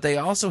 but they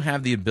also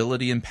have the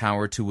ability and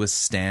power to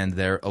withstand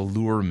their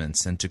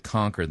allurements and to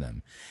conquer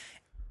them.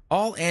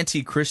 All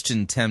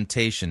anti-Christian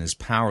temptation is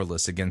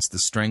powerless against the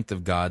strength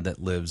of God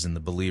that lives in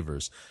the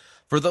believers.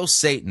 For though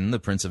Satan, the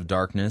prince of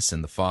darkness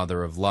and the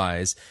father of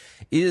lies,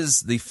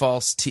 is in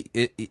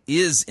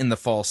the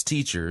false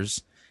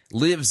teachers,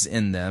 lives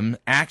in them,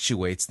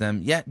 actuates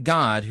them, yet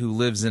God, who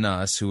lives in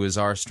us, who is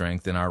our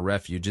strength and our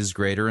refuge, is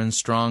greater and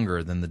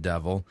stronger than the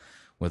devil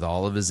with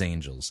all of his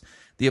angels."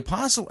 The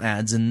apostle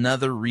adds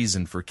another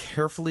reason for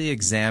carefully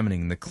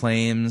examining the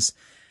claims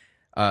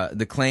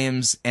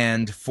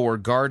and for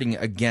guarding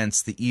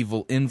against the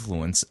evil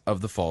influence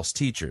of the false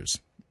teachers.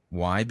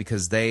 Why?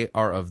 Because they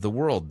are of the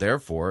world.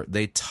 Therefore,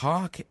 they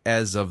talk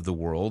as of the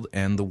world,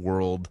 and the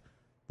world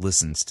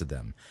listens to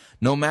them.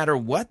 No matter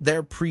what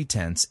their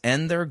pretense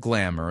and their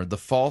glamour, the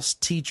false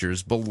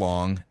teachers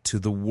belong to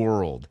the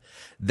world.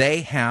 They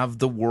have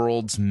the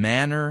world's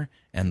manner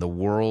and the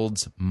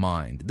world's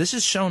mind. This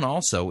is shown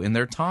also in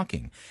their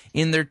talking,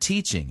 in their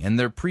teaching, and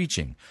their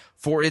preaching.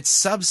 For its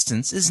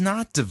substance is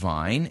not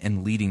divine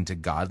and leading to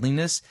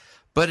godliness,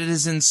 but it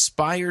is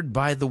inspired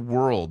by the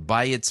world,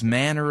 by its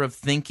manner of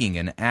thinking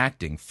and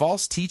acting.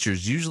 False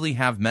teachers usually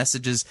have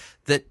messages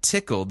that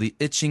tickle the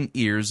itching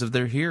ears of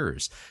their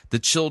hearers. The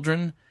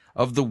children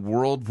of the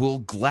world will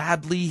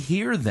gladly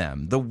hear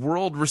them. The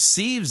world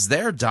receives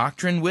their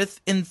doctrine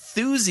with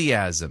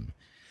enthusiasm.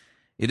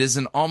 It is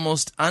an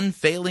almost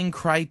unfailing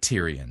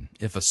criterion.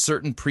 If a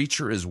certain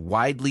preacher is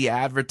widely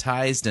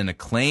advertised and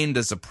acclaimed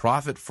as a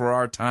prophet for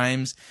our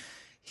times,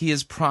 he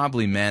has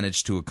probably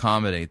managed to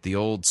accommodate the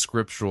old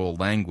scriptural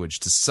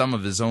language to some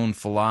of his own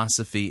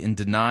philosophy in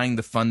denying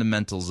the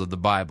fundamentals of the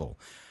Bible.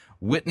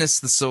 Witness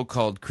the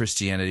so-called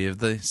Christianity of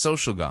the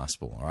social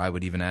gospel, or I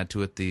would even add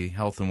to it the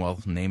health and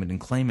wealth, name it and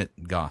claim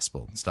it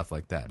gospel, stuff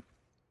like that.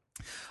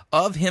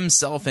 Of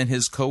himself and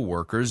his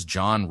co-workers,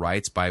 John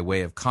writes by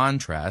way of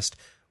contrast,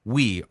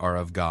 "We are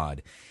of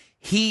God.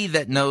 He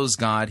that knows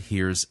God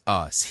hears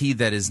us. He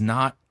that is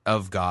not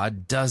of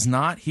God does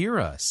not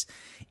hear us."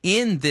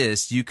 In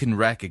this you can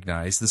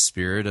recognize the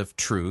spirit of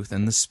truth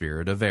and the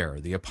spirit of error.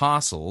 The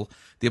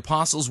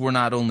apostles were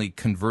not only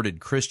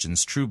converted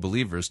Christians, true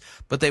believers,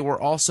 but they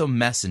were also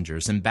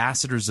messengers,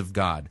 ambassadors of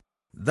God.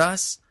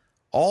 Thus,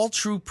 all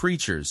true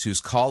preachers whose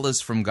call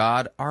is from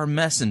God are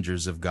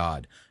messengers of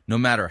God, no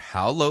matter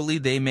how lowly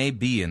they may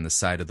be in the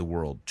sight of the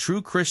world.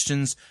 True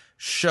Christians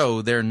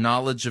show their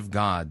knowledge of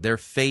God, their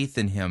faith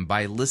in Him,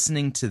 by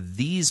listening to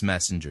these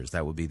messengers,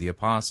 that would be the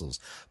apostles,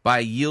 by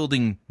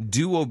yielding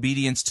due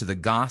obedience to the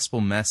gospel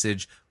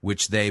message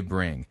which they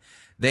bring.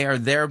 They are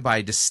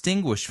thereby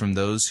distinguished from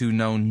those who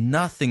know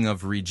nothing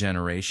of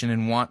regeneration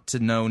and want to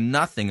know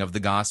nothing of the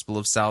gospel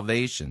of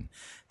salvation.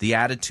 The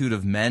attitude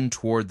of men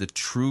toward the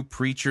true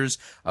preachers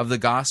of the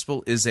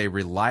gospel is a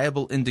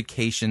reliable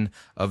indication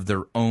of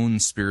their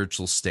own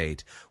spiritual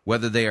state,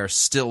 whether they are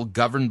still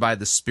governed by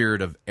the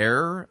spirit of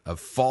error, of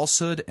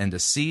falsehood and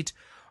deceit,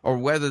 or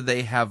whether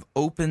they have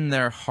opened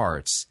their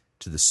hearts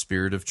to the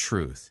spirit of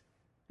truth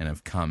and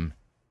have come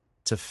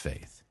to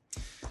faith.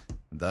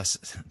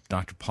 Thus,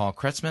 Dr. Paul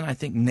Kretzmann, I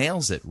think,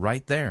 nails it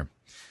right there.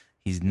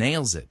 He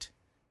nails it.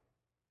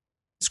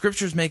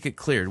 Scriptures make it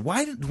clear.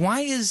 Why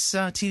is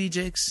T.D.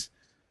 Jakes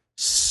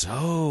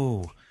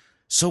so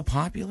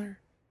popular?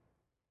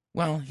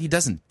 Well, he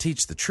doesn't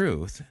teach the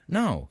truth.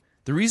 No.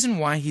 The reason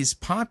why he's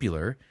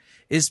popular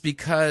is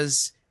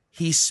because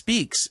he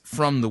speaks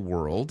from the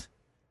world,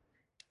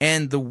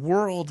 and the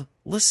world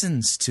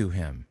listens to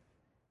him.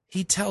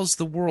 He tells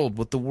the world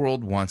what the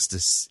world wants to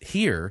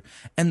hear,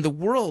 and the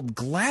world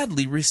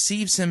gladly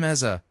receives him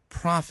as a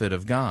prophet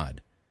of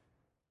God.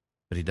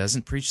 But he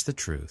doesn't preach the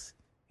truth.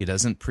 He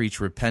doesn't preach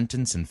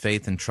repentance and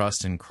faith and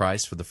trust in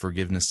Christ for the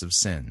forgiveness of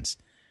sins.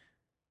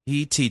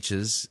 He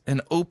teaches an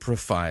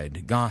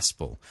Oprah-fied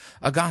gospel,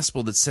 a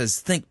gospel that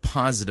says, think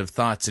positive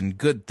thoughts and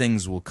good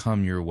things will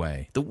come your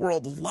way. The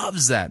world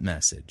loves that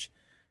message.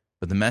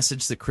 But the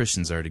message that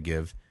Christians are to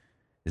give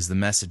is the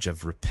message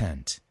of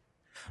repent.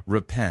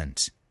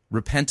 Repent.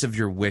 Repent of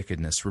your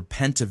wickedness.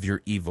 Repent of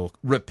your evil.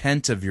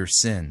 Repent of your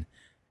sin.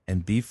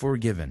 And be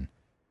forgiven,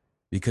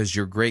 because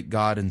your great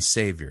God and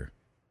Savior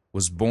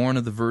was born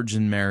of the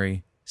Virgin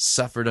Mary,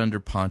 suffered under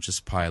Pontius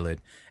Pilate,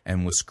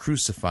 and was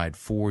crucified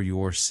for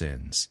your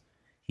sins.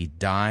 He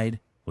died,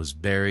 was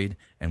buried,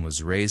 and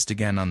was raised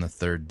again on the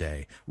third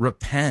day.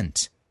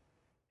 Repent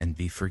and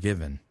be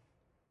forgiven.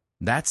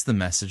 That's the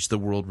message the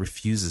world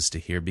refuses to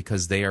hear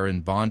because they are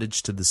in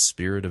bondage to the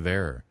spirit of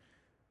error.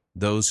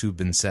 Those who've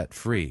been set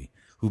free,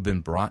 who've been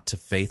brought to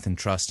faith and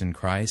trust in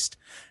Christ,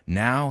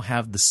 now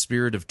have the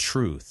spirit of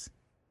truth,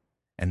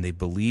 and they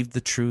believe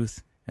the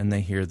truth and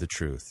they hear the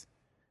truth.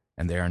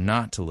 And they are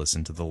not to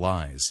listen to the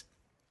lies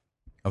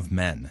of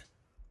men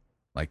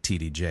like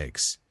T.D.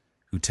 Jakes,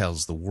 who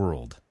tells the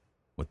world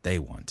what they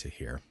want to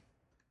hear.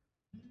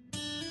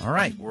 All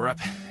right, we're up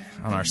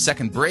on our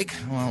second break.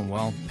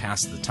 Well,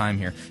 past the time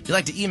here. If you'd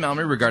like to email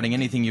me regarding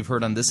anything you've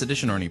heard on this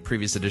edition or any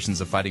previous editions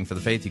of Fighting for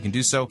the Faith, you can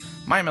do so.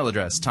 My email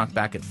address,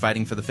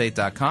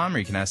 talkback@fightingforthefaith.com, or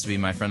you can ask to be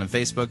my friend on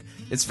Facebook.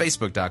 It's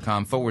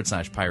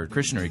facebook.com/Pirate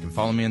Christian, or you can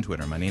follow me on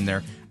Twitter. My name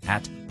there,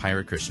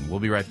 @Pirate Christian. We'll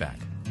be right back.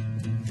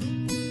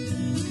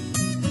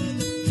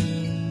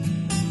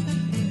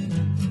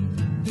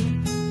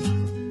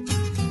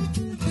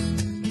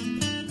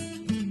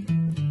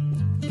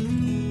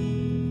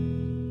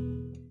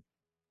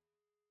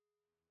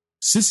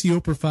 Sissy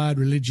Oprah-fied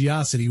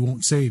religiosity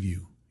won't save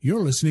you. You're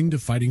listening to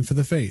Fighting for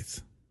the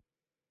Faith.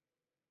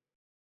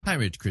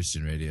 Pirate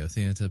Christian Radio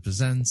Theater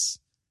presents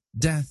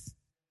Death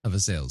of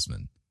a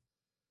Salesman.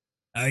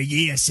 Are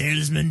ye a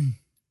salesman?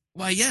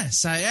 Why,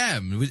 yes, I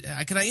am.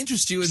 Can I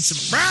interest you in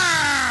some...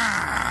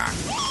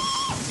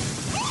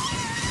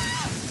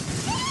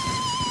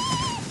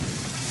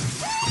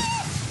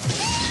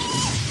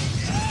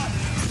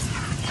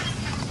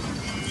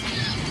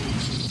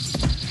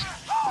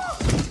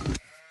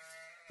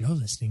 You're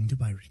listening to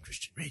Pirate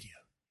Christian Radio.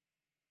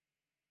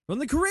 From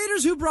the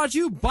creators who brought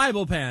you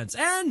Bible Pants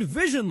and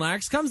Vision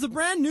Lax comes the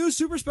brand new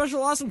super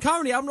special awesome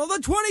comedy album of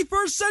the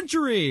 21st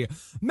century,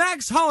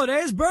 Max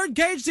Holliday's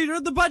Birdcage Theater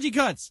of the Budgie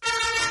Cuts.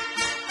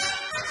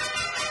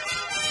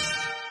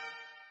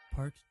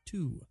 Part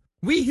 2.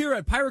 We here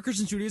at Pirate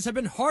Christian Studios have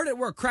been hard at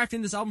work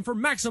crafting this album for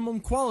maximum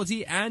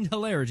quality and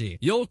hilarity.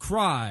 You'll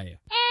cry.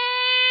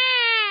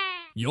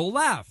 You'll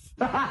laugh.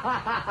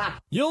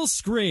 You'll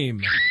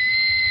scream.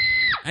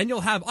 And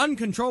you'll have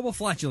uncontrollable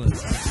flatulence.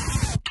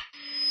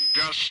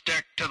 Just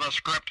stick to the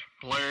script,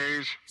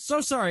 please. So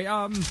sorry,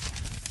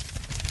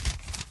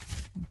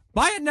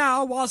 Buy it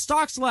now while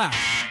stocks last.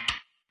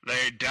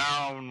 They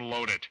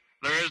download it.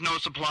 There is no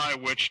supply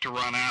which to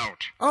run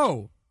out.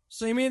 Oh,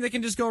 so you mean they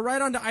can just go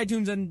right onto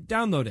iTunes and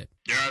download it?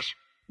 Yes.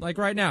 Like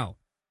right now?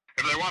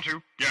 If they want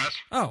to, yes.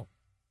 Oh.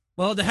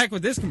 Well, to heck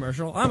with this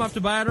commercial. I'm off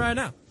to buy it right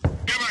now.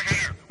 Get back in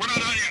here. We're not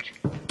done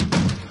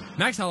yet.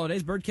 Max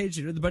Holliday's Birdcage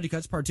Theater, The Buddy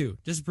Cuts Part 2.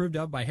 Disapproved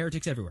of by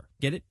heretics everywhere.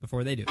 Get it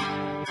before they do.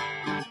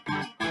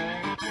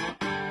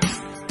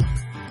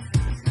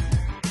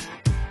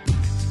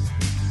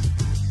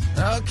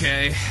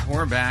 Okay,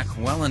 we're back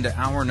well into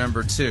hour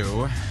number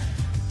 2.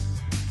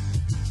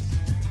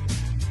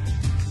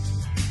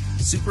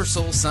 Super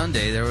Soul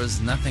Sunday, there was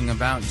nothing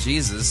about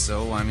Jesus,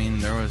 so, I mean,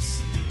 there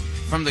was...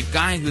 From the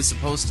guy who's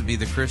supposed to be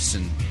the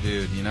Christian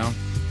dude, you know?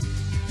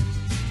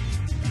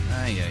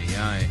 Ay, ay,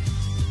 ay.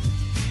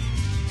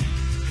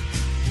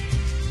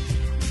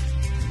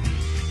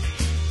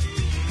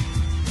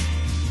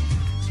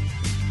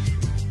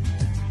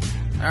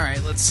 All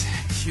right, let's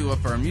cue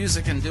up our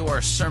music and do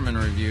our sermon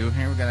review.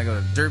 Here we gotta go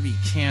to Derby,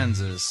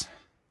 Kansas.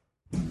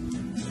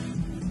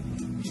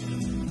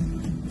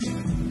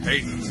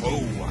 Hey,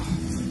 oh.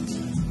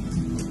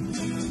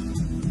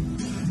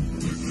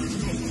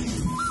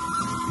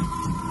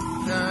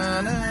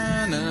 Na,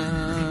 na,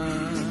 na.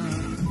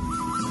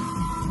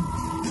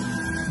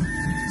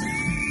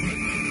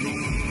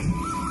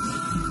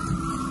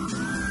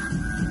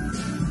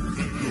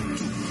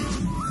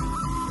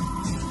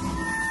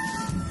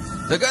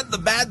 The good, the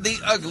bad, the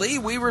ugly,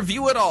 we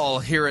review it all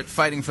here at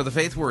Fighting for the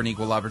Faith. We're an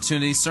equal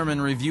opportunity sermon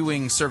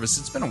reviewing service.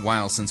 It's been a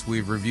while since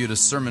we've reviewed a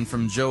sermon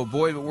from Joe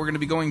Boyd, but we're going to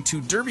be going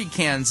to Derby,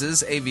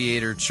 Kansas,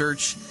 Aviator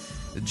Church.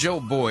 Joe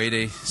Boyd,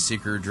 a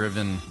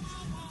seeker-driven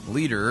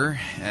leader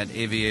at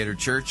Aviator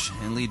Church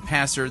and lead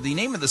pastor. The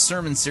name of the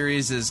sermon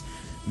series is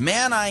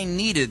Man, I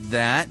Needed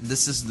That.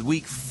 This is the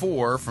week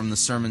 4 from the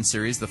sermon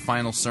series, the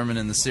final sermon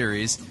in the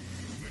series.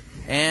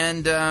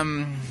 And,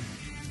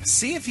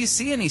 see if you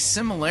see any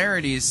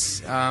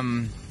similarities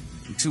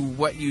to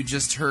what you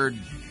just heard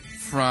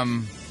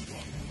from,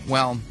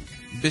 well,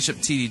 Bishop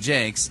T.D.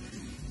 Jakes.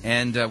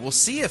 And we'll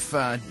see if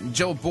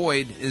Joe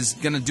Boyd is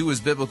going to do his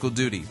biblical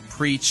duty.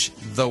 Preach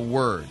the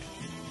Word.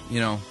 You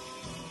know,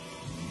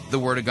 the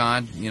Word of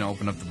God. You know,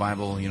 open up the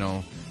Bible, you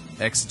know,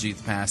 exegete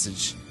the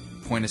passage,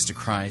 point us to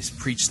Christ,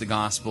 preach the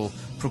gospel,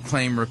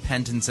 proclaim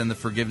repentance and the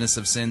forgiveness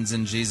of sins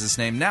in Jesus'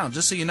 name. Now,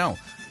 just so you know,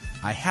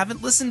 I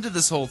haven't listened to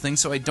this whole thing,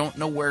 so I don't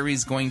know where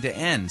he's going to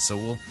end. So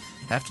we'll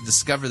have to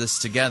discover this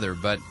together.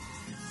 But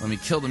let me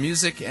kill the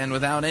music, and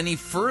without any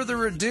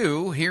further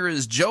ado, here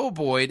is Joe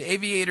Boyd,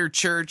 Aviator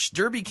Church,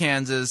 Derby,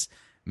 Kansas.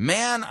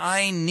 Man,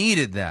 I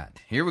Needed That.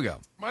 Here we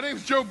go. My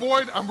name's Joe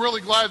Boyd. I'm really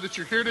glad that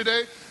you're here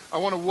today. I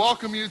want to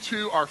welcome you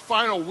to our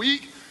final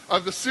week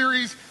of the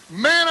series,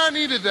 Man, I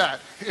Needed That.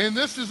 And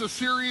this is a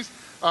series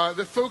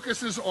that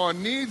focuses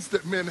on needs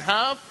that men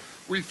have.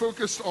 We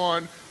focused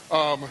on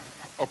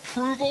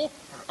approval.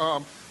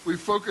 We've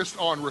focused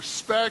on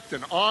respect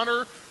and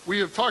honor. We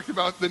have talked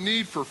about the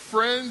need for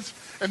friends.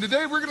 And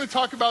today we're going to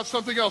talk about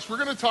something else.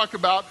 We're going to talk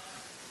about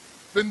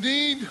the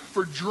need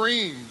for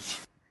dreams.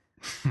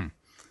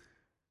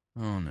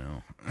 Oh,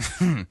 no.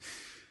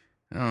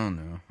 Oh,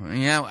 no.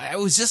 Yeah, I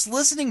was just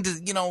listening to,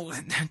 you know,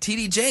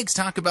 T.D. Jakes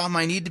talk about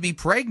my need to be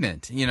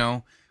pregnant, you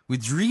know,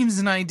 with dreams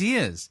and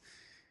ideas.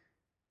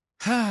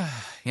 Yeah,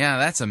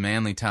 that's a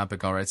manly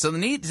topic, all right. So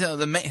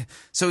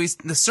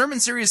the sermon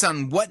series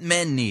on what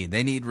men need.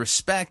 They need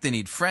respect, they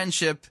need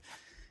friendship,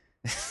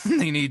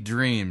 they need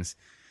dreams.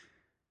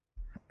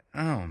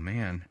 Oh,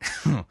 man.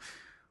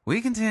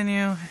 We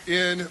continue.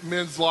 In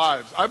men's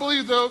lives. I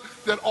believe, though,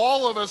 that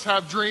all of us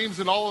have dreams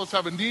and all of us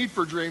have a need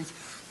for dreams.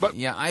 But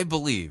yeah, I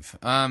believe.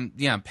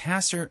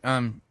 Pastor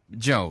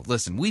Joe,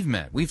 listen, we've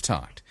met, we've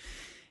talked.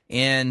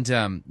 And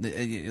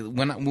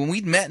when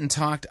we'd met and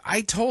talked,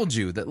 I told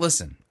you that,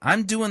 listen,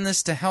 I'm doing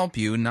this to help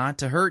you, not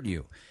to hurt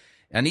you.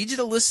 I need you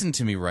to listen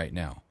to me right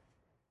now.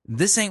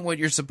 This ain't what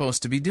you're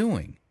supposed to be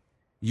doing.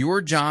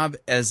 Your job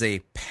as a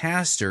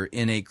pastor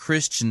in a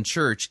Christian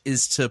church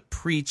is to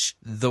preach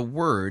the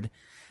Word,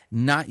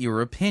 not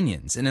your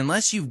opinions. And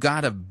unless you've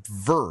got a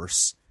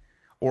verse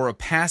or a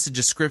passage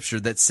of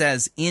Scripture that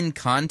says in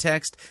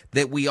context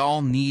that we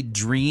all need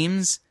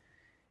dreams,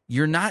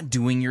 you're not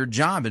doing your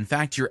job. In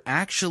fact, you're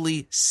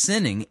actually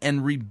sinning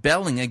and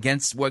rebelling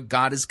against what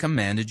God has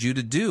commanded you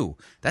to do.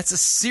 That's a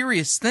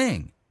serious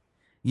thing.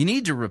 You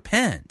need to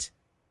repent.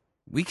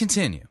 We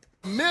continue.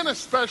 Men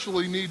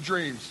especially need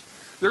dreams.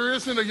 There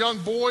isn't a young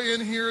boy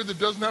in here that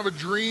doesn't have a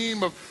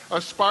dream of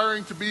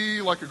aspiring to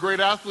be like a great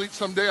athlete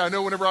someday. I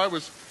know whenever I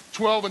was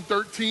 12 and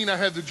 13, I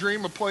had the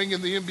dream of playing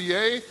in the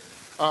NBA.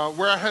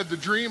 Where I had the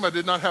dream, I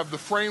did not have the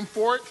frame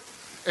for it,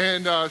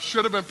 and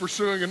should have been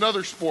pursuing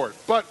another sport.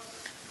 But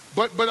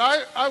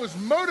I was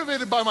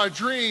motivated by my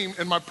dream,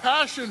 and my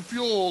passion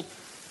fueled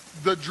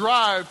the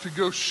drive to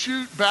go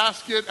shoot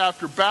basket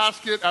after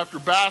basket after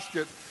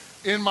basket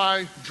in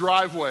my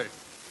driveway.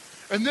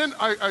 And then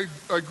I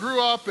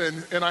grew up,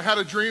 and I had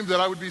a dream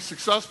that I would be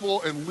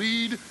successful and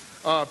lead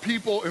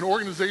people and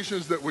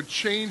organizations that would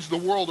change the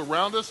world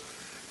around us.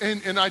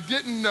 And I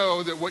didn't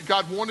know that what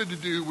God wanted to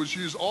do was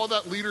use all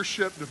that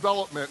leadership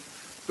development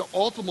to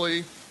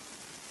ultimately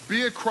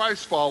be a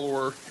Christ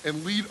follower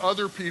and lead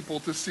other people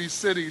to see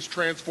cities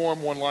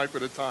transform one life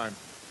at a time.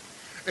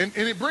 And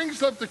it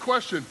brings up the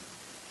question,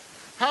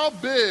 how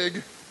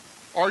big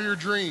are your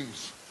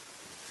dreams?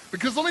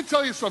 Because let me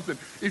tell you something.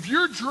 If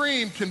your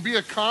dream can be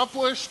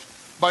accomplished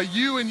by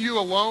you and you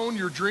alone,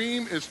 your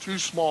dream is too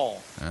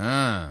small.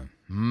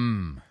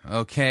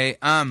 Okay.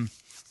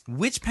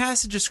 Which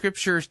passage of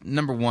Scripture,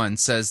 number one,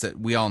 says that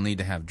we all need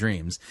to have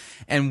dreams?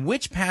 And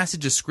which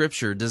passage of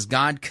Scripture does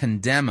God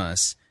condemn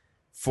us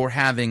for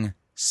having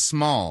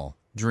small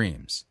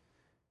dreams?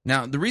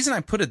 Now, the reason I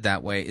put it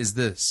that way is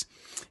this,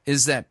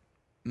 is that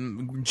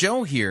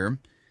Joe here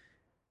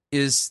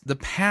is the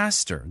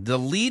pastor, the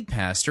lead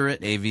pastor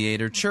at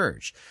Aviator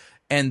Church.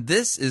 And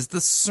this is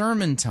the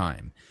sermon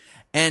time.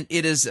 And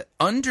it is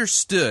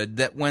understood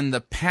that when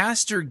the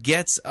pastor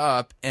gets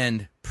up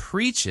and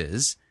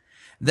preaches,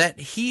 that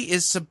he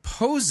is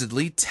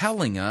supposedly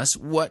telling us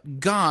what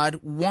God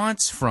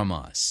wants from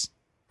us,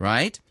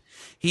 right?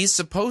 He's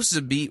supposed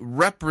to be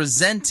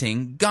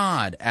representing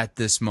God at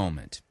this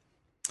moment.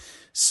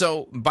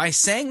 So by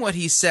saying what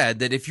he said,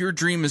 that if your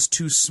dream is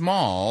too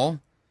small,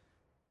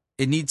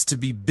 it needs to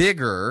be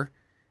bigger,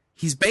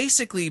 he's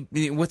basically,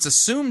 what's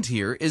assumed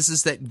here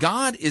is that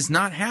God is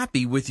not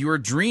happy with your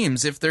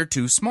dreams if they're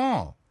too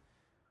small.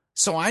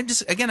 So I'm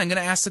going to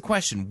ask the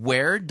question,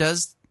 where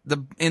does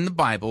in the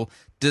Bible,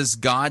 does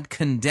God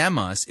condemn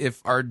us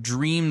if our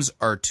dreams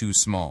are too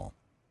small?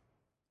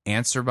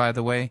 Answer, by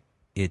the way,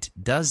 it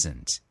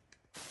doesn't.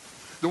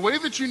 The way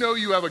that you know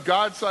you have a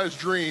God-sized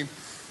dream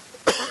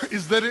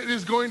is that it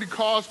is going to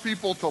cause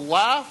people to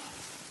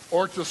laugh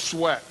or to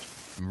sweat.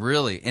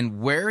 Really? And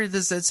where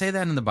does it say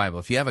that in the Bible?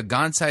 If you have a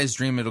God-sized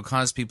dream, it'll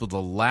cause people to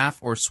laugh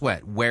or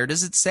sweat. Where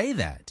does it say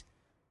that?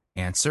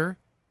 Answer,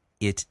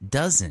 it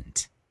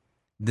doesn't.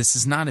 This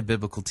is not a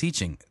biblical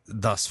teaching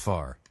thus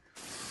far.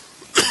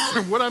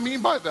 What I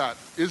mean by that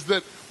is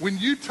that when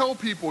you tell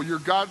people your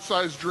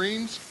God-sized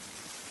dreams,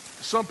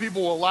 some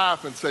people will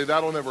laugh and say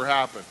that'll never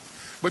happen.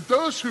 But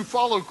those who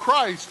follow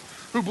Christ,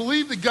 who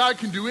believe that God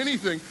can do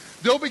anything,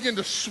 they'll begin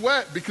to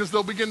sweat because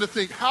they'll begin to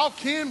think, how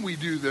can we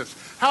do this?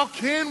 How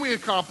can we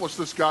accomplish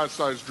this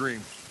God-sized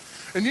dream?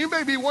 And you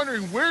may be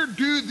wondering, where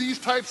do these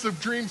types of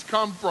dreams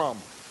come from?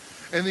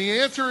 And the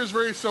answer is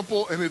very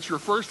simple, and it's your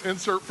first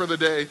insert for the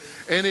day,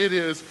 and it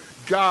is,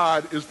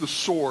 God is the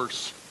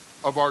source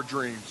of our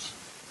dreams.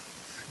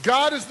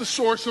 God is the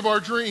source of our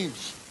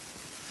dreams.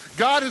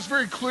 God has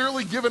very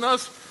clearly given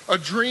us a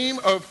dream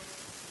of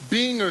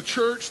being a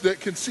church that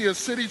can see a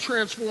city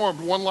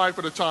transformed one life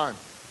at a time.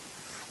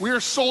 We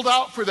are sold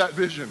out for that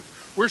vision.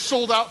 We're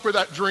sold out for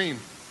that dream.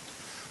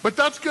 But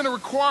that's going to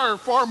require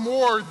far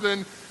more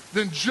than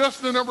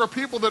just the number of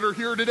people that are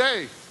here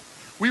today.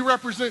 We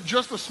represent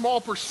just a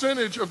small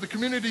percentage of the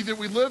community that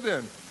we live in.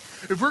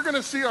 If we're going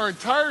to see our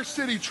entire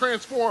city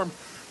transformed,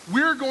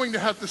 we're going to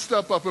have to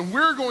step up, and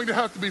we're going to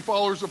have to be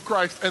followers of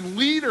Christ and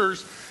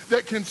leaders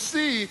that can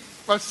see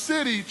a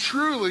city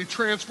truly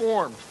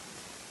transformed.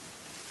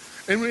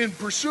 And in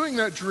pursuing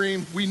that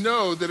dream, we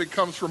know that it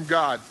comes from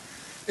God.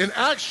 In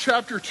Acts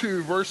chapter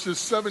 2, verses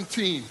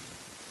 17,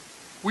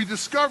 we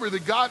discover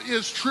that God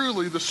is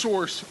truly the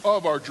source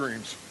of our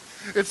dreams.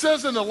 It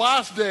says in the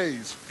last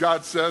days,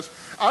 God says,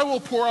 I will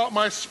pour out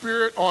my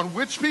spirit on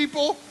which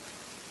people?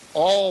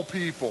 All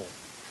people.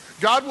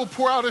 God will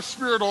pour out his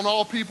spirit on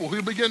all people.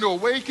 He'll begin to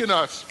awaken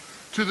us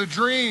to the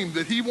dream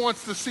that he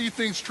wants to see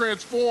things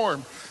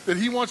transformed, that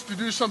he wants to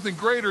do something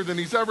greater than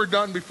he's ever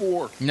done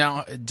before.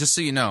 Now, just so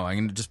you know, I'm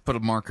going to just put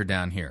a marker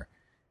down here.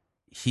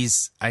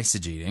 He's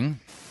eisegeting.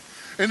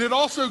 And it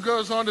also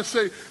goes on to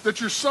say that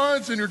your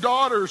sons and your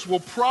daughters will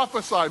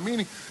prophesy,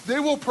 meaning they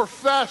will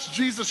profess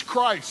Jesus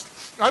Christ.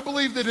 I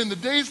believe that in the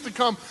days to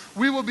come,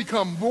 we will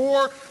become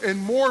more and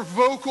more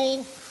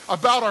vocal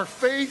about our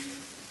faith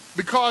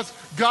because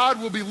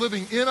God will be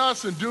living in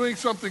us and doing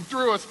something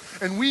through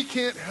us, and we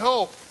can't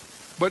help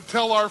but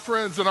tell our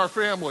friends and our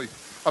family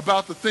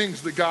about the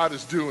things that God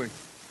is doing.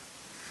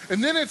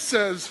 And then it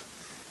says,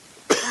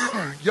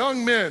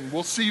 young men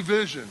will see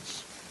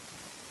visions,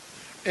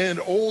 and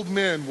old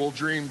men will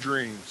dream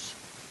dreams.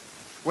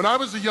 When I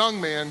was a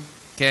young man...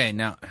 Okay,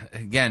 now,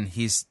 again,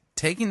 he's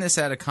taking this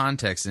out of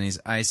context and he's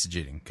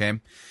eisegeting, okay?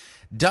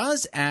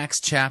 Does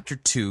Acts chapter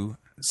 2,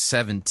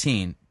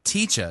 17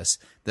 teach us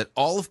that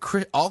all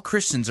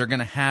Christians are going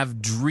to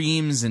have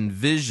dreams and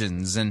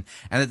visions and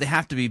that they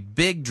have to be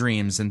big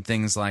dreams and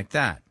things like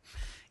that?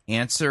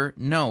 Answer,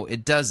 no,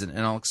 it doesn't, and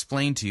I'll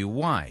explain to you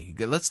why.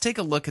 Let's take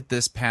a look at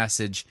this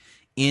passage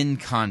in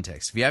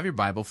context. If you have your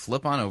Bible,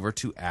 flip on over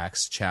to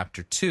Acts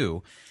chapter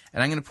 2,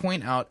 and I'm going to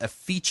point out a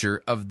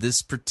feature of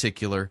this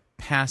particular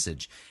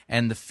passage.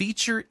 And the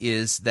feature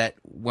is that,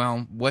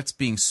 well, what's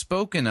being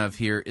spoken of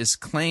here is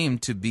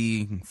claimed to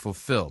be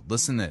fulfilled.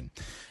 Listen in.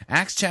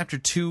 Acts chapter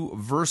 2,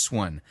 verse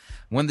 1.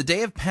 When the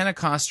day of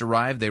Pentecost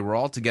arrived, they were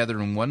all together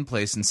in one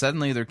place, and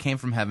suddenly there came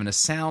from heaven a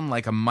sound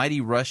like a mighty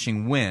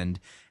rushing wind,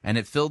 and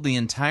it filled the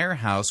entire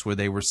house where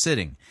they were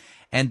sitting.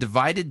 And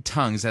divided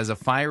tongues as a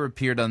fire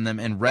appeared on them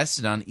and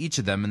rested on each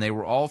of them, and they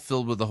were all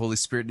filled with the Holy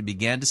Spirit and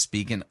began to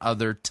speak in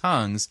other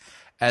tongues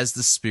as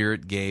the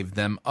Spirit gave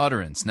them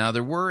utterance. Now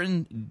there were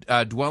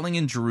dwelling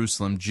in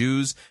Jerusalem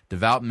Jews,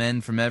 devout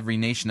men from every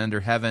nation under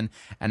heaven,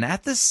 and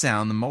at this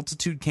sound the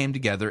multitude came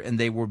together, and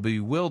they were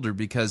bewildered,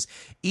 because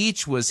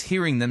each was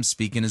hearing them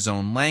speak in his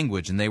own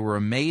language. And they were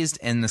amazed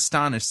and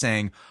astonished,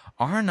 saying,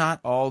 "Are not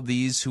all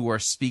these who are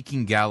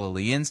speaking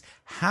Galileans?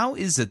 How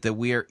is it that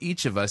we are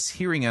each of us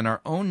hearing in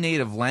our own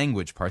native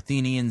language,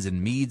 Parthians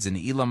and Medes and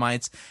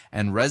Elamites,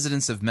 and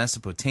residents of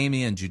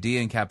Mesopotamia and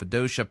Judea and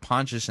Cappadocia,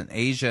 Pontus and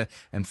Asia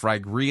and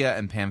Phrygia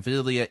and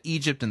Pamphylia,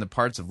 Egypt and the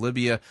parts of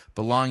Libya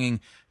belonging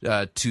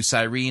to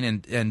Cyrene,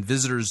 and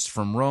visitors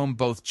from Rome,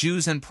 both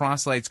Jews and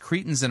proselytes,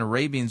 Cretans and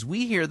Arabians?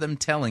 We hear them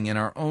telling in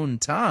our own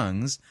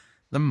tongues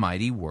the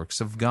mighty works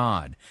of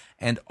God."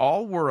 And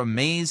all were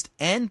amazed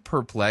and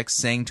perplexed,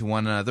 saying to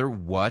one another,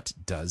 "What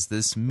does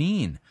this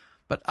mean?"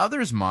 But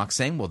others mocked,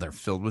 saying, "Well, they're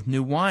filled with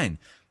new wine."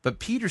 But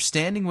Peter,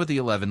 standing with the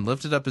 11,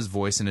 lifted up his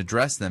voice and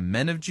addressed them,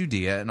 "Men of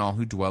Judea and all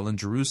who dwell in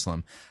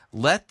Jerusalem,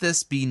 let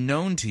this be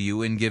known to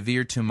you, and give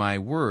ear to my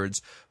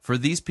words, for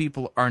these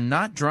people are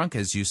not drunk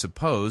as you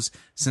suppose,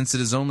 since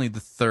it is only the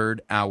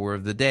 3rd hour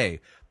of the day.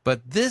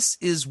 But this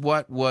is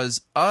what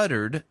was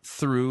uttered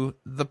through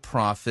the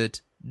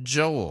prophet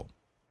Joel."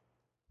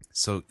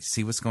 So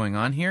see what's going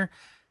on here?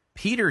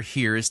 Peter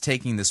here is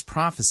taking this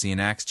prophecy in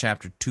Acts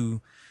chapter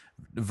 2,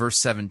 verse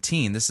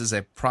 17. This is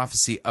a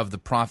prophecy of the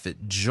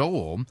prophet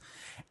Joel,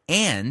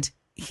 and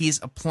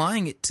he's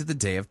applying it to the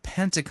day of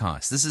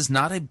Pentecost. This is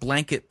not a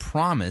blanket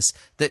promise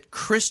that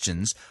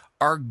Christians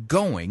are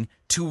going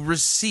to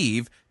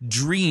receive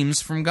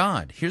dreams from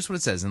God. Here's what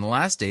it says: "In the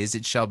last days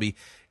it shall be,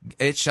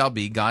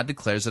 God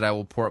declares that I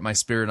will pour out my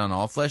Spirit on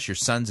all flesh. Your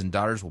sons and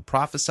daughters will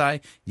prophesy.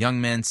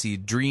 Young men see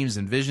dreams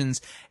and visions.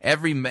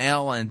 Every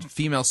male and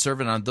female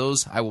servant, on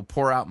those I will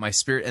pour out my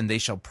Spirit, and they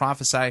shall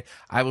prophesy.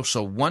 I will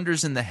show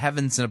wonders in the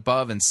heavens and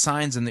above, and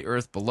signs in the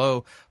earth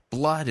below,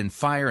 blood and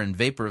fire and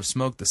vapor of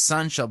smoke. The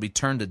sun shall be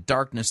turned to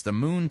darkness, the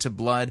moon to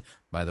blood."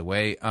 By the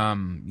way,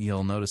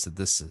 you'll notice that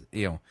this,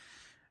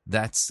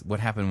 that's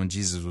what happened when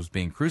Jesus was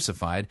being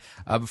crucified.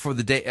 Before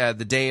the day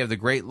of the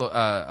great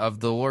of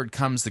the Lord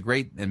comes, the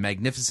great and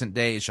magnificent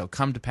day. It shall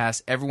come to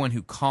pass, everyone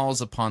who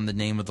calls upon the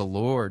name of the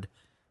Lord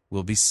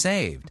will be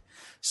saved.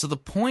 So the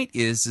point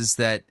is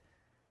that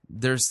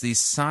there's these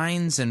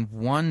signs and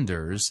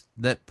wonders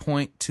that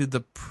point to the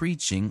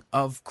preaching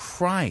of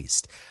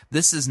Christ.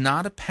 This is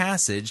not a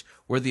passage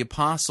where the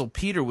Apostle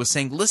Peter was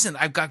saying, "Listen,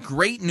 I've got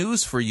great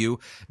news for you.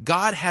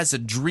 God has a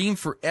dream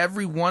for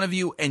every one of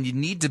you, and you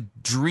need to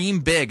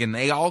dream big, and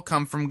they all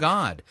come from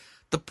God."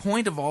 The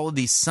point of all of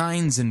these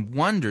signs and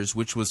wonders,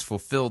 which was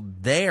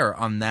fulfilled there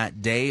on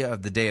that day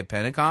of the day of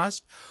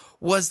Pentecost,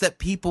 was that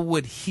people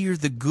would hear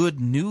the good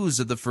news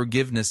of the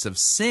forgiveness of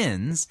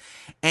sins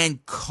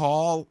and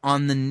call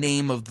on the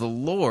name of the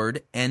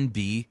Lord and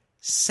be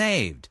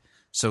saved.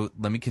 So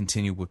let me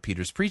continue with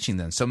Peter's preaching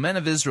then. "So men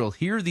of Israel,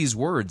 hear these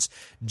words.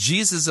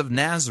 Jesus of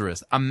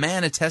Nazareth, a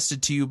man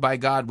attested to you by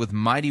God with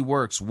mighty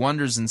works,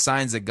 wonders and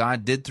signs that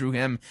God did through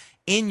him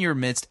in your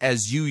midst,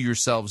 as you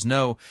yourselves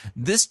know.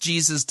 This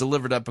Jesus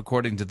delivered up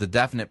according to the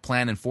definite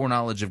plan and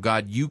foreknowledge of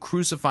God, you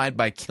crucified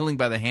by killing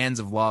by the hands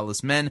of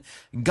lawless men.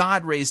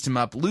 God raised him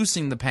up,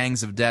 loosing the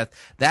pangs of death.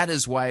 That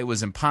is why it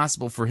was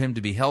impossible for him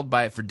to be held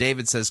by it. For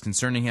David says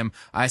concerning him,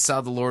 I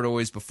saw the Lord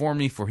always before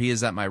me, for he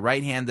is at my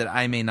right hand, that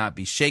I may not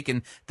be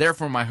shaken.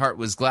 Therefore my heart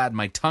was glad,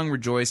 my tongue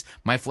rejoiced,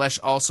 my flesh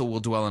also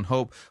will dwell in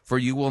hope. For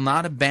you will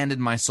not abandon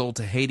my soul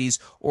to Hades,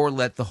 or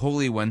let the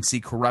Holy One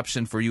see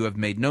corruption, for you have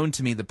made known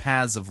to me the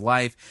paths of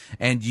life,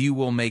 and you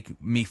will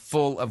make me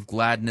full of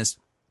gladness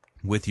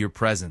with your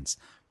presence.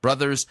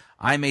 Brothers,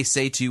 I may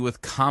say to you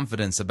with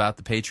confidence about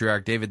the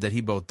patriarch David that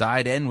he both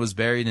died and was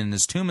buried, and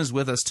his tomb is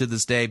with us to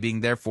this day,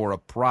 being therefore a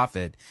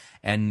prophet,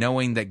 and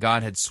knowing that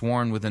God had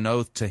sworn with an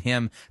oath to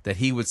him that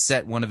he would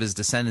set one of his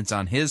descendants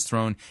on his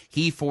throne,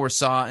 he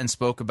foresaw and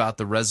spoke about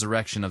the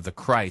resurrection of the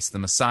Christ, the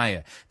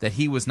Messiah, that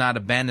he was not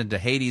abandoned to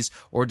Hades,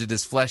 or did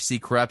his flesh see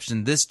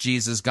corruption. This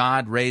Jesus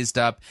God raised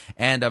up,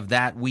 and of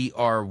that we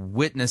are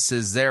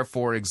witnesses.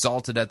 Therefore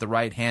exalted at the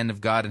right hand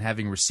of God, and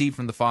having received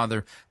from the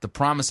Father the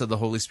promise of the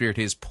Holy Spirit,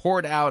 he has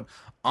poured out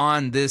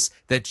on this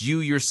that you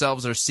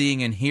yourselves are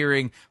seeing and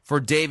hearing. For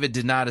David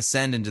did not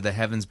ascend into the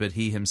heavens, but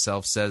he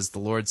himself says, the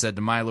Lord said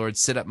to my Lord,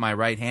 sit at my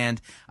right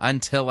hand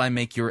until I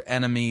make your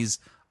enemies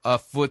a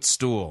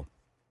footstool.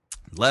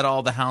 Let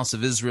all the house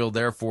of Israel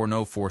therefore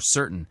know for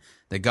certain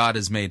that God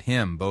has made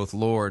him both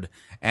Lord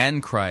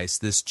and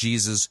Christ, this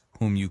Jesus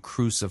whom you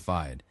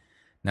crucified.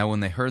 Now when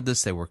they heard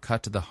this, they were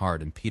cut to the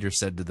heart, and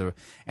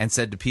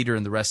said to Peter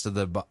and the rest of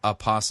the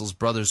apostles,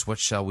 Brothers, what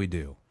shall we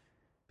do?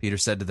 Peter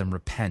said to them,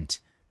 Repent,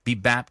 be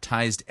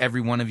baptized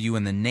every one of you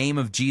in the name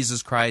of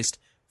Jesus Christ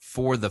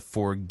for the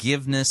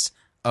forgiveness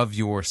of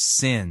your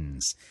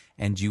sins,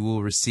 and you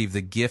will receive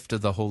the gift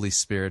of the Holy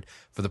Spirit,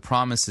 for the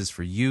promise is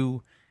for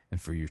you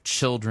and for your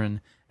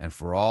children and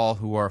for all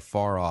who are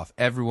far off,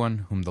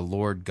 everyone whom the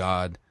Lord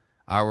God,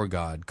 our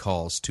God,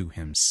 calls to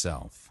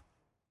himself.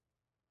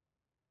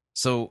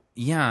 So,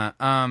 yeah,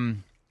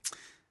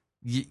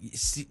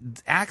 see,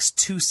 Acts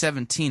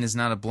 2:17 is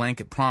not a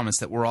blanket promise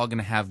that we're all going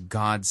to have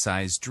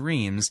God-sized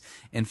dreams.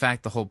 In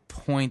fact, the whole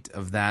point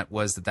of that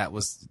was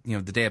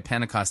the day of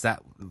Pentecost,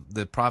 that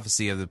the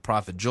prophecy of the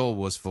prophet Joel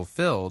was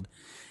fulfilled,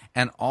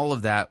 and all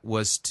of that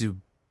was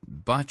to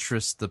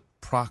buttress the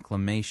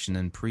proclamation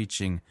and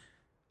preaching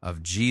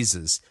of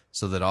Jesus,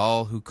 so that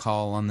all who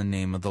call on the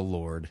name of the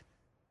Lord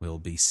will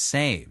be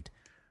saved.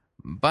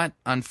 But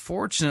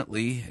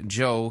unfortunately,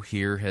 Joe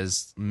here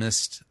has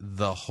missed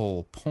the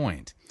whole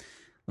point.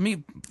 Let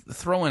me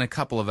throw in a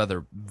couple of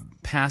other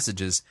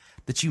passages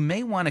that you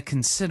may want to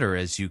consider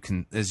as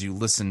you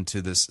listen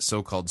to this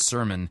so-called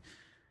sermon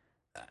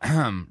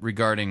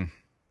regarding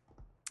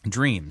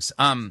dreams.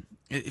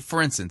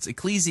 For instance,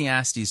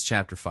 Ecclesiastes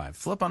chapter 5.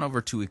 Flip on over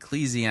to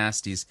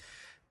Ecclesiastes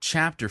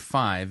chapter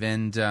 5,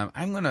 and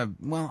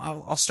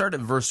I'll start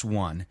at verse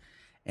 1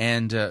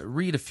 and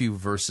read a few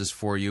verses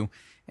for you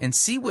and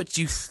see what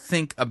you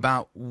think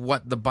about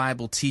what the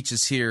Bible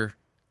teaches here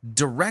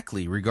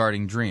directly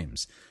regarding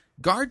dreams.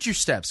 Guard your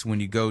steps when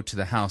you go to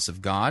the house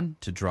of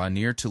God. To draw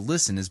near to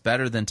listen is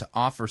better than to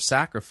offer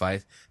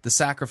the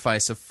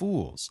sacrifice of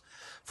fools,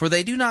 for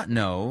they do not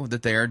know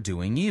that they are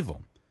doing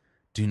evil.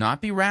 Do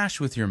not be rash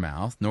with your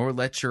mouth, nor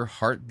let your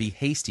heart be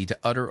hasty to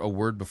utter a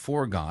word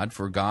before God,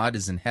 for God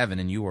is in heaven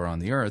and you are on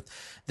the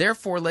earth.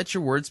 Therefore let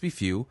your words be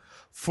few,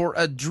 for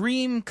a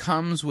dream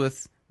comes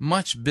with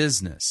much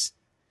business,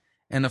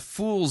 and a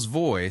fool's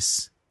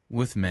voice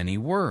with many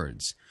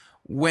words.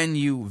 When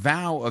you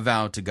vow a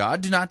vow to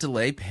God, do not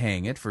delay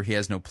paying it, for he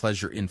has no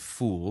pleasure in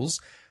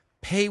fools.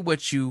 Pay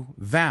what you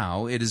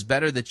vow. It is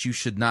better that you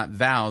should not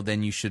vow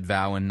than you should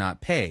vow and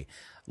not pay.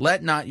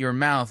 Let not your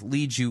mouth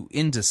lead you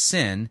into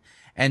sin,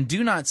 and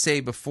do not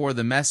say before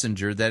the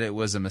messenger that it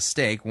was a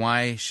mistake.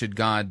 Why should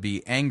God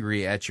be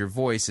angry at your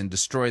voice and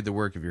destroy the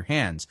work of your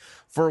hands?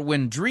 For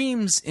when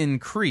dreams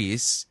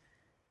increase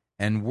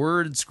and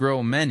words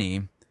grow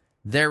many,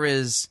 there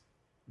is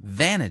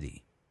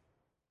vanity.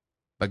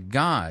 But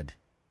God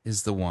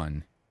is the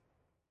one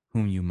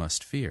whom you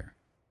must fear.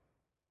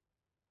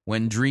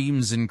 When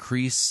dreams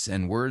increase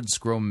and words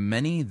grow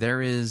many,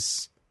 there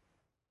is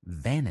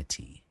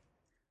vanity.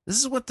 This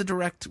is what the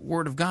direct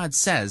word of God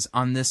says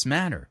on this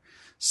matter.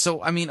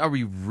 So, are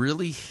we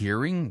really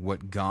hearing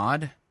what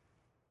God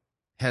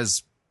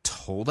has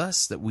told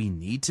us that we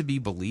need to be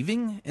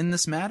believing in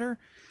this matter?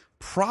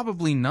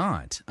 Probably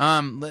not.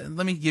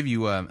 Let me give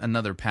you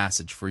another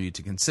passage for you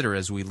to consider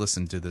as we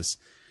listen to this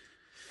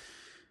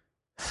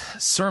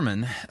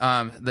sermon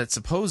that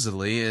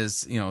supposedly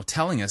is,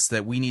 telling us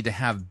that we need to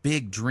have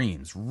big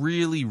dreams,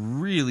 really,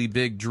 really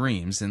big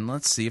dreams, and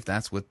let's see if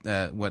that's what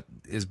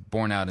is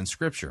borne out in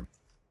Scripture.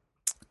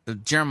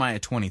 Jeremiah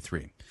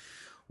 23.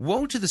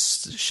 Woe to the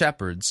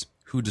shepherds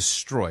who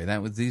destroy.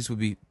 These would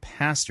be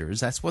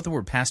pastors. That's what the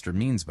word pastor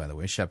means, by the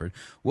way, shepherd.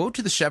 Woe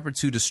to the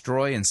shepherds who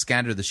destroy and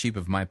scatter the sheep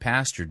of my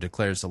pasture,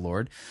 declares the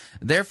Lord.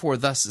 Therefore,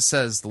 thus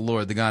says the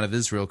Lord, the God of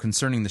Israel,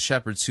 concerning the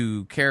shepherds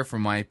who care for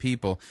my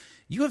people,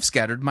 you have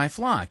scattered my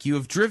flock. You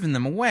have driven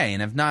them away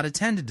and have not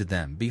attended to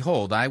them.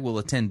 Behold, I will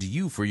attend to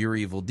you for your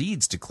evil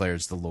deeds,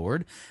 declares the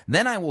Lord.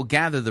 Then I will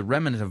gather the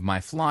remnant of my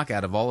flock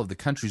out of all of the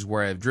countries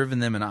where I have driven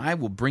them, and I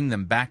will bring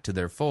them back to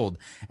their fold,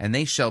 and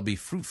they shall be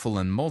fruitful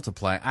and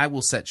multiply. I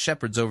will set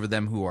shepherds over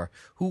them who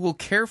will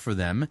care for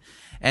them,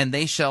 and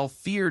they shall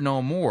fear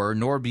no more,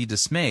 nor be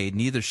dismayed,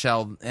 neither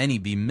shall any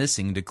be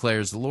missing,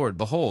 declares the Lord.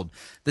 Behold,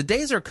 the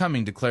days are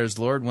coming, declares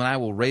the Lord, when I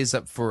will raise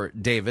up for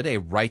David a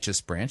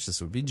righteous branch,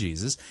 this would be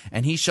Jesus,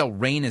 and he shall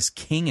reign as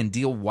king and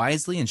deal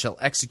wisely and shall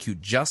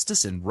execute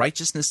justice and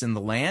righteousness in the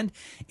land.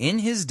 In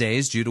his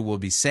days Judah will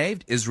be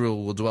saved,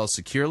 Israel will dwell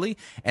securely,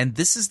 and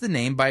this is the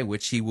name by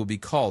which he will be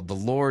called. The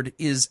Lord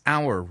is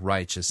our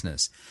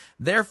righteousness.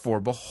 Therefore,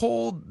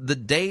 behold, the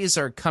days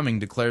are coming,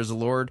 declares the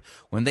Lord,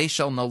 when they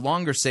shall no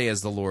longer say,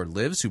 as the Lord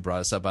lives, who brought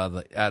us up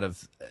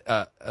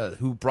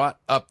who brought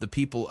up the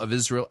people of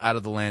Israel out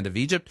of the land of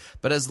Egypt,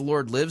 but as the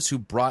Lord lives, who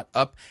brought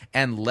up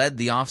and led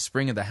the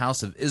offspring of the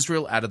house of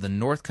Israel out of the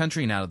north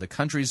country and out of the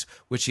countries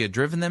which he had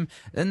driven them,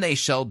 then they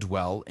shall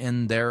dwell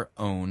in their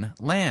own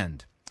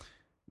land.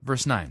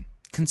 Verse 9,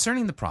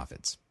 concerning the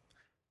prophets.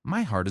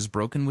 My heart is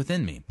broken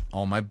within me.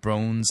 All my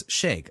bones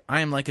shake.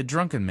 I am like a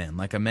drunken man,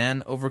 like a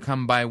man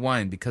overcome by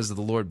wine, because of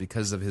the Lord,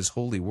 because of his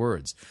holy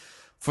words.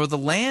 For the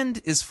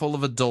land is full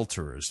of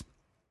adulterers.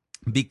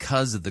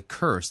 Because of the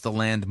curse, the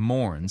land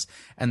mourns,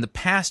 and the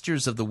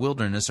pastures of the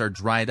wilderness are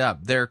dried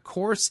up. Their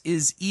course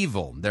is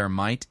evil. Their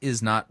might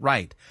is not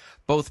right.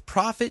 Both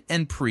prophet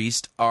and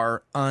priest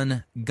are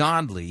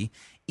ungodly.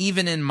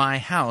 Even in my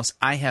house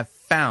I have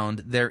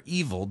found their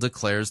evil,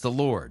 declares the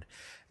Lord.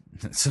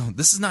 So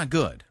this is not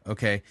good,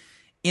 okay?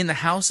 In the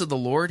house of the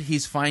Lord,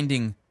 he's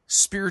finding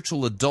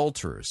spiritual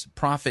adulterers,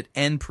 prophet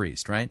and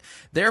priest, right?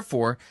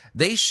 Therefore,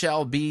 their way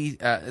shall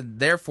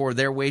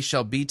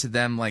be to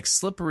them like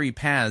slippery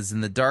paths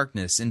in the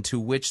darkness, into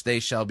which they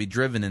shall be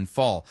driven and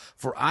fall.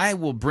 For I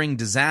will bring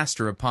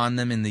disaster upon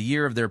them in the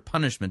year of their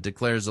punishment,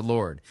 declares the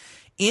Lord.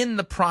 In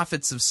the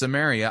prophets of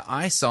Samaria,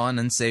 I saw an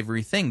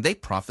unsavory thing. They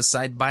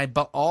prophesied by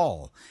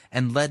Baal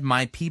and led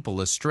my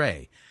people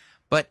astray.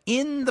 But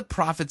in the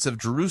prophets of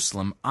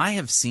Jerusalem, I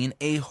have seen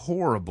a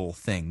horrible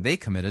thing. They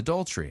commit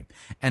adultery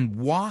and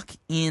walk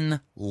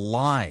in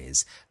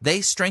lies.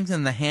 They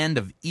strengthen the hand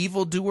of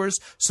evildoers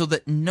so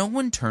that no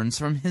one turns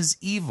from his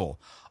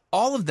evil.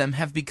 All of them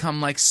have become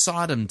like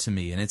Sodom to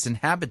me, and its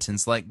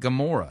inhabitants like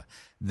Gomorrah.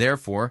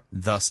 Therefore,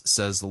 thus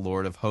says the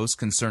Lord of hosts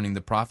concerning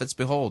the prophets,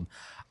 behold,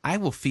 I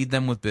will feed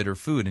them with bitter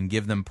food and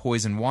give them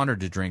poisoned water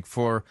to drink,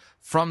 for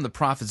from the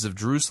prophets of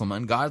Jerusalem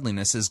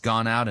ungodliness has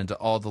gone out into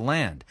all the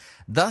land.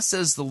 Thus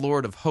says the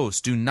Lord of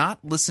hosts, do not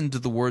listen to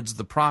the words of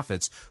the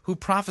prophets who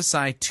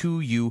prophesy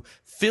to you,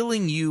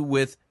 filling you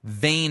with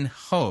vain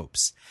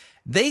hopes.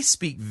 They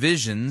speak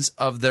visions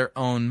of their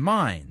own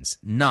minds,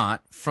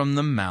 not from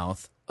the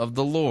mouth of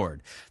the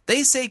Lord.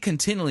 They say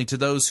continually to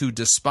those who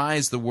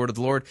despise the word of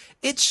the Lord,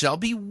 it shall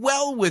be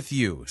well with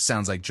you.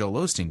 Sounds like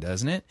Joel Osteen,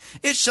 doesn't it?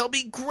 It shall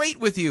be great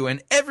with you.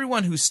 And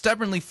everyone who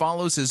stubbornly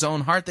follows his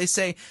own heart, they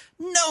say,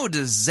 no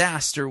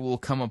disaster will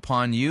come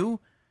upon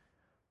you.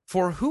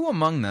 For who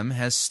among them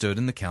has stood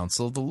in the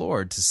counsel of the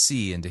Lord to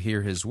see and to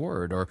hear his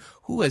word? Or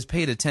who has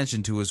paid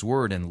attention to his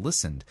word and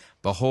listened?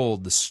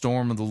 Behold, the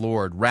storm of the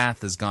Lord,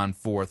 wrath has gone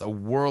forth, a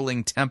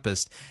whirling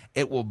tempest.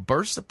 It will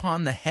burst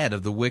upon the head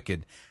of the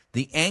wicked.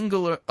 The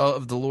anger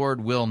of the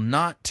Lord will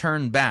not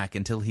turn back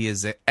until he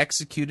has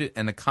executed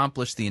and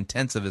accomplished the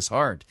intents of his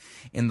heart.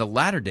 In the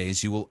latter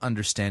days you will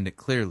understand it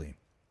clearly.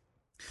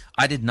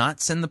 I did not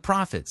send the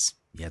prophets,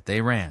 yet they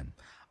ran.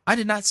 I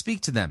did not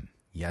speak to them,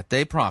 yet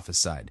they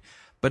prophesied.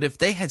 But if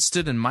they had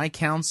stood in my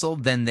counsel,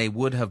 then they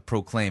would have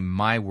proclaimed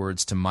my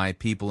words to my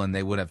people, and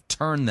they would have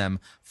turned them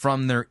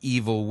from their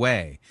evil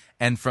way,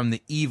 and from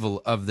the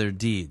evil of their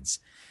deeds.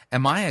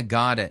 Am I a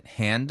God at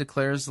hand,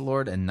 declares the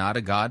Lord, and not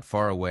a God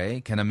far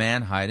away? Can a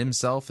man hide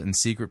himself in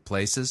secret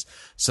places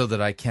so that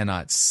I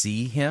cannot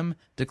see him,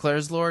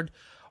 declares the Lord?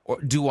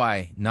 Or do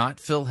I not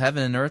fill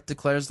heaven and earth,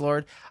 declares the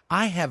Lord?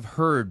 I have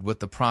heard what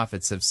the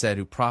prophets have said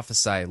who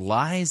prophesy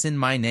lies in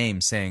my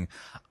name, saying,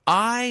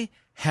 I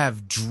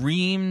have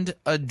dreamed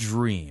a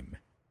dream.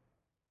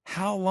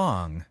 How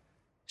long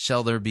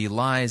shall there be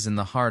lies in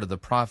the heart of the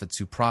prophets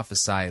who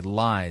prophesy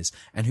lies,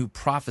 and who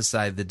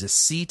prophesy the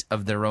deceit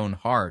of their own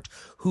heart,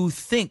 who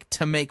think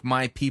to make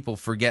my people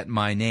forget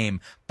my name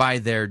by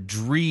their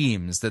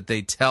dreams that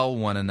they tell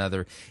one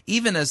another,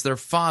 even as their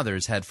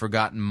fathers had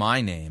forgotten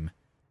my name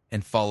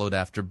and followed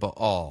after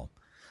Baal?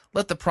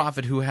 Let the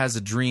prophet who has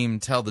a dream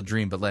tell the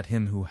dream, but let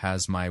him who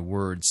has my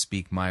word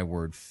speak my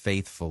word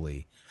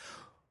faithfully.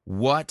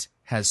 What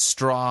has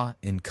straw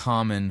in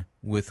common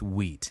with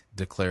wheat,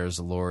 declares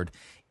the Lord?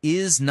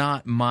 Is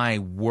not my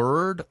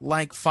word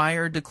like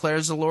fire,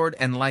 declares the Lord,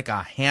 and like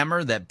a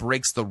hammer that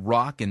breaks the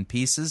rock in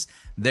pieces?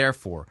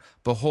 Therefore,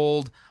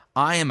 behold,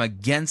 I am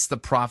against the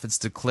prophets,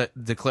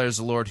 declares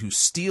the Lord, who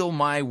steal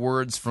my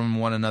words from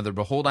one another.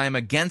 Behold, I am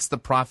against the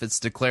prophets,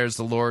 declares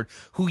the Lord,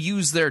 who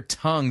use their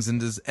tongues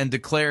and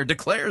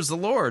declares the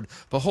Lord.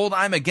 Behold,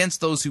 I am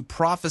against those who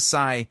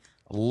prophesy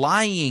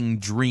lying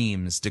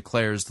dreams,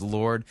 declares the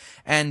Lord,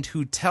 and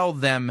who tell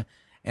them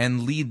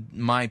and lead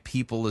my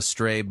people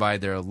astray by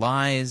their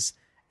lies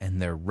and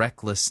their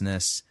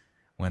recklessness,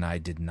 when I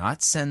did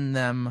not send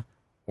them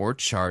or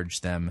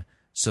charge them,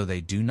 so they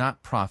do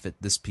not profit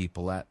this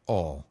people at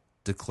all,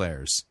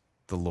 declares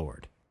the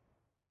Lord.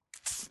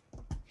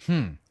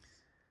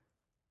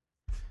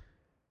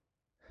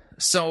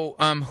 So,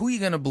 who are you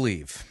going to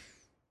believe?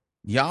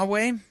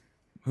 Yahweh,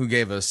 who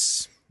gave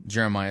us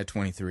Jeremiah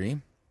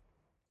 23,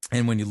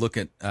 and when you look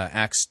at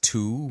Acts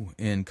 2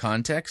 in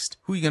context,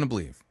 who are you going to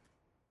believe?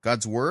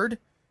 God's word?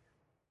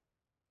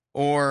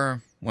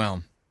 Or,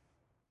 well,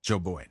 Joe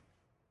Boyd?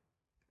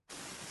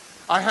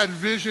 I had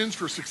visions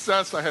for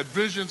success. I had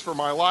visions for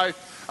my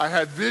life. I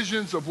had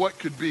visions of what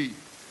could be.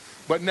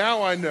 But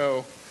now I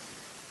know,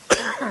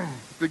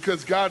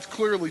 because God's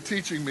clearly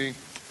teaching me,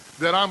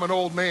 that I'm an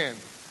old man.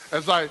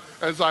 As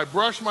I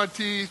brush my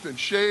teeth and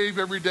shave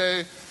every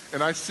day,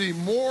 and I see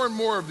more and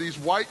more of these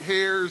white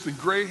hairs and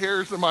gray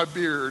hairs in my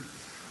beard,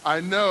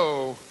 I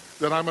know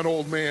that I'm an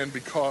old man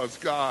because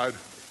God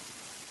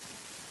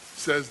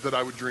says that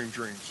I would dream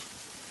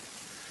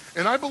dreams.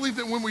 And I believe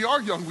that when we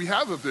are young, we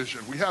have a vision.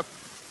 We have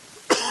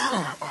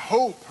a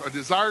hope, a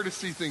desire to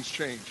see things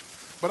change.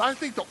 But I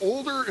think the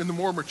older and the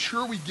more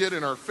mature we get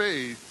in our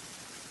faith,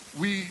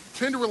 we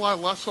tend to rely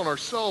less on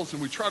ourselves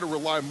and we try to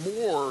rely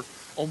more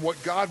on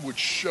what God would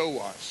show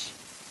us.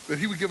 That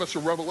he would give us a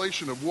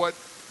revelation of what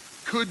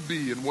could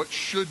be and what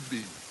should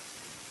be.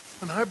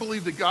 And I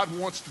believe that God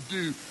wants to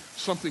do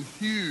something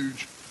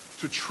huge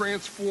to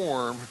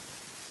transform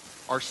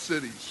our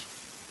cities.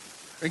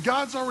 And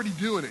God's already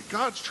doing it.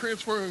 God's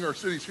transforming our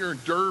cities here in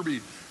Derby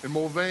and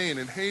Mulvane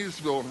and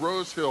Hayesville and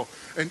Rose Hill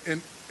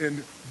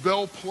and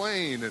Belle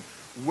Plaine and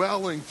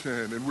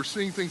Wellington. And we're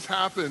seeing things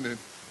happen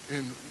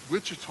in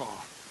Wichita.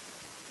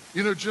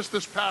 You know, just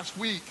this past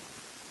week,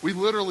 we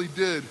literally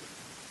did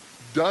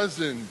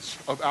dozens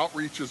of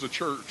outreach as a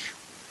church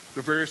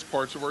to various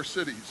parts of our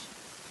cities.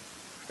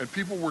 And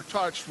people were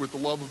touched with the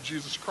love of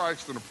Jesus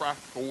Christ in a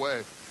practical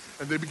way.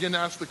 And they began to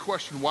ask the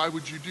question, why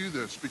would you do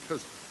this?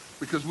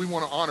 Because we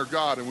want to honor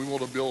God and we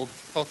want to build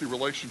healthy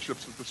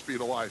relationships at the speed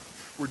of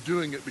life. We're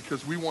doing it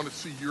because we want to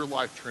see your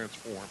life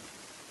transformed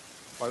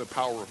by the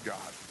power of God.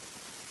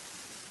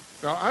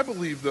 Now, I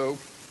believe, though,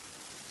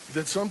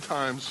 that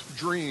sometimes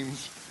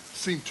dreams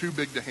seem too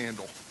big to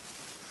handle.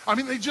 I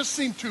mean, they just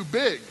seem too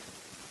big.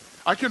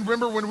 I can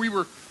remember when we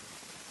were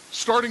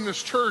starting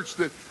this church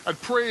that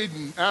I'd prayed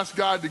and asked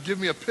God to give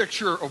me a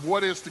picture of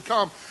what is to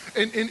come.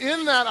 And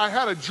in that, I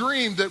had a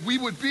dream that we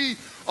would be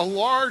a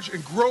large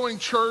and growing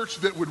church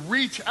that would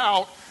reach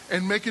out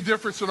and make a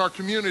difference in our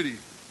community.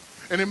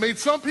 And it made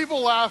some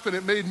people laugh, and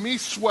it made me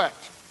sweat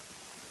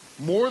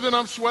more than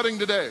I'm sweating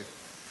today,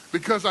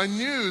 because I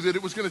knew that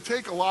it was going to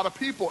take a lot of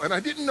people, and I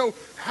didn't know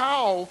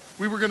how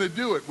we were going to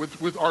do it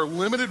with our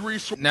limited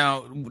resources.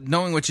 Now,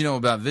 knowing what you know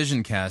about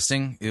vision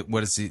casting,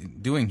 what is he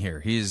doing here?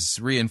 He's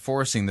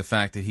reinforcing the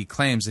fact that he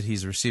claims that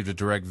he's received a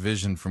direct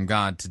vision from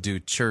God to do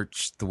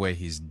church the way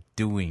he's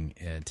doing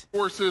it.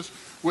 Forces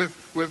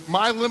with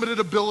my limited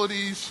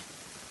abilities,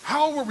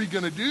 how are we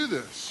going to do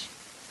this?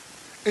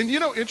 And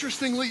you know,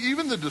 interestingly,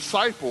 even the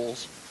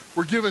disciples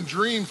were given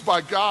dreams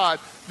by God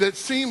that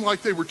seemed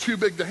like they were too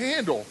big to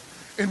handle.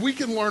 And we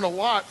can learn a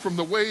lot from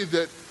the way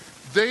that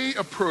they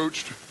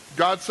approached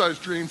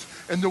God-sized dreams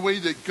and the way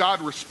that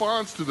God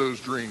responds to those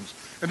dreams.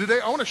 And today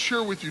I want to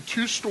share with you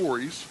two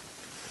stories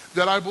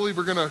that I believe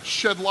are going to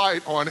shed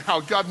light on how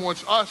God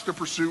wants us to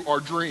pursue our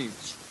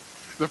dreams.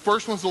 The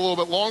first one's a little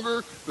bit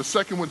longer, the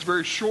second one's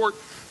very short,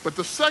 but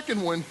the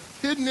second one,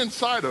 hidden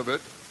inside of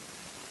it,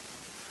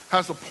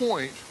 has a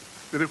point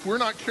that if we're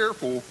not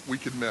careful, we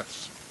could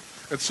miss.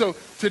 And so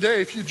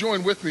today, if you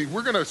join with me,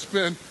 we're going to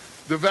spend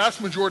the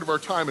vast majority of our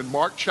time in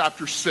Mark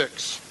chapter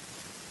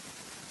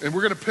 6. And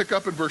we're going to pick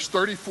up in verse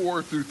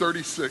 34 through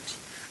 36.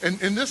 And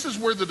this is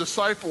where the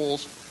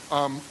disciples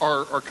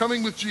are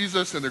coming with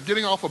Jesus, and they're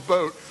getting off a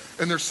boat,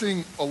 and they're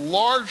seeing a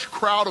large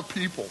crowd of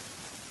people.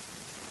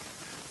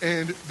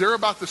 And they're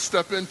about to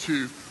step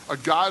into a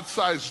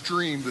God-sized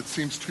dream that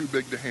seems too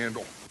big to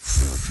handle.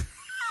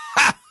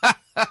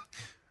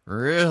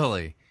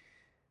 Really?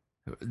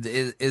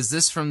 Is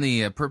this from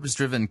the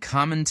purpose-driven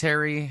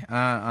commentary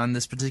on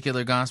this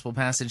particular gospel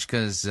passage?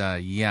 Because,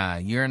 yeah,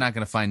 you're not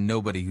going to find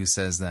nobody who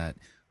says that,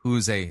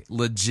 who's a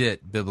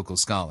legit biblical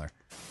scholar.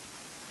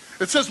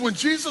 It says, when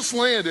Jesus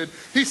landed,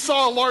 he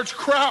saw a large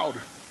crowd,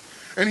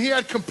 and he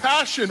had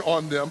compassion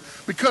on them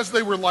because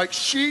they were like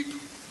sheep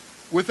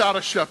without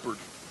a shepherd.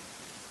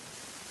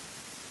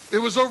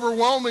 It was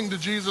overwhelming to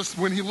Jesus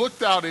when he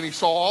looked out and he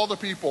saw all the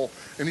people,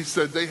 and he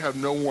said, they have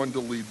no one to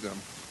lead them.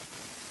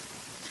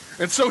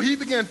 And so he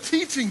began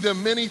teaching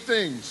them many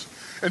things.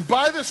 And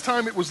by this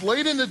time it was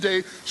late in the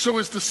day, so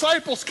his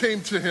disciples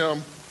came to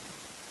him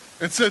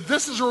and said,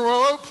 this is a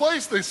remote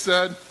place, they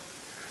said,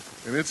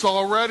 and it's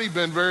already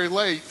been very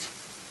late.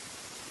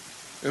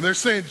 And they're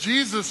saying,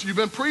 Jesus, you've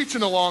been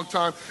preaching a long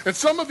time. And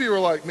some of you are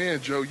like,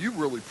 man, Joe, you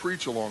really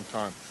preach a long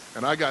time.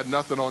 And I got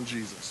nothing on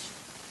Jesus.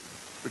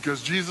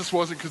 Because Jesus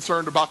wasn't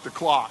concerned about the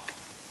clock.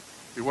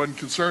 He wasn't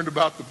concerned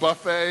about the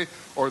buffet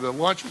or the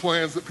lunch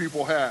plans that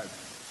people had.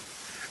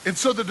 And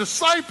so the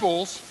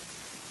disciples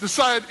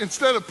decide,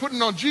 instead of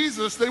putting on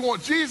Jesus, they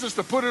want Jesus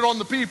to put it on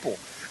the people.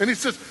 And he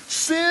says,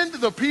 send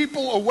the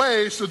people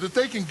away so that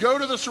they can go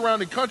to the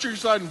surrounding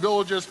countryside and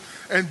villages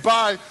and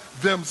buy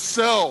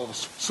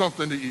themselves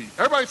something to eat.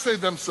 Everybody say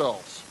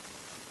themselves.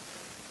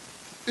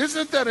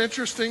 Isn't that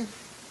interesting?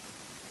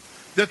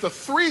 That the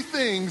three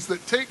things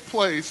that take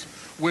place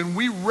when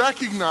we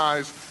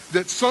recognize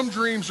that some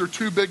dreams are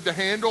too big to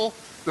handle,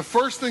 the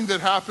first thing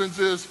that happens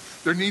is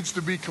there needs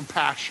to be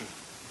compassion.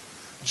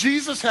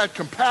 Jesus had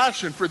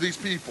compassion for these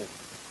people.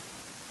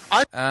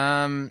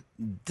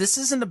 This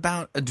isn't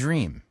about a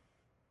dream.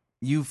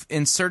 You've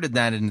inserted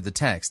that into the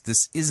text.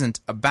 This isn't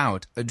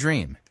about a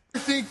dream. I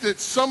think that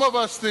some of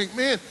us think,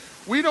 man,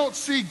 we don't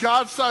see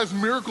God-sized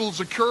miracles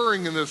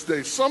occurring in this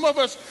day. Some of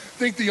us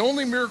think the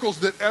only miracles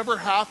that ever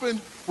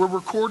happened were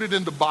recorded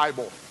in the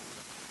Bible.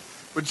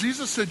 But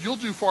Jesus said, you'll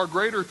do far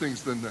greater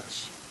things than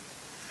this.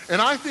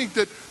 And I think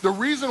that the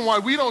reason why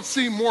we don't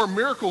see more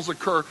miracles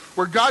occur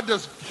where God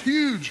does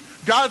huge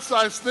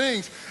God-sized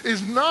things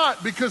is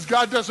not because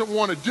God doesn't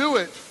want to do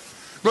it,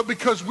 but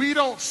because we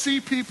don't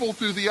see people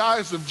through the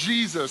eyes of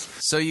Jesus.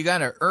 So you got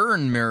to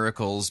earn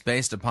miracles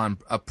based upon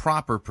a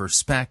proper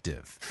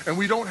perspective. And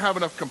we don't have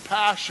enough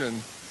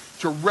compassion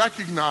to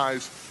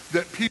recognize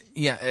that people...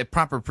 Yeah, a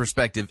proper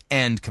perspective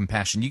and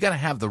compassion. You got to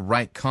have the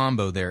right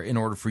combo there in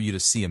order for you to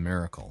see a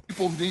miracle.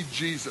 People need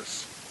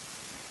Jesus.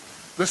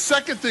 The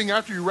second thing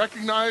after you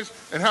recognize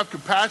and have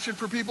compassion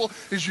for people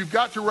is you've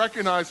got to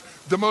recognize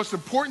the most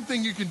important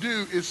thing you can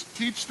do is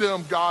teach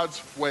them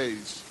God's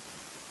ways.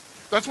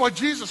 That's why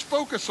Jesus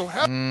focused so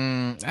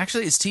heavily.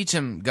 Actually, it's teach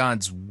them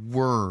God's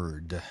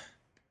word.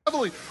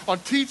 heavily on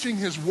teaching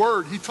his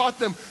word. He taught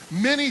them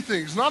many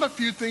things, not a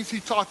few things. He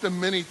taught them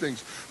many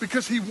things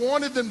because he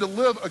wanted them to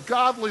live a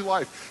godly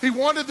life. He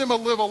wanted them to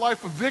live a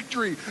life of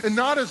victory and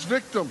not as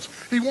victims.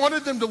 He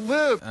wanted them to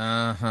live.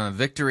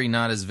 Victory,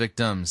 not as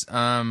victims.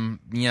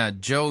 Yeah,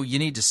 Joe, you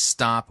need to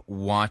stop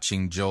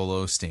watching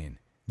Joel Osteen.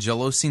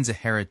 Joel Osteen's a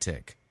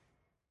heretic,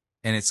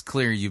 and it's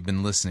clear you've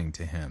been listening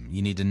to him.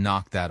 You need to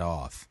knock that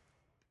off.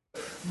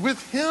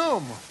 With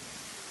him.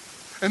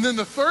 And then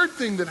the third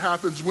thing that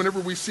happens whenever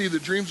we see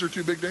that dreams are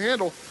too big to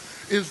handle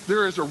is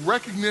there is a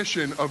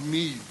recognition of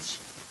needs.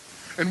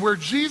 And where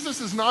Jesus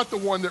is not the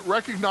one that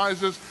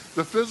recognizes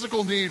the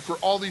physical need for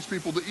all these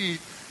people to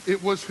eat,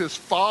 it was his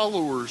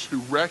followers who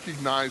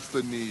recognized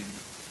the need.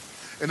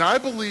 And I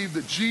believe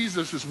that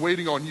Jesus is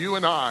waiting on you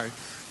and I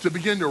to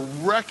begin to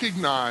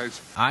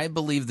recognize. I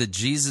believe that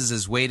Jesus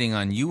is waiting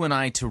on you and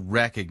I to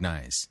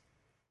recognize.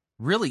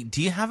 Really,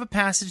 do you have a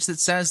passage that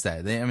says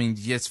that? I mean,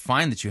 it's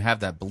fine that you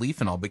have that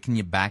belief and all, but can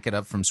you back it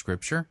up from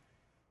Scripture?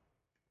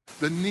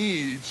 The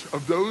needs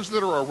of those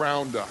that are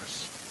around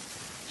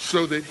us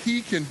so that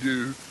he can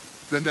do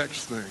the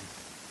next thing.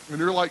 And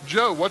you're like,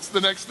 Joe, what's the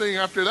next thing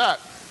after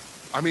that?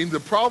 I mean, the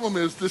problem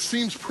is this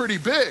seems pretty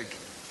big.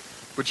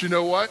 But you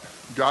know what?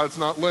 God's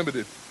not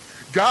limited.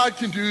 God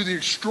can do the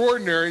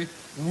extraordinary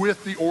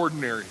with the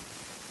ordinary.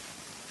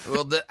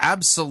 Well,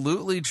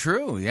 absolutely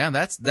true. Yeah,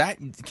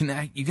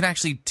 you can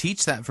actually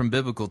teach that from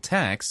biblical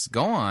texts.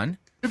 Go on.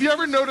 Have you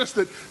ever noticed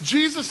that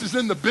Jesus is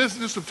in the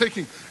business of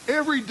taking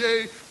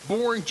everyday,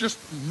 boring, just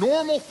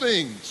normal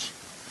things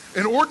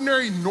and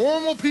ordinary,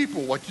 normal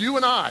people like you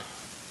and I,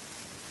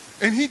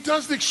 and he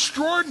does the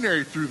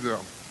extraordinary through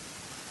them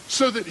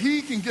so that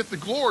he can get the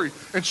glory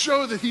and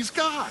show that he's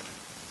God.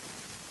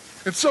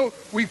 And so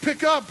we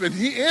pick up and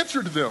he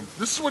answered them.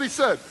 This is what he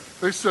said.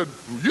 They said,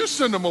 you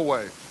send them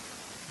away.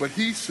 But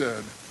he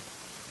said,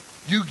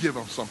 you give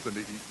them something to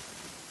eat.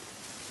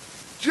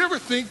 Do you ever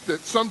think that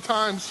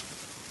sometimes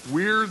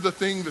we're the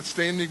thing that's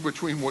standing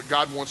between what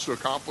God wants to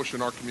accomplish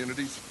in our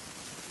communities?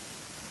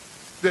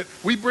 That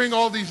we bring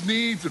all these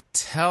needs.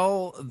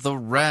 Tell the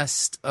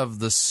rest of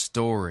the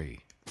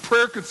story.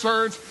 Prayer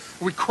concerns.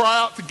 We cry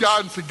out to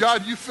God and say,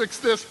 God, you fix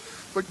this.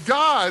 But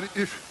God,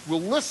 if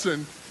we'll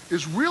listen,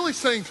 is really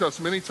saying to us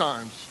many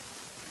times,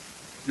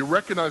 you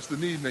recognize the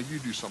need, now you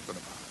do something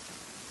about it.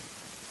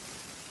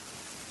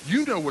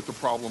 You know what the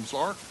problems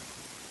are.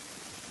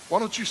 Why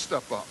don't you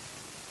step up?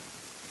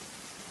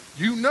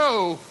 You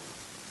know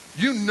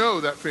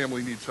that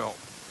family needs help.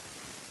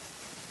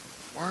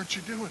 Why aren't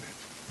you doing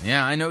it?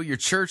 Yeah, I know your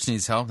church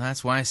needs help.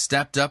 That's why I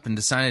stepped up and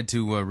decided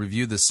to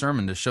review the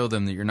sermon to show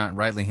them that you're not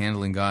rightly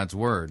handling God's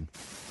word.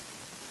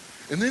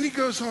 And then he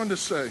goes on to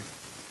say,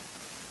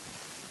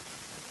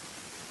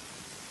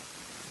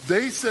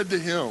 they said to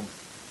him,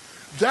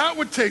 that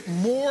would take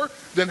more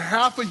than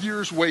half a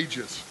year's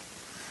wages.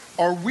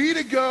 Are we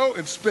to go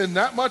and spend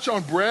that much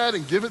on bread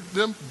and give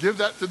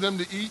that to them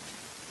to eat?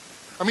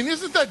 I mean,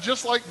 isn't that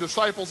just like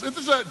disciples?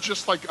 Isn't that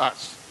just like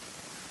us?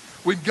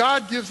 When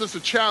God gives us a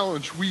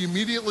challenge, we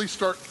immediately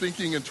start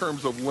thinking in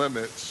terms of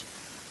limits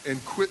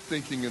and quit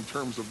thinking in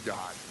terms of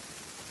God.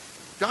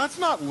 God's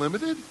not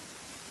limited.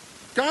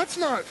 God's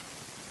not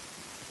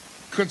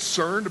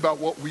concerned about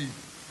what we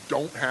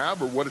don't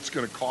have or what it's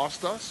going to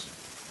cost us.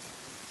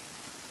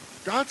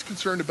 God's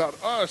concerned about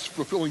us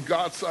fulfilling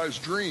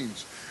God-sized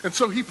dreams. And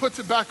so he puts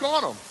it back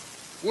on them.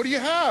 What do you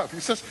have? He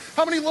says,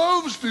 how many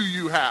loaves do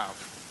you have?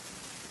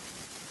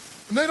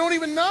 And they don't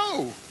even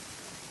know.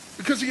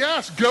 Because he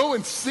asked, go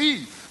and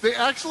see. They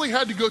actually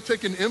had to go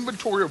take an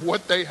inventory of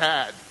what they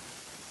had.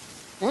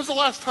 When was the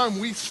last time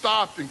we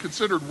stopped and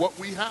considered what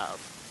we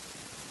have?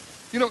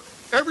 You know,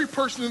 every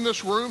person in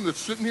this room that's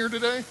sitting here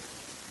today,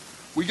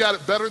 we got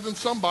it better than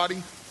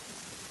somebody.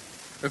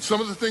 And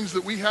some of the things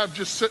that we have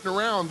just sitting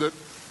around that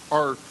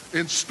are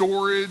in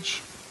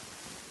storage,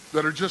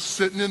 that are just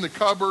sitting in the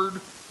cupboard,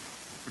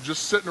 or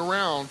just sitting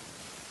around,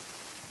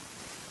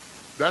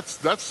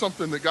 that's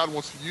something that God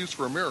wants to use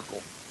for a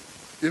miracle.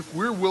 If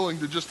we're willing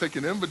to just take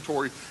an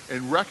inventory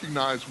and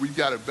recognize we've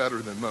got it better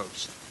than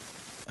most.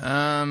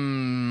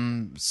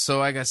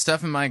 So I got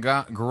stuff in my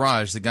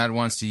garage that God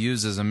wants to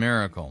use as a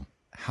miracle.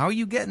 How are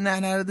you getting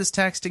that out of this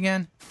text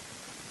again?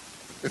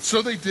 And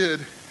so they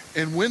did,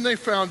 and when they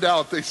found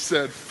out, they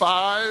said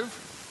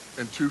 5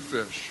 and 2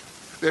 fish.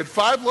 They had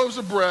 5 loaves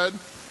of bread,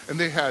 and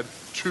they had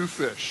 2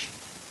 fish.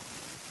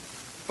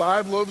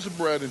 5 loaves of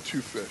bread and 2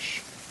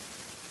 fish.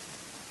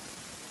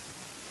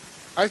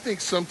 I think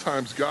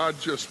sometimes God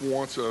just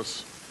wants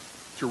us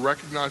to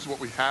recognize what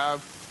we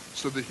have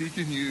so that he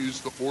can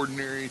use the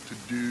ordinary to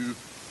do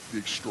the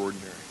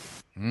extraordinary.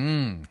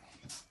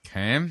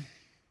 Okay.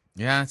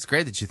 Yeah, it's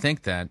great that you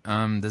think that.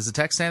 Does the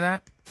text say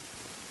that?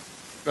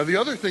 Now, the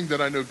other thing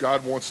that I know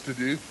God wants to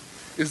do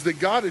is that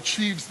God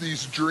achieves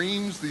these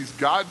dreams, these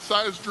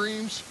God-sized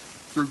dreams,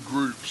 through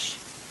groups.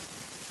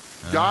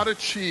 God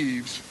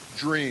achieves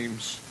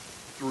dreams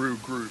through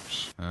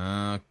groups.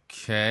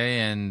 Okay,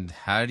 and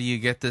how do you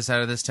get this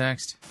out of this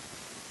text?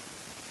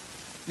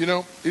 You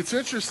know, it's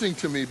interesting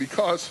to me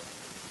because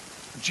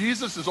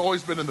Jesus has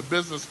always been in the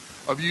business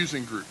of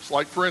using groups.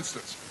 Like, for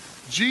instance,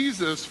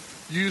 Jesus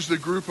used a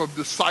group of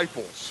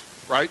disciples,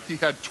 right? He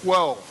had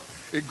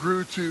 12. It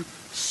grew to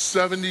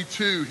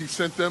 72. He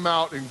sent them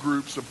out in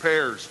groups of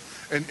pairs.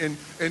 And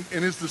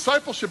his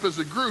discipleship as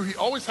it grew, he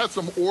always had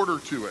some order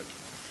to it.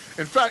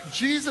 In fact,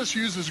 Jesus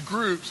uses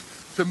groups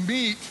to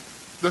meet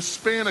the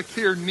span of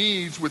care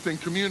needs within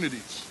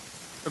communities.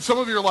 And some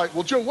of you are like,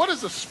 well, Joe, what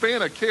is a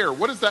span of care?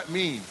 What does that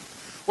mean?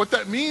 What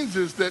that means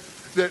is that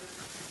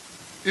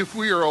if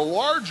we are a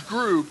large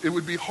group, it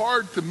would be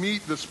hard to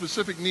meet the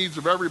specific needs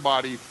of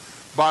everybody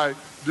by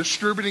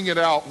distributing it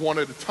out one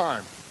at a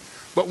time.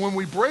 But when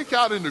we break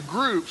out into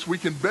groups, we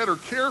can better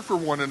care for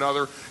one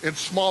another in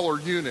smaller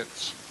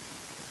units.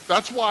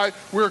 That's why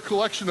we're a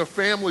collection of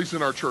families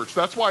in our church.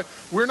 That's why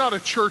we're not a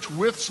church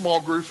with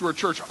small groups. We're a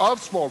church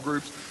of small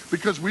groups,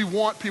 because we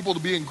want people to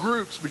be in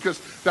groups, because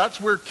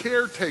that's where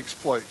care takes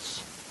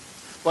place.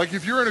 Like,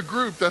 if you're in a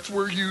group, that's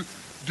where you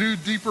do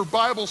deeper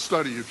Bible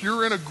study. If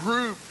you're in a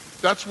group,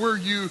 that's where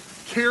you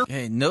care.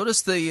 Hey,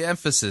 notice the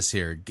emphasis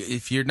here.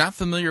 If you're not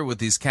familiar with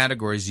these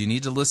categories, you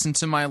need to listen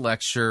to my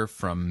lecture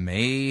from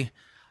May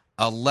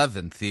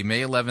 11th, the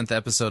May 11th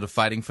episode of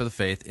Fighting for the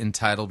Faith,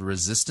 entitled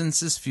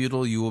Resistance is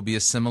Futile, You Will Be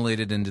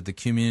Assimilated into the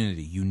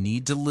Community. You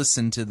need to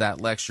listen to that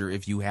lecture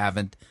if you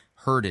haven't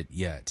heard it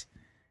yet.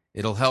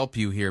 It'll help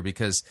you here,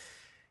 because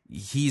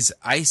he's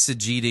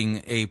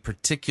eisegeting a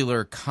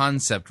particular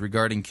concept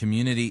regarding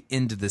community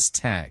into this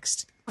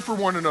text. For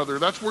one another.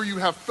 That's where you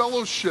have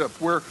fellowship,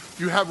 where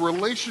you have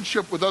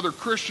relationship with other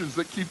Christians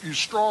that keep you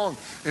strong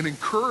and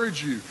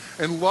encourage you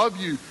and love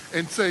you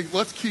and say,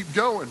 let's keep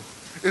going.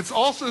 It's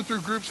also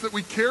through groups that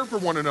we care for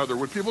one another.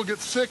 When people get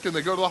sick and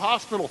they go to the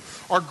hospital,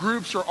 our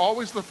groups are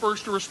always the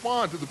first to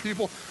respond to the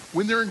people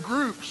when they're in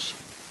groups.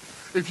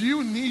 If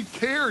you need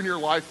care in your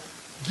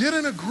life, get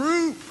in a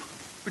group,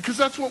 because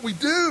that's what we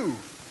do.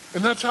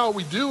 And that's how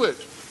we do it,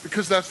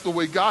 because that's the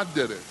way God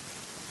did it.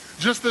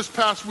 Just this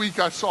past week,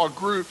 I saw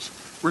groups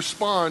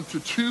respond to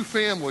two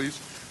families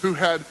who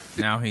had...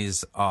 Now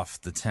he's off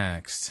the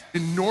text.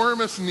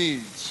 ...enormous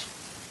needs.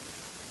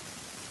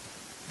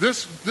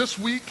 This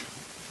week,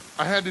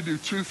 I had to do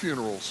two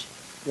funerals,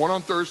 one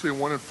on Thursday and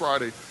one on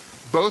Friday.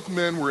 Both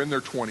men were in their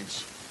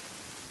 20s.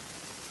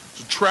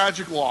 It's a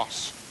tragic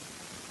loss.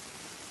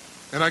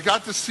 And I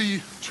got to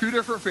see two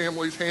different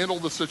families handle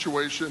the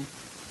situation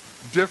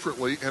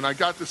differently, and I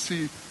got to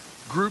see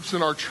groups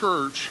in our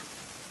church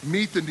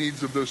meet the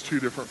needs of those two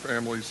different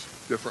families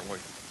differently.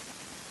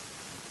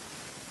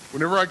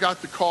 Whenever I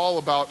got the call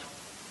about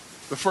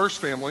the first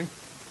family,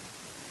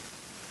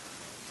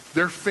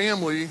 their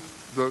family,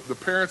 the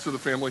parents of the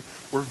family,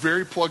 were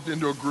very plugged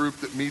into a group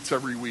that meets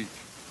every week.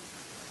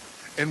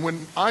 And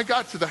when I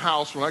got to the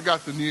house, when I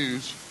got the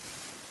news,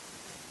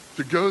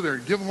 to go there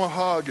and give them a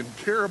hug and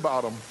care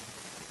about them,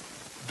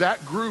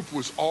 that group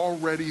was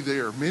already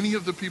there. Many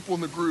of the people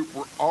in the group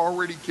were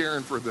already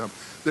caring for them.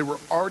 They were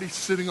already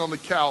sitting on the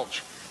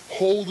couch,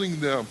 holding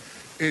them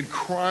and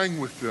crying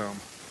with them.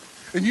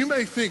 And you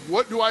may think,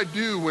 what do I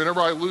do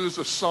whenever I lose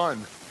a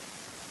son?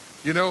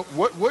 You know,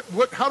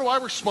 how do I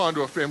respond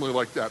to a family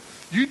like that?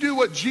 You do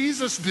what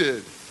Jesus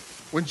did.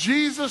 When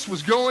Jesus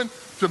was going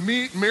to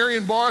meet Mary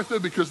and Martha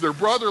because their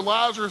brother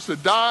Lazarus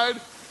had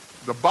died,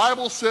 the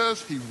Bible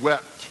says he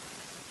wept.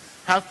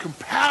 Have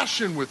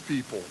compassion with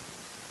people.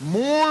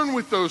 Mourn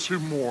with those who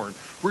mourn.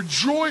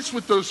 Rejoice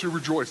with those who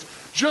rejoice.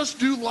 Just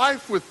do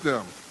life with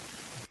them.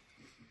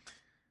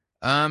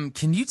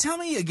 Can you tell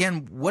me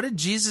again, what did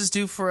Jesus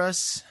do for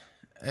us?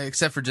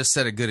 Except for just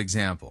set a good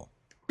example.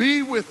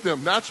 Be with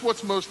them. That's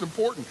what's most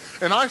important.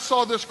 And I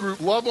saw this group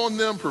love on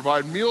them,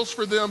 provide meals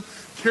for them,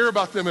 care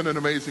about them in an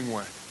amazing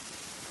way.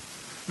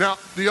 Now,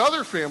 the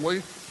other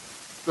family,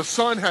 the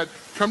son had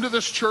come to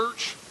this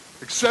church,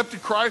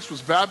 accepted Christ,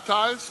 was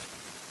baptized,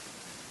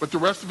 but the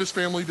rest of his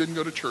family didn't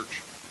go to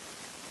church.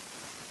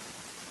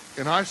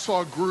 And I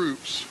saw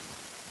groups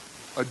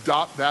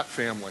adopt that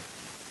family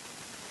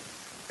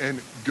and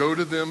go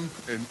to them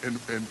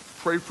and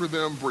pray for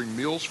them, bring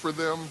meals for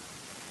them,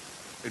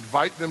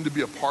 invite them to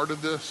be a part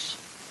of this.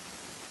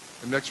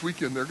 And next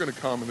weekend, they're going to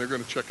come and they're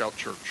going to check out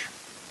church.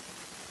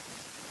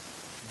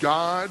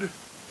 God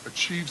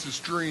achieves his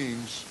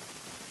dreams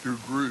through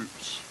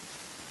groups.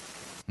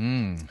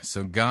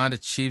 So God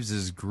achieves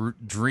his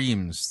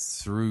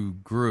dreams through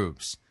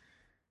groups.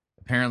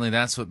 Apparently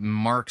that's what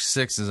Mark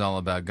 6 is all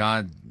about.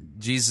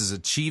 Jesus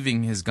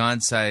achieving his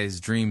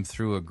God-sized dream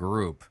through a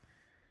group.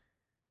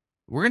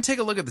 We're going to take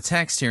a look at the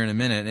text here in a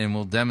minute, and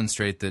we'll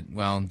demonstrate that,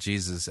 well,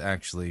 Jesus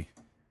actually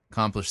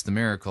accomplished the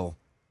miracle,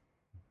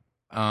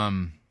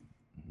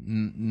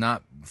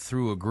 not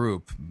through a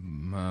group,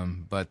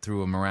 but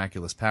through a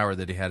miraculous power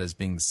that he had as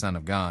being the Son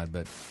of God.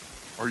 But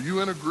are you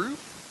in a group?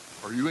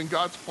 Are you in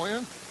God's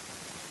plan?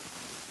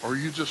 Or are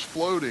you just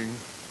floating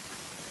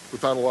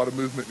without a lot of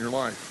movement in your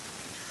life?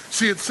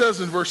 See, it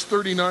says in verse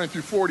 39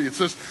 through 40, it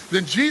says,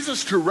 then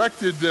Jesus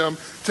directed them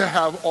to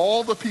have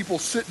all the people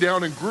sit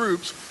down in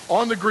groups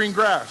on the green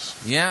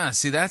grass. Yeah,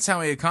 see, that's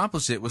how he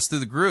accomplished it, was through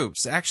the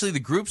groups. Actually,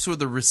 the groups were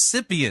the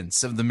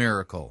recipients of the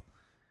miracle.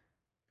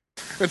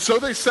 And so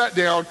they sat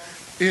down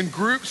in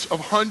groups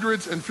of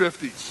hundreds and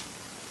fifties.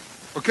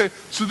 Okay,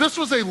 so this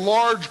was a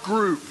large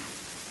group.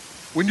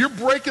 When you're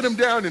breaking them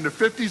down into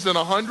 50s and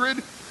 100,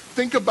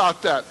 think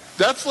about that.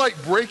 That's like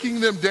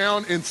breaking them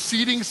down in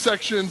seating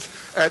sections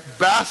at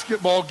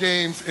basketball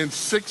games in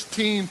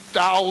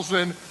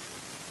 16,000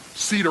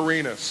 seat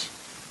arenas.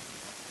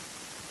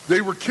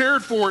 They were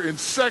cared for in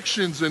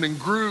sections and in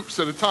groups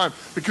at a time,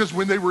 because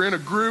when they were in a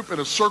group, in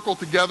a circle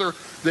together,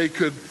 they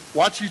could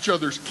watch each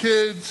other's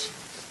kids,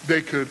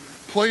 they could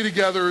play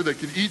together, they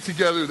could eat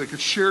together, they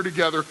could share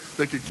together,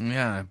 they could...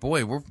 Yeah,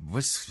 boy, we're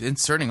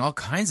inserting all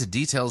kinds of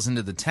details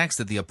into the text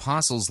that the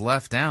apostles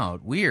left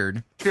out.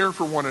 Weird. Care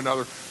for one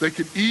another. They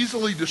could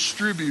easily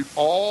distribute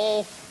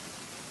all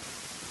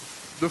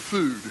the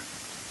food.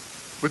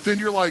 But then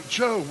you're like,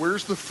 Joe,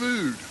 where's the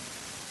food?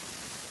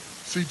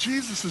 See,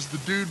 Jesus is the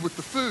dude with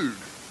the food,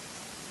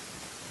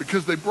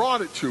 because they brought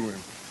it to him.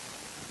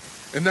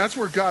 And that's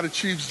where God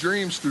achieves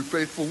dreams, through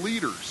faithful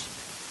leaders.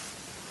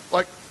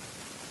 Like,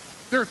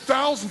 there are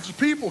thousands of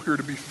people here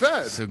to be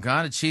fed. So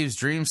God achieves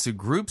dreams through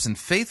groups and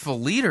faithful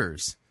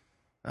leaders.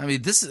 I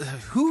mean,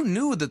 who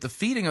knew that the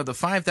feeding of the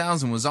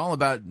 5,000 was all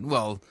about,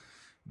 well,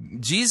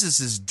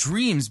 Jesus'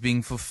 dreams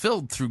being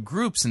fulfilled through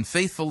groups and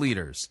faithful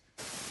leaders?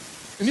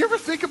 And you ever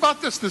think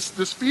about this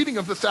feeding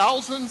of the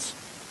thousands?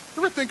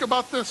 You ever think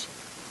about this?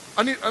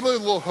 I need a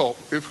little help.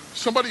 If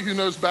somebody who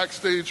knows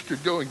backstage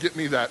could go and get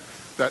me that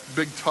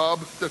big tub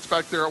that's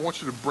back there, I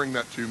want you to bring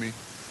that to me.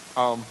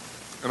 And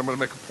I'm going to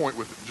make a point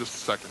with it in just a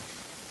second.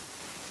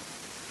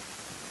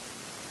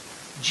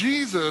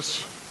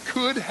 Jesus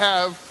could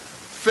have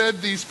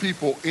fed these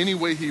people any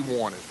way he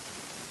wanted,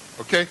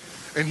 okay?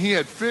 And he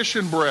had fish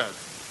and bread.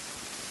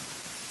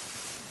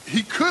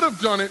 He could have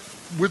done it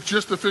with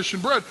just the fish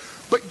and bread,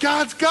 but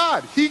God's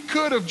God. He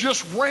could have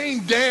just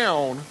rained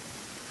down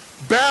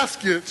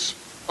baskets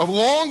of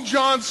Long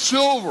John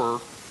silver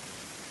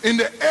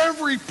into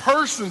every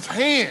person's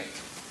hand.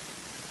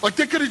 Like,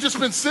 they could have just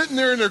been sitting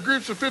there in their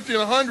groups of 50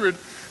 and 100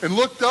 and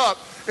looked up,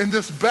 and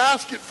this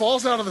basket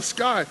falls out of the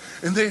sky,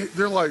 and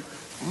they're like,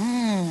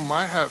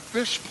 I have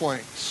fish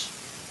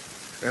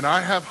planks, and I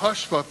have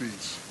hush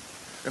puppies,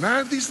 and I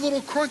have these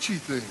little crunchy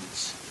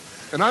things,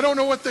 and I don't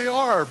know what they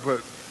are,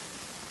 but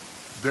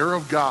they're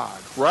of God,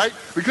 right?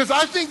 Because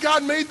I think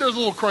God made those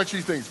little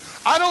crunchy things.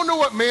 I don't know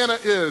what manna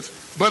is,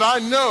 but I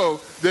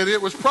know that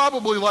it was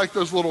probably like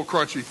those little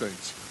crunchy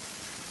things.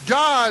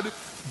 God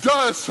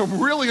does some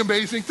really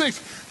amazing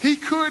things. He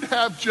could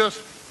have just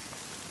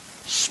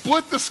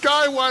split the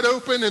sky wide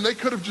open, and they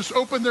could have just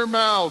opened their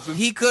mouths. And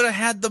he could have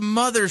had the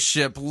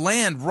mothership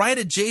land right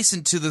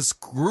adjacent to this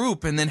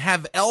group, and then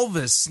have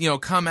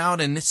Elvis, come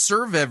out and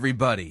serve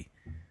everybody.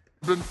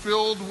 Been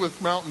filled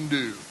with Mountain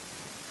Dew.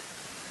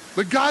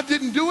 But God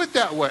didn't do it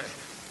that way.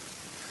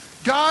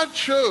 God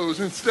chose,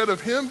 instead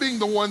of him being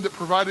the one that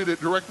provided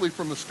it directly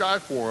from the sky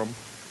for him,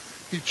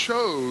 he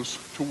chose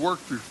to work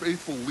through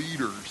faithful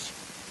leaders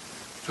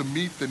to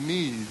meet the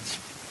needs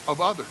of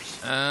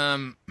others.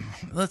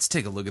 Let's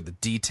take a look at the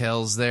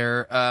details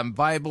there.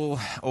 Bible,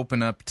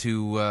 open up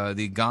to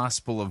the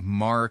Gospel of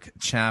Mark,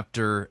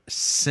 chapter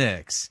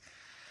 6.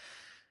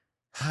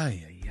 All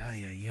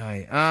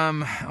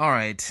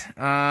right.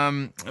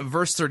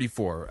 Verse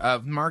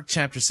 34. Mark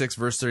chapter 6,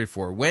 verse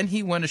 34. When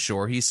he went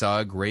ashore, he saw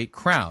a great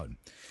crowd,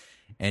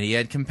 and he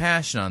had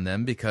compassion on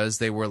them, because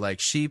they were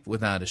like sheep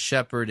without a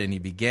shepherd, and he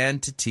began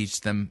to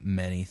teach them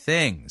many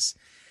things.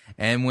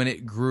 And when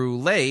it grew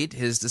late,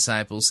 his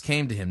disciples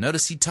came to him.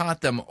 Notice he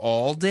taught them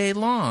all day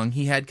long.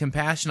 He had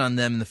compassion on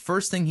them, and the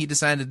first thing he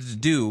decided to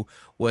do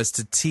was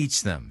to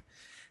teach them.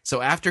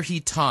 So after he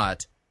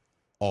taught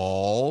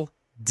all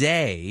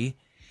day,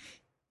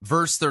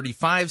 verse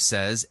 35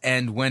 says,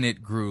 and when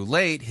it grew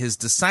late, his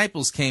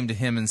disciples came to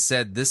him and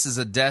said, this is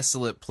a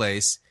desolate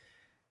place.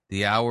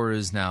 The hour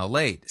is now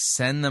late.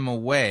 Send them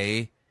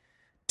away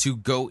to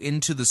go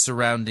into the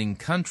surrounding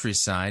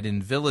countryside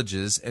and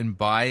villages and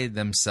buy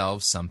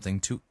themselves something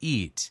to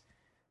eat.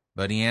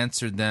 But he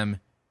answered them,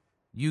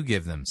 you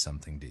give them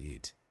something to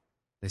eat.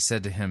 They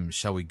said to him,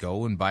 shall we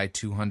go and buy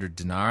 200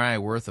 denarii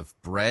worth of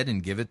bread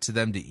and give it to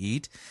them to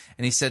eat?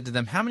 And he said to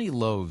them, how many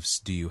loaves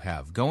do you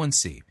have? Go and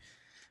see.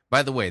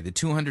 By the way, the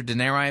 200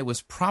 denarii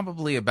was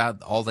probably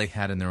about all they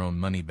had in their own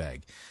money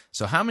bag.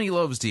 So how many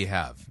loaves do you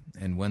have?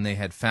 And when they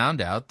had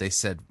found out, they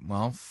said,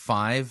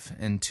 5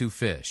 and 2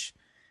 fish.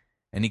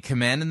 And he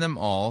commanded them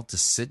all to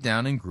sit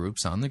down in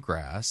groups on the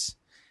grass.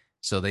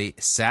 So they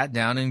sat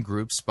down in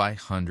groups by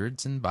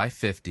hundreds and by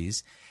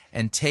 50s.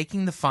 And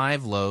taking the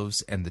 5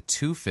 loaves and the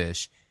 2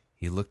 fish,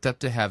 he looked up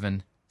to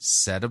heaven,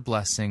 said a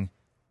blessing,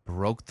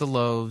 broke the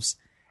loaves,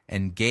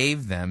 and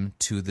gave them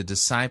to the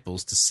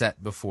disciples to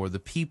set before the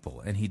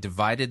people. And he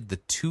divided the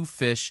 2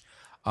 fish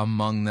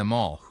among them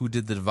all. Who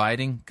did the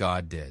dividing?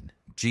 God did.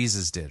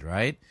 Jesus did,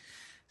 right?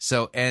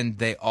 So, and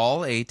they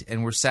all ate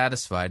and were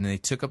satisfied, and they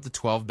took up the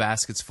 12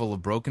 baskets full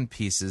of broken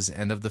pieces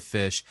and of the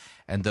fish,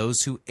 and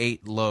those who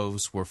ate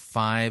loaves were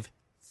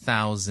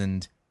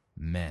 5,000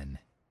 men.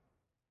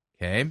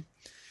 Okay?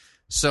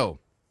 So,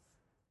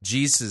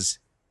 Jesus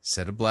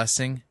said a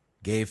blessing,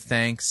 gave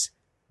thanks,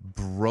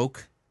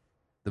 broke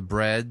the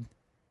bread,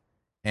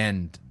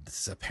 and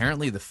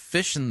apparently the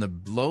fish and the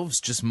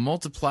loaves just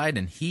multiplied,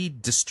 and he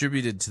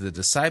distributed to the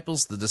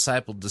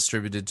disciple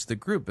distributed to the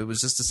group. It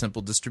was just a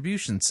simple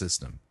distribution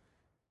system.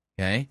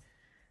 Okay?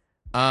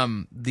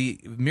 The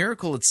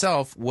miracle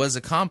itself was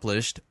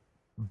accomplished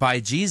by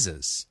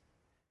Jesus.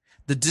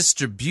 The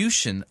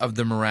distribution of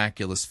the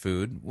miraculous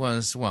food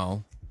was,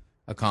 well,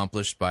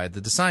 accomplished by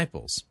the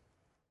disciples.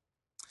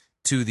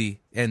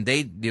 And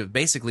they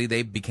basically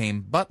they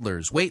became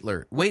butlers,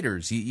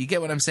 waiters. You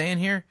get what I'm saying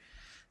here?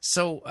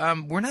 So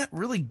we're not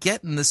really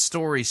getting the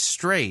story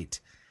straight.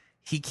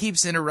 He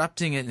keeps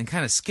interrupting it and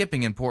kind of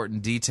skipping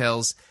important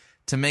details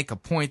to make a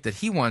point that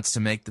he wants to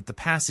make that the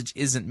passage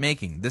isn't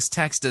making. This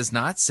text does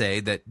not say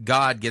that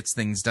God gets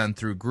things done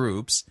through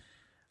groups.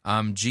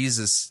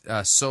 Jesus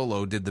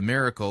solo did the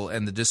miracle,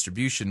 and the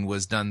distribution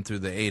was done through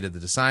the aid of the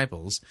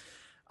disciples.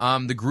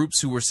 The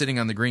groups who were sitting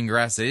on the green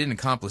grass, they didn't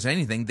accomplish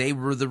anything. They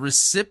were the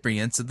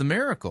recipients of the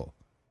miracle,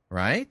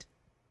 right?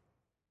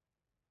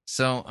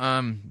 So,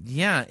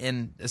 yeah,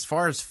 and as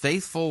far as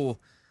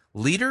faithful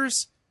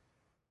leaders,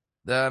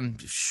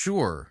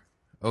 sure.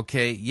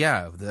 Okay,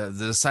 yeah, the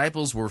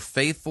disciples were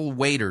faithful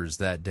waiters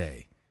that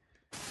day.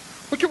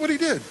 Look at what he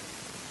did.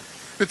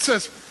 It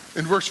says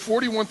in verse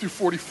 41 through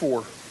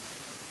 44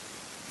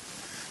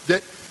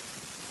 that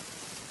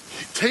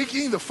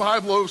taking the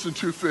 5 loaves and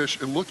 2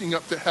 fish and looking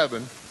up to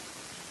heaven,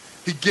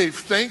 he gave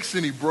thanks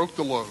and he broke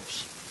the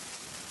loaves.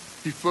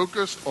 He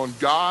focused on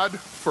God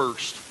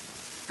first,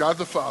 God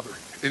the Father,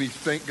 and he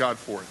thanked God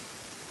for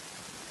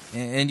it.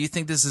 And you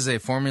think this is a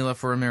formula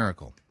for a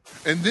miracle?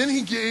 And then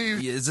he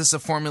gave... Is this a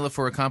formula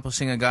for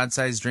accomplishing a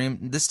God-sized dream?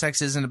 This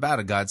text isn't about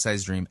a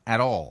God-sized dream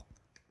at all.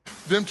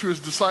 Them to his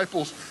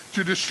disciples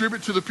to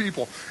distribute to the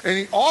people. And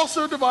he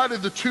also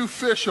divided the 2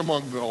 fish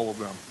among all of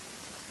them.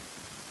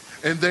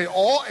 And they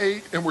all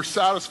ate and were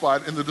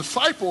satisfied. And the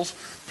disciples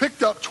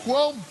picked up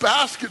 12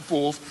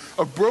 basketfuls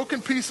of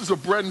broken pieces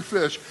of bread and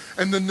fish.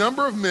 And the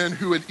number of men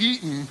who had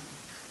eaten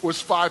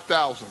was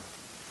 5,000.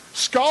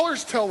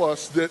 Scholars tell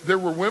us that there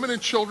were women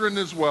and children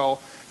as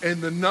well. And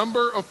the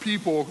number of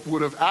people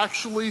would have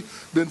actually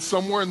been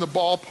somewhere in the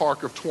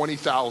ballpark of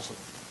 20,000.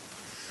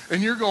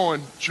 And you're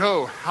going,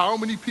 Joe, how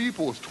many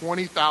people is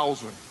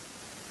 20,000?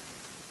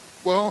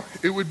 Well,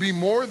 it would be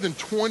more than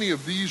 20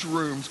 of these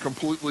rooms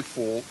completely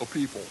full of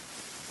people.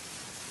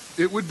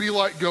 It would be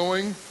like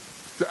going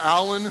to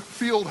Allen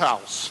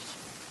Fieldhouse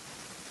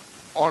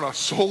on a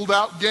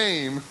sold-out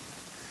game,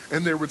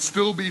 and there would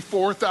still be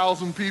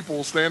 4,000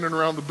 people standing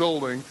around the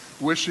building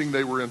wishing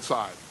they were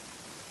inside.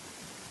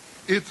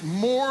 It's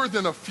more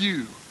than a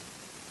few.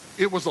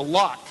 It was a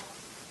lot.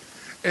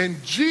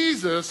 And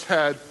Jesus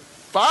had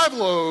 5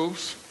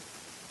 loaves,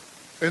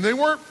 and they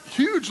weren't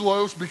huge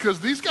loaves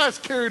because these guys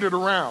carried it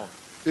around.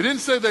 It didn't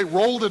say they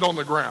rolled it on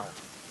the ground.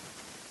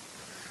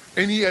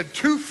 And he had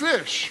 2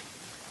 fish,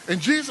 and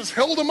Jesus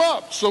held them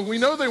up, so we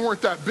know they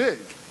weren't that big.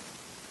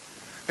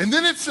 And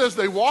then it says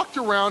they walked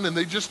around and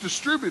they just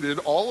distributed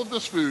all of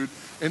this food,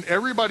 and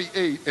everybody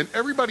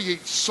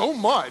ate so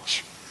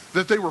much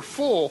that they were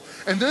full,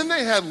 and then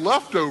they had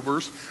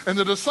leftovers, and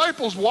the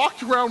disciples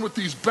walked around with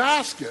these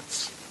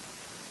baskets.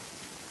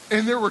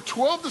 And there were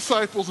 12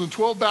 disciples and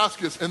 12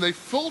 baskets, and they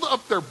filled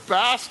up their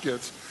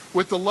baskets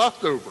with the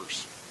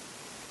leftovers.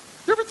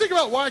 You ever think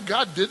about why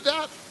God did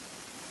that?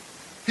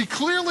 He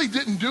clearly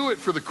didn't do it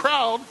for the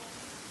crowd.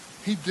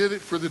 He did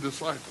it for the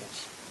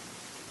disciples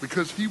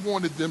because he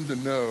wanted them to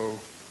know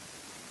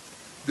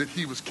that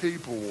he was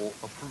capable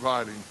of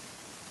providing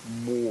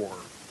more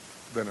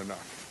than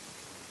enough.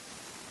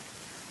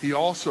 He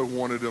also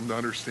wanted them to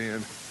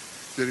understand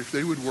that if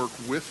they would work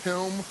with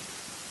him,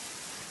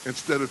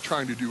 instead of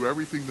trying to do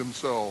everything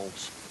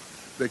themselves,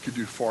 they could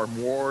do far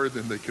more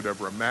than they could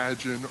ever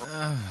imagine.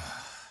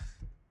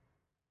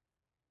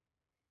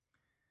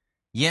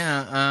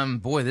 Yeah,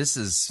 boy, this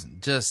is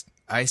just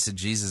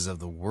eisegesis of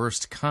the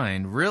worst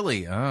kind.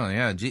 Really? Oh,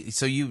 yeah.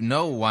 So you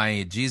know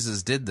why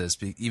Jesus did this,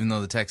 even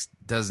though the text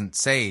doesn't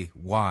say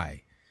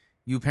why.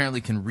 You apparently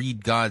can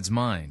read God's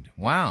mind.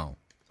 Wow.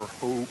 Or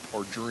hope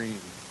or dream.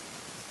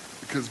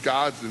 Because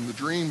God's in the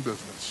dream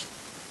business.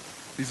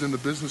 He's in the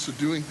business of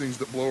doing things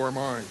that blow our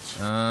minds.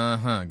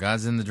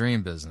 God's in the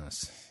dream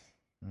business.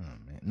 Oh,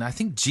 man. And I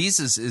think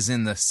Jesus is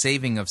in the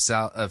saving of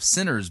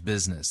sinners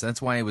business.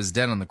 That's why he was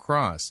dead on the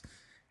cross.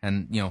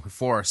 And,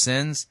 for our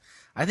sins.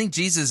 I think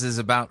Jesus is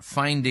about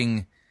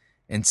finding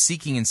and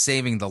seeking and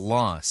saving the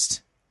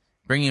lost,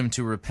 bringing them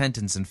to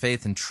repentance and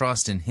faith and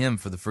trust in him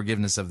for the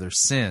forgiveness of their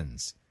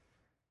sins.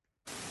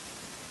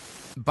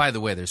 By the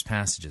way, there's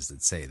passages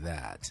that say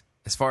that.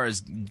 As far as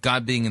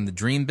God being in the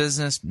dream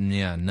business,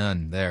 yeah,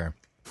 none there.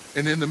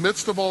 And in the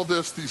midst of all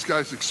this, these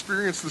guys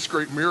experienced this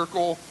great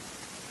miracle.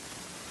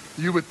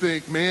 You would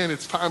think, man,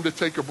 it's time to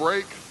take a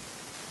break.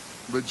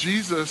 But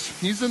Jesus,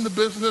 he's in the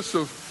business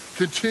of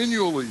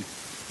continually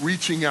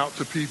reaching out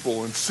to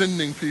people and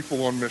sending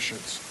people on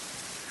missions.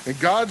 And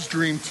God's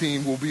dream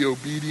team will be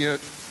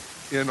obedient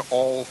in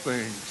all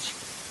things.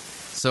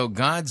 So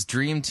God's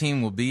dream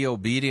team will be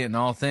obedient in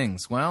all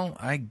things. Well,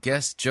 I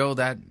guess, Joe,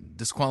 that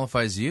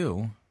disqualifies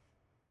you.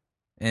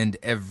 and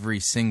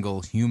every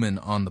single human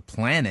on the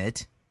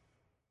planet.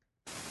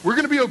 We're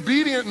going to be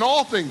obedient in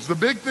all things, the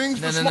big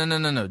things, the small.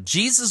 No.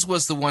 Jesus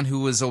was the one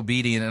who was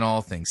obedient in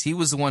all things. He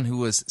was the one who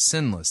was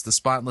sinless, the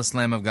spotless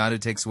Lamb of God who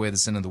takes away the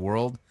sin of the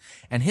world.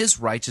 And his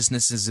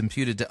righteousness is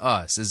imputed to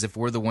us as if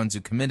we're the ones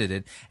who committed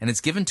it, and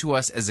it's given to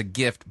us as a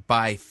gift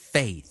by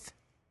faith.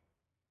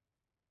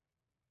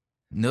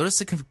 Notice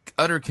the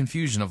utter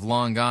confusion of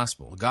law and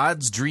gospel.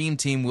 God's dream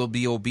team will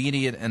be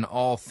obedient in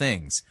all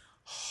things.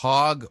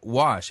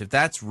 Hogwash. If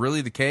that's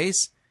really the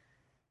case,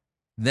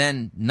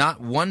 then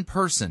not one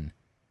person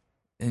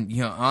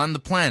on the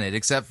planet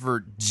except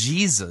for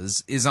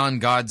Jesus is on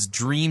God's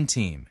dream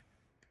team.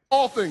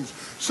 All things.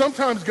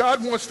 Sometimes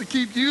God wants to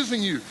keep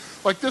using you.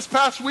 Like this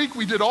past week,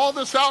 we did all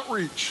this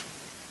outreach.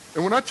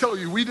 And when I tell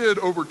you we did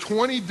over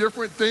 20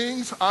 different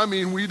things, I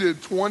mean we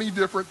did 20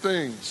 different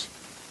things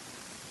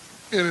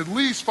in at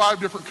least 5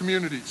 different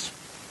communities.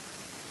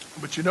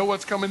 But you know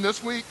what's coming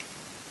this week?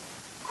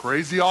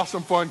 Crazy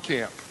Awesome Fun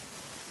Camp.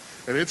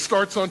 And it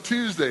starts on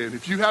Tuesday. And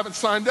if you haven't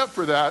signed up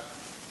for that,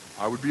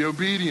 I would be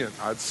obedient.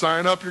 I'd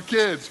sign up your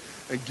kids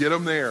and get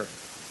them there.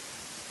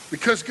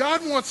 Because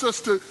God wants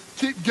us to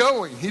keep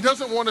going. He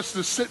doesn't want us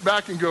to sit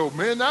back and go,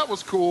 man, that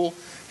was cool.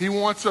 He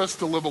wants us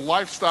to live a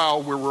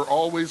lifestyle where we're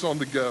always on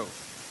the go.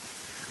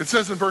 It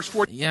says in verse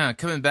 4. Yeah,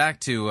 coming back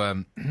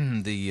to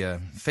the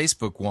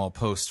Facebook wall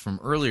post from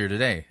earlier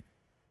today.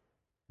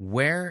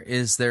 Where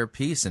is there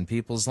peace in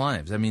people's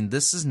lives? I mean,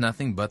 this is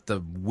nothing but the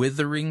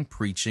withering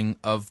preaching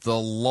of the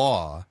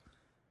law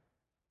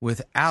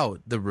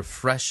without the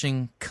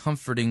refreshing,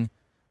 comforting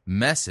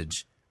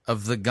message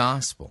of the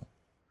gospel.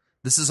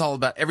 This is all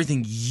about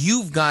everything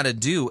you've got to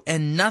do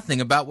and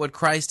nothing about what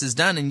Christ has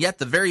done. And yet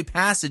the very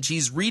passage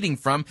he's reading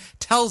from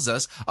tells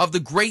us of the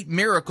great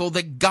miracle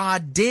that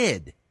God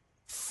did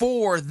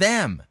for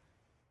them.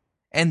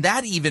 And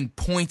that even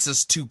points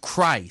us to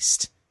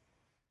Christ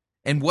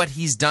and what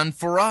he's done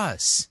for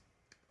us.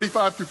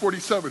 45 through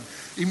 47.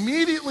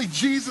 Immediately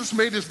Jesus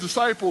made his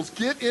disciples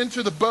get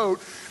into the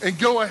boat and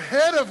go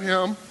ahead of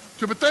him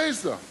to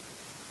Bethsaida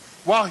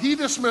while he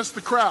dismissed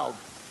the crowd.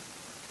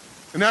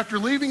 And after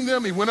leaving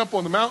them, he went up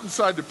on the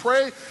mountainside to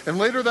pray, and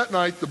later that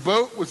night the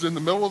boat was in the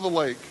middle of the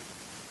lake,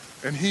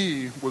 and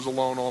he was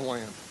alone on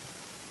land.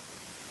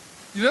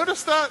 You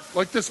notice that?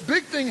 Like this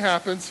big thing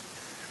happens,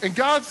 and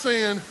God's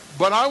saying,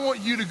 but I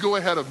want you to go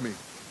ahead of me.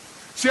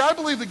 See, I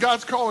believe that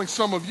God's calling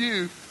some of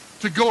you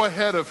to go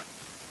ahead of him.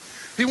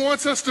 He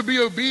wants us to be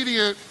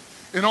obedient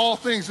in all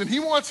things, and he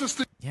wants us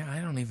to... Yeah, I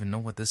don't even know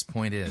what this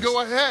point is.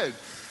 Go ahead.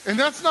 And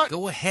that's not...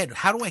 Go ahead.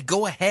 How do I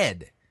go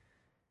ahead?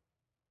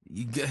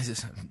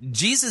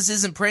 Jesus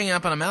isn't praying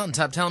up on a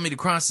mountaintop telling me to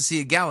cross the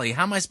Sea of Galilee.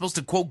 How am I supposed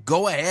to, quote,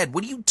 go ahead?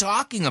 What are you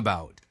talking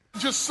about?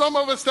 Just some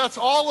of us, that's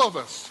all of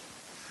us.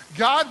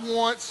 God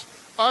wants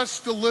us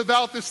to live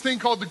out this thing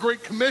called the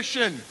Great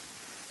Commission,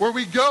 where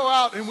we go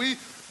out and we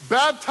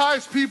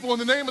baptize people in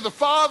the name of the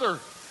Father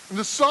and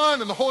the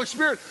Son and the Holy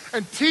Spirit,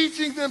 and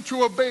teaching them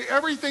to obey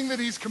everything that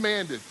he's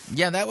commanded.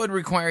 Yeah, that would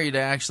require you to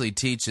actually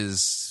teach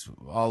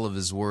all of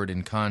his word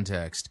in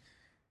context.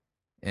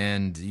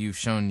 And you've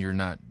shown you're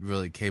not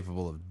really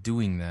capable of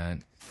doing that.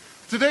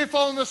 Today,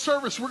 following this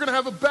service, we're going to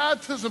have a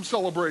baptism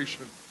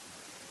celebration.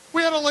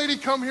 We had a lady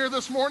come here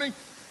this morning,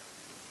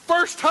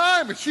 first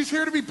time, and she's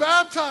here to be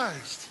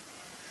baptized.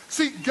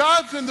 See,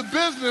 God's in the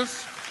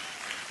business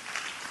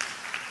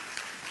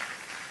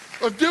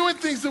of doing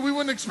things that we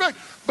wouldn't expect.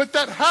 But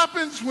that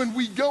happens when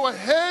we go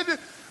ahead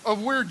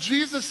of where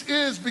Jesus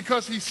is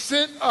because he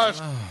sent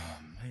us.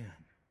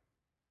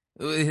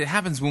 It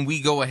happens when we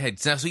go ahead.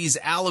 So he's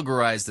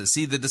allegorized this.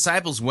 See, the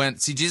disciples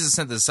went. See, Jesus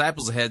sent the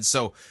disciples ahead.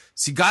 So,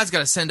 see, God's got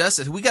to send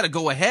us. We got to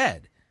go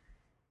ahead.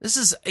 This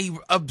is a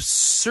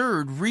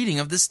absurd reading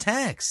of this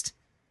text.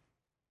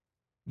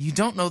 You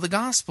don't know the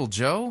gospel,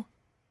 Joe.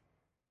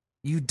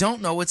 You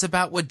don't know it's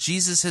about what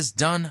Jesus has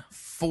done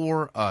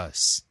for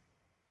us.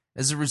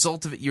 As a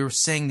result of it, you're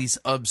saying these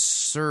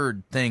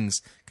absurd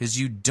things because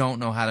you don't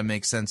know how to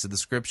make sense of the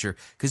scripture,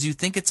 because you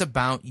think it's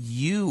about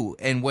you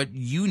and what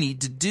you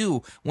need to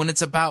do when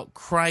it's about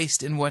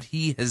Christ and what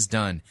he has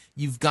done.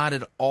 You've got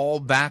it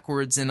all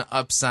backwards and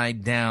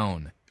upside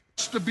down.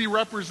 To be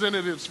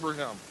representatives for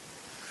him.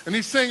 And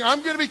he's saying,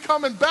 I'm going to be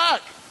coming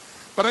back,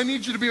 but I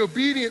need you to be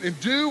obedient and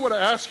do what I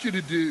ask you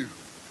to do.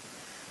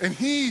 And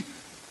he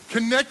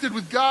connected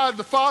with God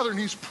the Father, and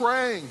he's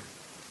praying.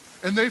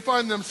 And they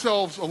find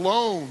themselves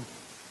alone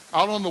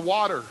out on the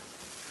water.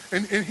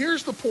 And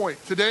here's the point.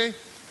 Today,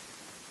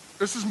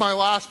 this is my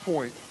last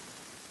point.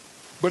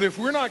 But if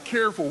we're not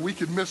careful, we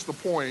could miss the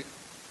point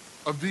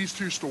of these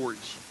two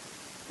stories.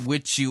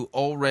 Which you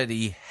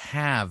already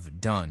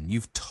have done.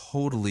 You've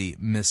totally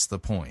missed the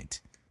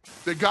point.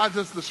 That God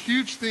does this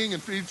huge thing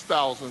and feeds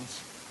thousands.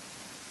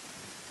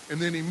 And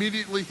then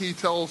immediately he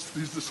tells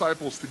these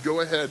disciples to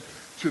go ahead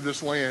to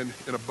this land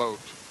in a boat.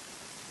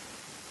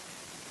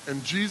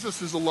 And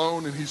Jesus is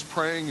alone, and he's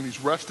praying, and he's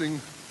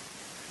resting,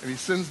 and he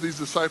sends these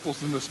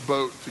disciples in this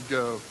boat to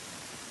go.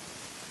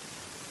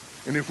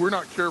 And if we're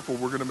not careful,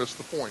 we're going to miss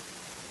the point.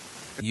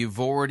 You've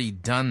already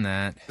done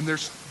that. And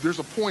there's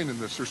a point in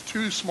this. There's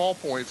two small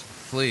points.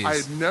 Please. I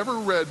had never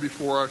read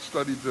before I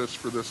studied this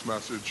for this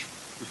message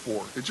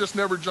before. It just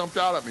never jumped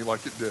out at me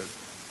like it did.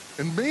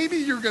 And maybe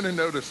you're going to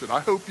notice it. I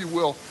hope you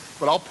will,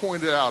 but I'll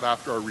point it out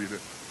after I read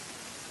it.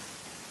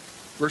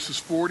 Verses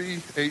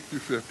 48 through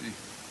 50.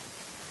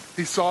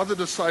 He saw the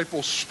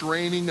disciples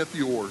straining at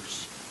the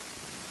oars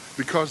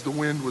because the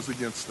wind was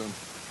against them.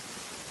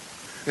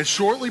 And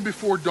shortly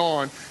before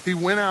dawn, he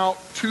went out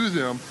to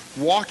them,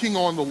 walking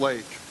on the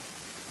lake.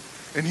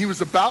 And he was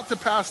about to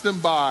pass them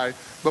by,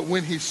 but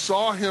when he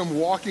saw him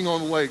walking on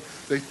the lake,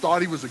 they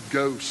thought he was a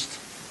ghost.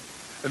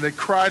 And they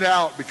cried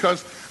out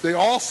because they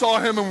all saw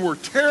him and were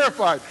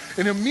terrified.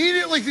 And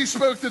immediately he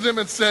spoke to them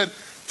and said,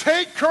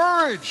 "Take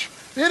courage,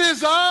 it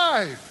is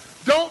I.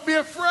 Don't be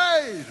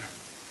afraid."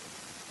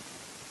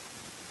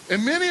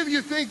 And many of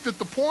you think that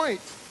the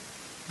point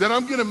that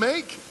I'm going to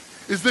make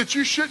is that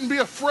you shouldn't be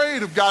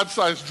afraid of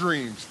God-sized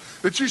dreams,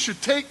 that you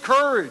should take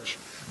courage.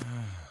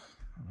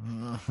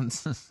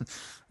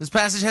 This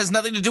passage has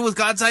nothing to do with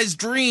God-sized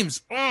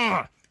dreams.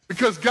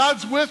 Because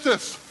God's with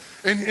us,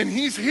 and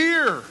he's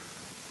here.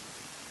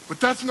 But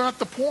that's not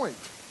the point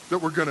that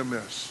we're going to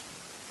miss.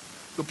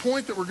 The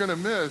point that we're going to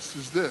miss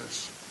is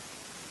this.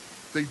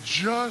 They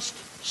just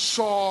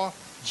saw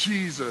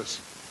Jesus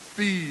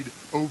feed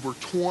over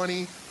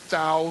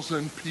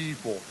 20,000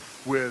 people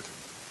with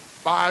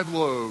 5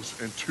 loaves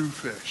and 2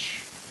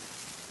 fish.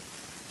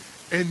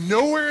 And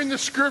nowhere in the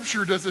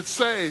scripture does it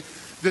say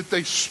that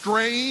they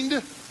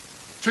strained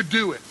to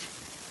do it.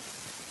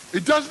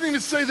 It doesn't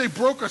even say they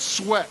broke a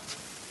sweat.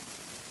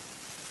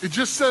 It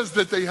just says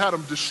that they had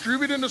them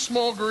distributed into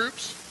small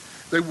groups.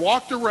 They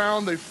walked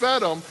around, they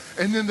fed them,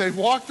 and then they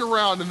walked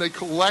around and they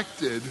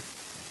collected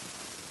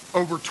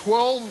over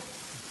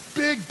 12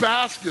 big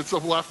baskets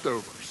of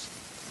leftovers.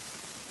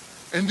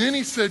 And then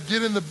he said,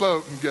 "Get in the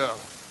boat and go.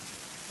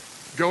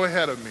 Go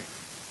ahead of me."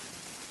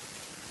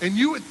 And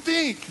you would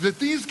think that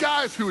these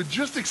guys who had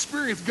just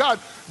experienced God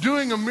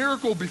doing a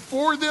miracle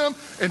before them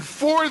and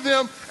for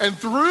them and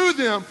through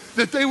them,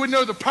 that they would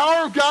know the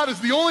power of God is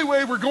the only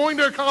way we're going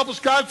to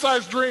accomplish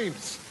God-sized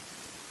dreams.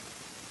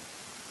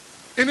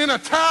 And in a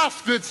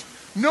task that's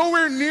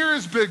nowhere near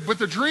as big, but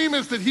the dream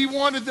is that he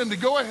wanted them to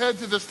go ahead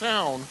to this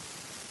town.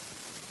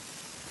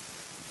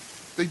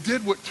 They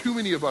did what too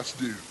many of us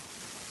do.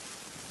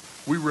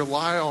 We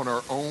rely on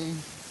our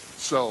own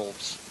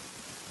selves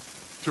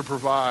to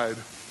provide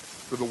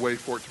for the way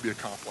for it to be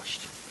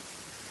accomplished.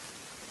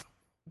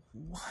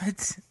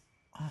 What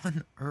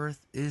on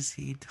earth is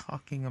he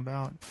talking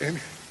about? And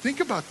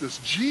think about this.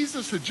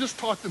 Jesus had just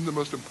taught them the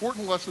most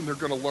important lesson they're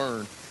going to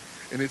learn.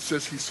 And it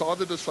says he saw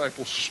the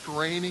disciples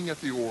straining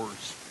at the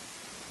oars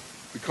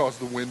because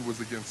the wind was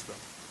against them.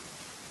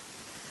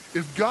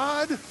 If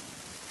God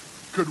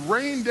could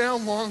rain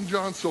down Long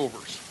John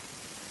Silvers,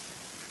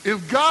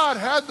 if God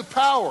had the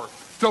power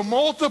to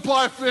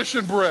multiply fish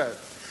and bread,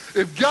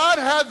 if God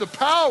had the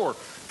power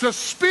to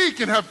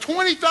speak and have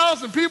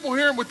 20,000 people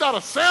hear him without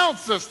a sound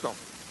system,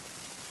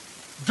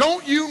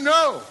 don't you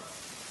know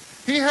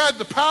he had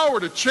the power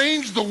to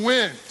change the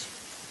wind?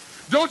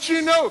 Don't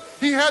you know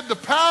he had the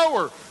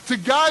power to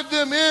guide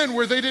them in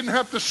where they didn't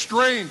have to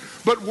strain,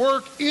 but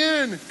work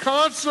in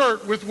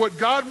concert with what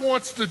God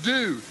wants to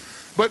do?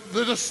 But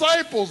the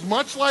disciples,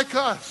 much like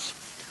us,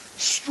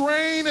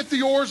 strain at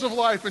the oars of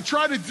life and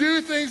try to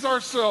do things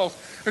ourselves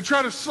and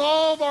try to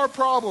solve our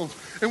problems.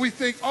 And we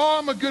think, "Oh,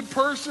 I'm a good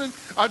person.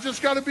 I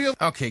just got to be a..."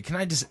 Okay, can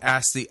I just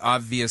ask the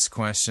obvious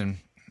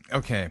question?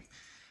 Okay,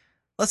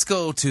 let's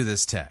go to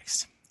this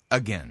text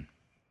again,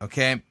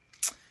 okay?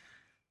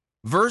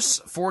 Verse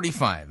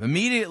 45,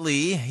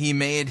 immediately he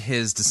made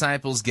his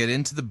disciples get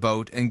into the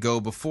boat and go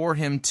before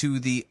him to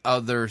the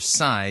other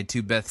side,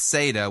 to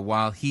Bethsaida,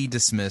 while he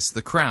dismissed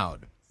the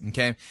crowd.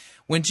 Okay?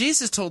 When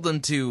Jesus told them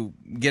to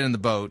get in the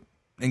boat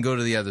and go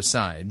to the other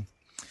side,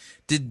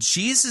 did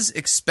Jesus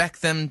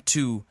expect them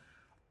to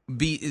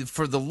be,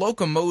 for the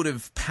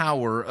locomotive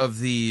power of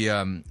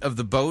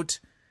the boat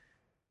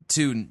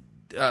to,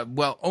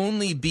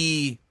 only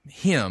be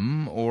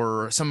him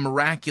or some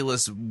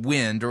miraculous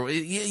wind? Or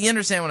you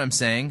understand what I'm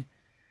saying?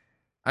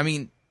 I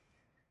mean,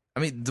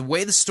 the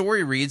way the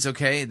story reads,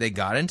 okay, they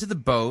got into the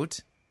boat,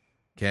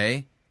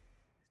 okay,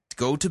 to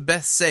go to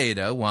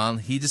Bethsaida while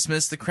he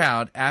dismissed the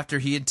crowd. After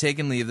he had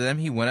taken leave of them,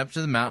 he went up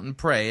to the mountain to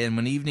pray, and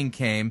when evening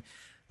came,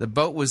 the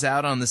boat was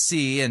out on the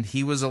sea, and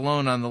he was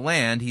alone on the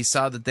land. He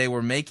saw that they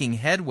were making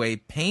headway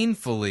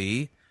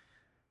painfully,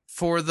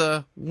 for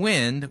the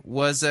wind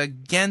was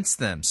against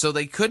them. So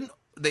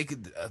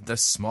the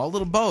small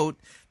little boat,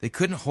 they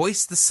couldn't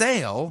hoist the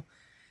sail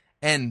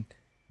and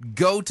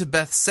go to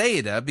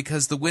Bethsaida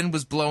because the wind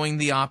was blowing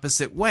the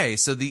opposite way.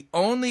 So the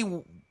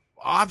only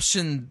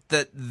option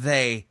that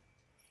they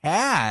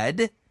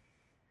had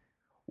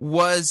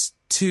was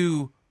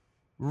to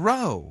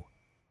row.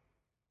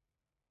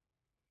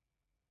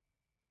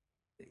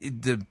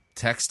 The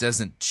text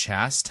doesn't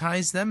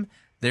chastise them.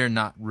 They're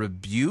not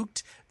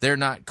rebuked. They're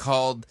not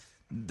called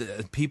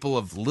the people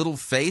of little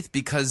faith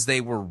because they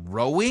were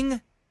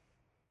rowing.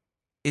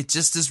 It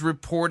just is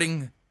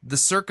reporting the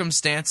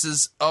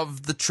circumstances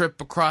of the trip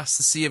across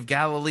the Sea of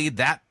Galilee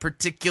that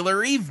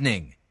particular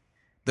evening.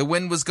 The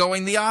wind was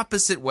going the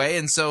opposite way,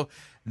 and so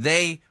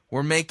they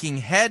were making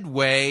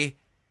headway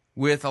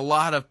with a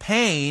lot of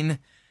pain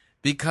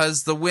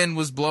because the wind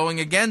was blowing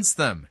against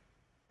them.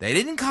 They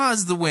didn't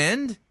cause the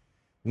wind.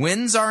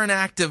 Winds are an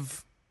act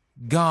of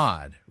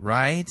God,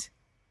 right?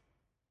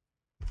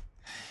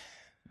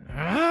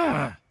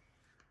 A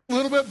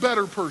little bit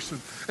better person.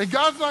 And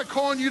God's not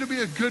calling you to be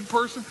a good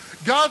person.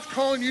 God's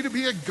calling you to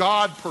be a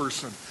God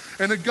person.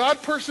 And a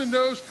God person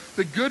knows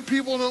that good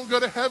people don't go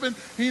to heaven.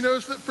 He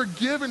knows that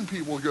forgiven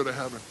people go to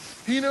heaven.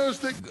 He knows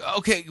that...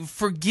 Okay,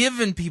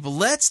 forgiven people.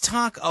 Let's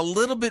talk a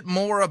little bit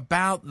more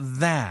about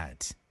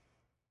that.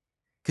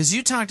 Because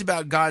you talked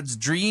about God's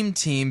dream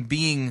team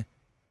being,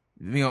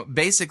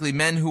 basically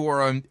men who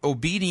are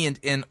obedient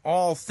in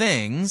all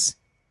things.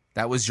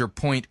 That was your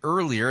point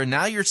earlier. And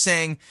now you're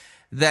saying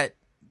that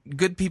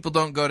good people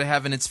don't go to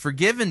heaven. It's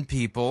forgiven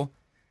people.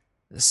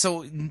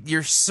 So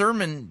your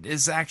sermon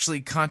is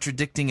actually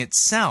contradicting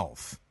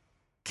itself.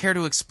 Care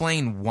to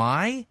explain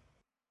why?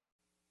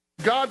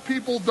 God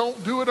people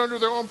don't do it under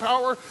their own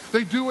power.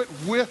 They do it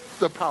with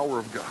the power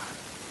of God.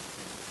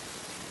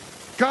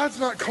 God's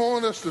not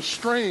calling us to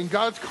strain.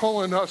 God's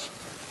calling us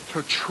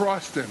to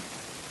trust Him.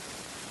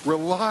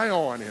 Rely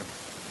on Him.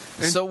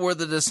 And so were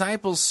the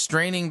disciples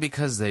straining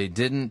because they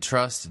didn't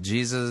trust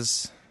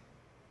Jesus?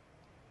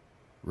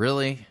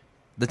 Really?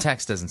 The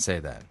text doesn't say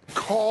that.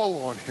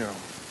 Call on Him.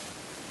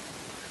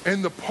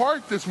 And the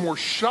part that's more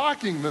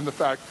shocking than the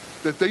fact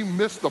that they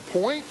missed the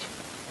point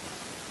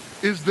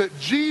is that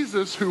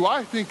Jesus, who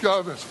I think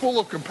of as full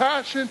of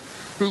compassion,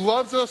 who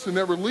loves us and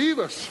never leave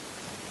us,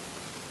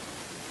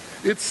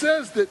 it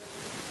says that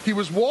He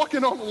was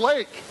walking on the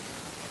lake.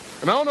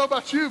 And I don't know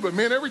about you, but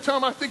man, every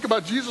time I think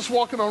about Jesus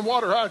walking on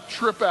water, I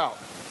trip out.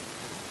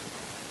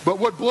 But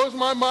what blows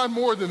my mind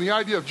more than the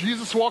idea of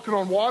Jesus walking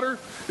on water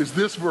is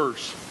this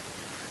verse.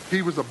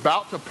 He was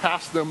about to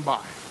pass them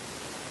by.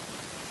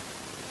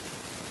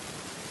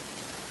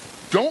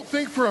 Don't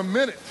think for a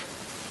minute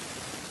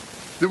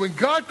that when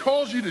God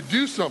calls you to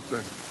do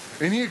something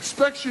and He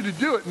expects you to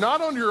do it,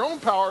 not on your own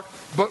power,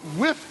 but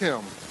with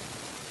Him,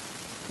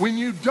 when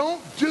you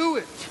don't do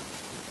it,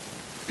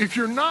 if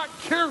you're not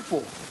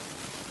careful,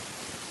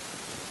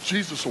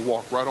 Jesus will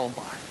walk right on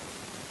by.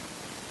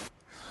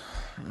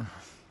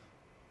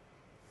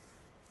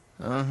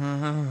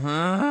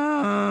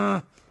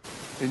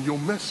 And you'll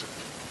miss it.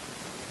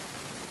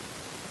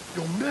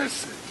 You'll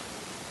miss it.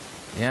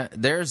 Yeah,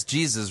 there's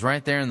Jesus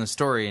right there in the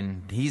story,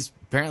 and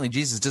apparently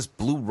Jesus just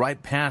blew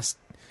right past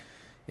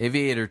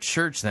Aviator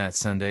Church that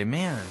Sunday.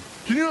 Man.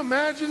 Can you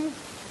imagine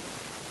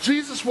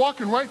Jesus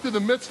walking right through the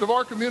midst of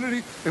our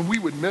community and we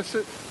would miss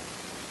it?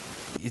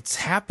 It's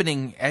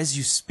happening as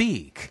you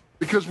speak.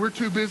 Because we're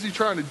too busy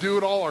trying to do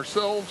it all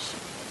ourselves.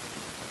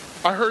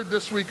 I heard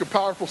this week a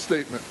powerful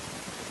statement.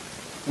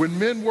 When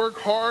men work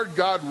hard,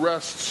 God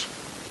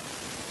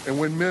rests. And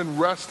when men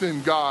rest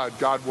in God,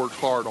 God works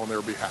hard on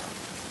their behalf.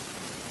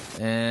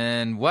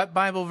 And what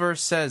Bible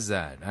verse says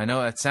that? I know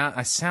I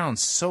sound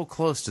so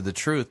close to the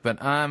truth,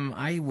 but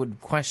I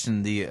would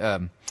question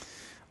the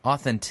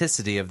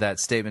authenticity of that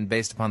statement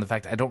based upon the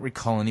fact I don't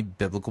recall any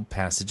biblical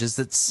passages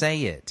that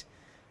say it.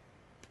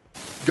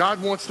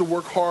 God wants to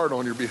work hard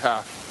on your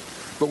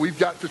behalf, but we've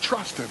got to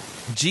trust Him.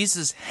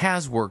 Jesus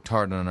has worked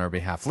hard on our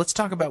behalf. Let's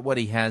talk about what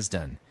He has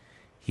done.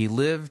 He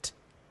lived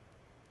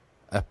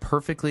a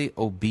perfectly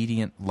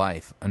obedient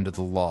life under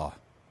the law,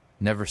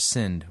 never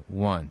sinned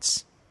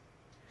once.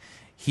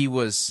 He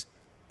was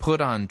put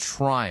on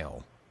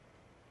trial.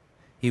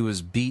 He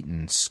was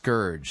beaten,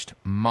 scourged,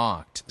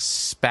 mocked,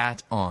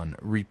 spat on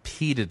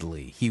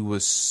repeatedly. He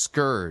was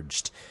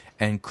scourged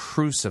and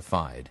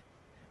crucified,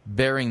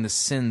 bearing the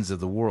sins of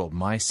the world,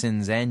 my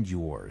sins and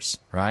yours,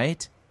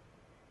 right?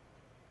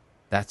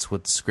 That's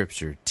what the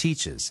Scripture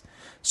teaches.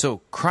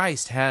 So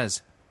Christ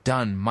has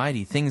done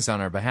mighty things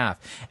on our behalf,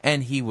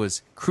 and He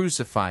was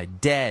crucified,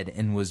 dead,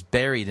 and was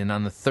buried, and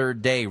on the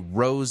third day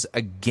rose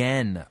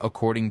again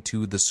according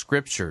to the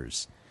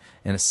Scriptures,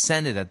 and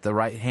ascended at the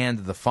right hand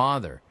of the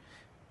Father.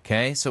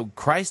 Okay, so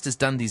Christ has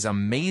done these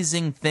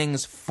amazing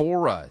things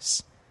for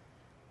us.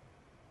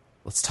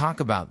 Let's talk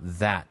about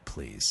that,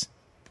 please.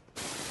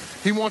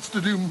 He wants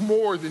to do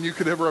more than you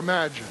could ever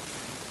imagine.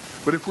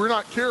 But if we're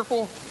not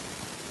careful,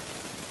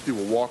 He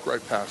will walk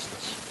right past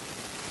us.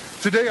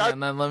 Today,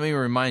 let me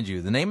remind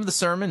you, the name of the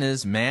sermon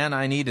is Man,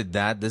 I Needed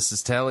That. This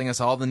is telling us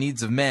all the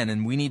needs of men,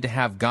 and we need to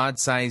have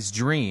God-sized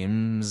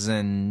dreams,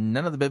 and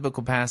none of the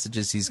biblical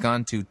passages he's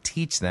gone to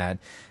teach that.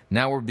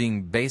 Now we're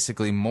being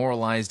basically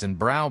moralized and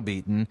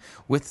browbeaten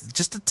with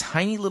just a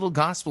tiny little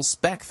gospel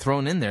speck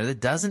thrown in there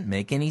that doesn't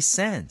make any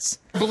sense.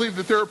 I believe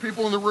that there are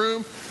people in the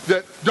room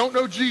that don't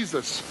know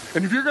Jesus,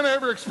 and if you're going to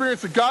ever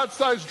experience a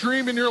God-sized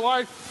dream in your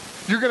life,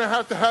 you're going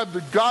to have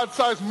the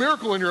God-sized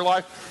miracle in your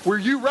life where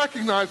you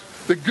recognize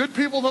that good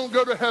people don't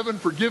go to heaven,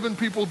 forgiven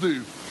people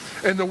do.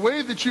 And the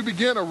way that you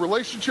begin a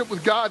relationship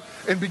with God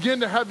and begin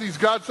to have these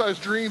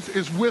God-sized dreams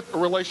is with a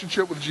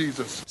relationship with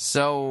Jesus.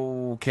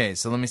 So, okay,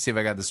 so let me see if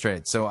I got this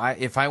straight. So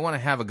if I want to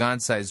have a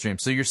God-sized dream,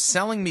 so you're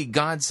selling me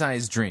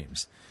God-sized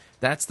dreams.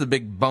 That's the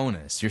big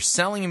bonus. You're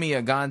selling me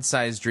a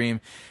God-sized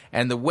dream,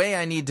 and the way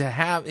I need to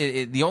have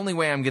it, the only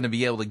way I'm going to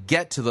be able to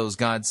get to those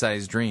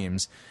God-sized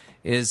dreams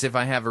is if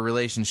I have a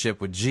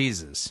relationship with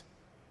Jesus.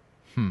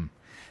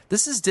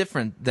 This is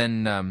different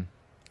than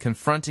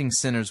confronting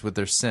sinners with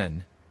their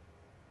sin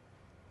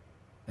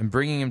and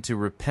bringing them to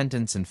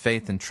repentance and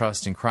faith and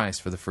trust in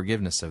Christ for the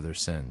forgiveness of their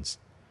sins.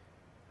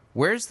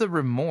 Where's the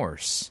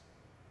remorse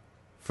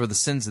for the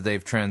sins that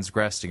they've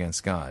transgressed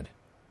against God?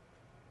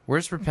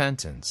 Where's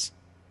repentance?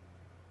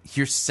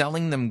 You're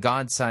selling them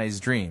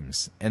God-sized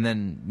dreams, and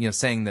then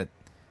saying that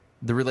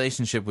the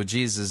relationship with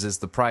Jesus is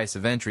the price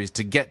of entry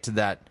to get to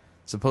that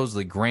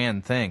supposedly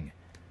grand thing.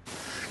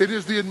 It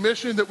is the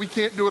admission that we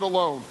can't do it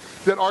alone,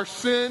 that our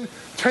sin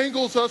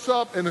tangles us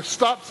up and it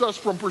stops us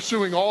from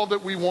pursuing all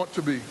that we want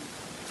to be.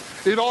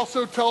 It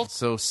also tells...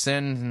 So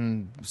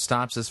sin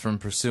stops us from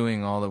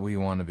pursuing all that we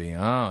want to be.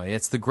 Oh,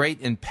 it's the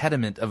great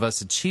impediment of us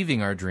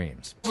achieving our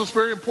dreams. It's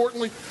very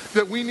importantly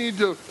that we need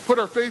to put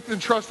our faith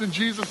and trust in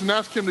Jesus and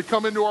ask Him to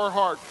come into our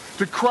heart,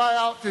 to cry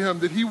out to Him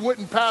that He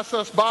wouldn't pass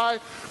us by,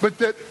 but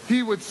that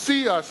He would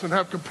see us and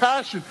have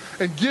compassion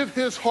and give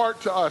His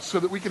heart to us so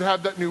that we can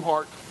have that new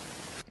heart.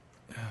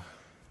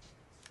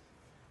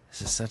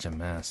 This is such a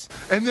mess.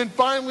 And then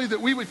finally that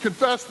we would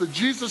confess that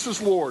Jesus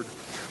is Lord,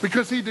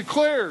 because He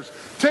declares,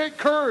 take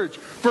courage,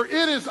 for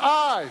it is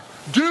I.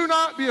 Do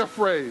not be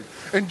afraid.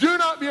 And do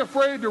not be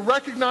afraid to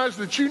recognize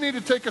that you need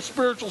to take a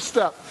spiritual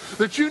step,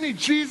 that you need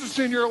Jesus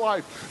in your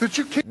life, that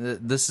you can't...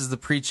 This is the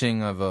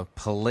preaching of a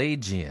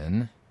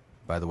Pelagian.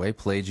 By the way,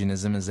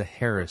 Pelagianism is a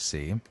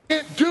heresy.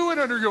 Can't do it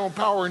under your own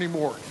power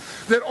anymore.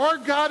 That our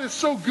God is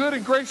so good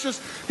and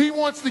gracious, He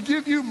wants to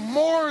give you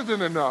more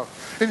than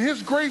enough. And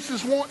His grace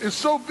is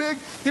so big,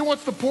 He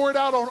wants to pour it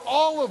out on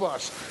all of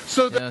us.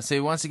 So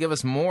He wants to give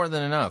us more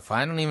than enough.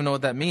 I don't even know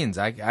what that means.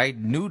 I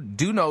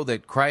do know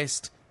that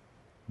Christ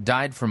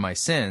died for my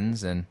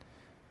sins and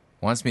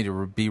wants me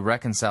to be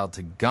reconciled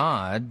to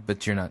God,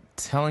 but you're not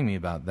telling me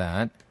about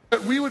that.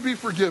 That we would be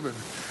forgiven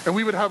and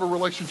we would have a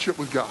relationship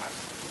with God.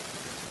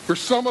 For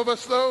some of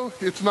us, though,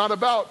 it's not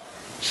about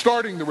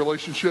starting the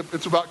relationship.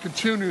 It's about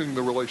continuing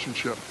the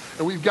relationship.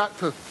 And we've got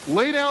to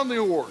lay down the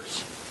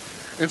oars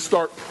and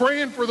start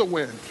praying for the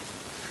wind,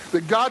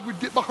 that God would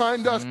get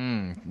behind us.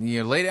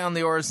 You lay down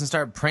the oars and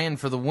start praying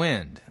for the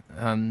wind.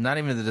 Not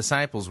even the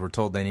disciples were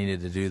told they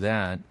needed to do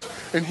that.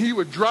 And He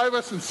would drive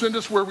us and send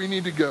us where we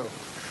need to go.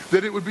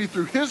 That it would be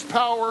through His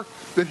power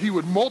that He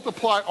would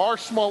multiply our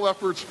small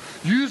efforts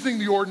using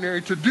the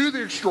ordinary to do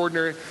the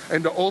extraordinary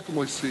and to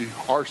ultimately see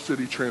our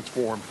city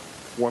transformed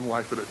one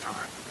life at a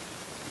time.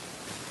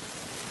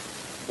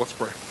 Let's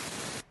pray.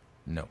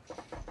 No.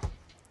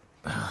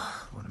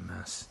 What a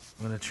mess.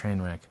 What a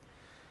train wreck.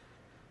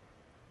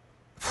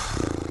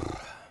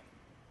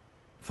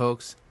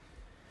 Folks,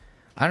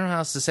 I don't know how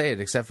else to say it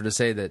except for to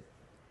say that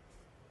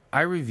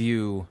I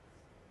review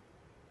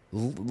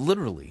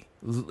literally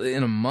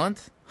in a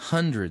month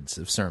hundreds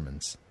of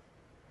sermons.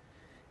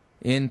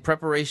 In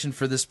preparation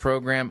for this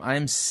program,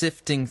 I'm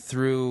sifting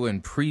through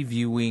and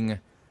previewing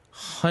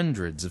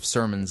hundreds of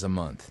sermons a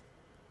month.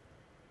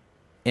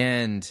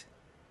 And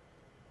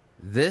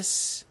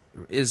this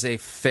is a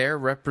fair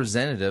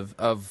representative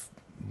of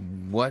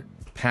what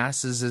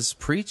passes as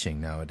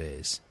preaching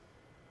nowadays.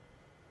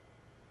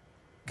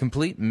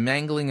 Complete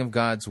mangling of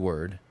God's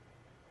Word,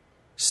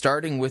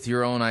 starting with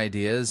your own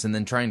ideas and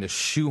then trying to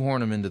shoehorn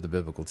them into the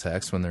biblical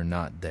text when they're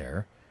not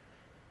there.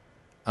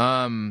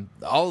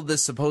 All of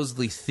this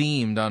supposedly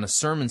themed on a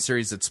sermon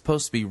series that's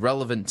supposed to be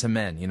relevant to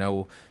men.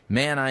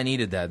 Man, I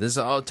needed that. This is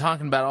all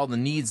talking about all the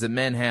needs that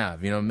men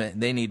have.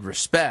 They need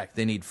respect,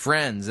 they need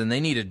friends, and they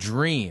need a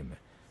dream.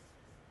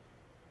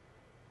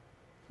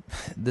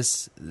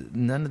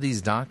 None of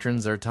these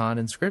doctrines are taught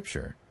in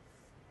Scripture.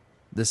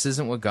 This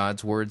isn't what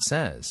God's Word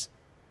says.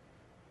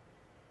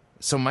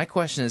 So my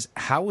question is,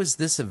 how is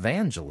this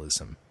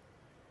evangelism?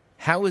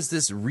 How is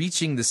this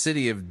reaching the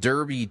city of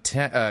Derby,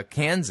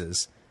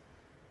 Kansas,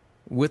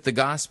 with the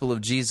gospel of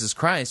Jesus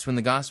Christ when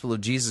the gospel of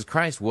Jesus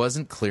Christ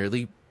wasn't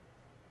clearly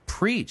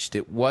preached?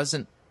 It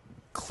wasn't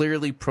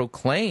clearly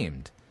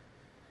proclaimed.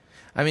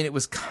 I mean, it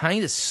was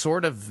kind of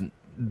sort of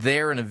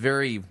there in a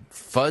very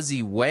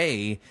fuzzy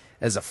way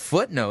as a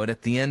footnote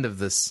at the end of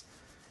this.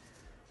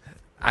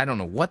 I don't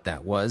know what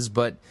that was,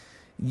 but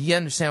you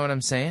understand what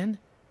I'm saying?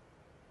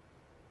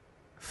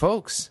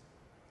 Folks,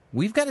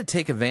 we've got to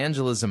take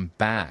evangelism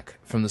back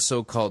from the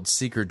so-called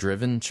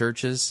seeker-driven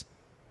churches.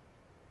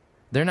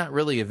 They're not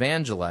really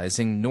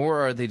evangelizing,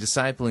 nor are they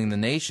discipling the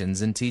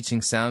nations and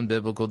teaching sound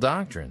biblical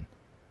doctrine.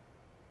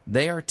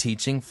 They are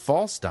teaching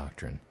false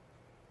doctrine.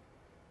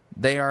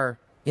 They are,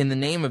 in the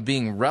name of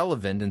being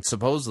relevant and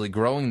supposedly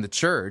growing the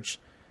church,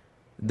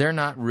 they're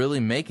not really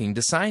making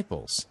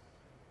disciples.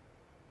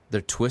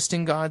 They're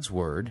twisting God's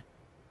Word,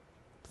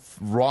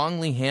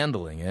 wrongly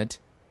handling it,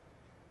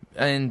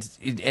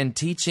 and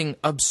teaching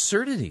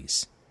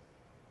absurdities.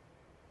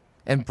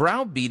 and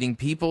browbeating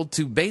people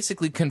to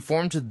basically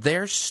conform to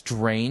their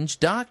strange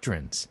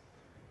doctrines.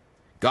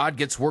 God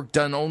gets work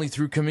done only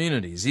through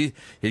communities.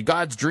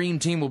 God's dream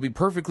team will be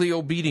perfectly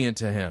obedient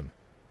to him.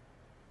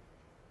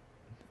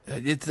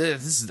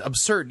 This is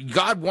absurd.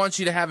 God wants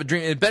you to have a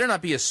dream. It better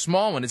not be a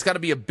small one. It's got to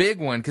be a big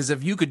one, because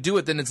if you could do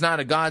it, then it's not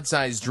a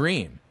God-sized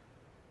dream.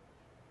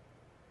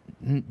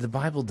 The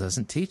Bible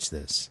doesn't teach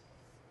this.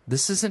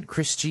 This isn't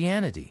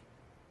Christianity.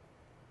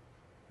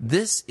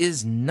 This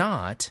is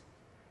not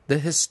the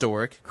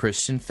historic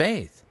Christian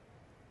faith.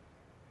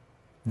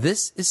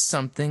 This is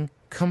something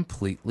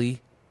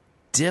completely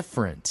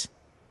different.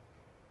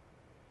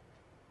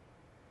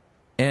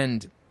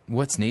 And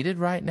what's needed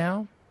right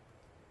now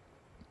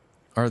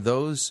are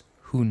those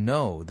who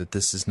know that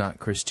this is not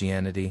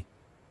Christianity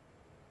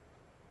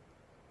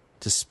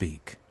to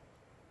speak,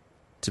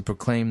 to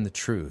proclaim the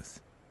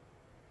truth,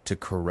 to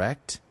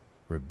correct,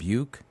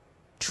 rebuke,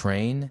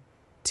 train,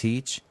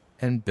 teach,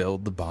 and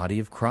build the body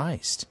of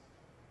Christ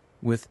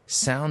with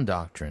sound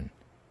doctrine,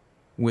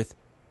 with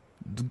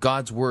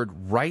God's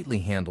word rightly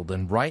handled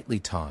and rightly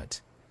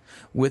taught,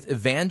 with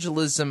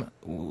evangelism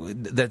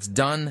that's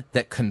done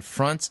that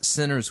confronts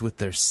sinners with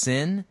their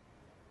sin,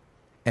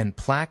 and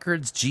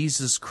placards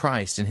Jesus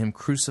Christ and him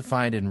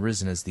crucified and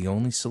risen as the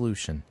only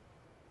solution.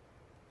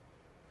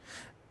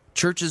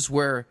 Churches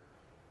where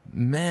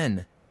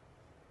men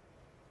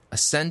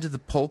ascend to the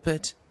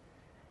pulpit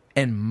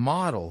and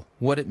model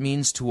what it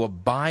means to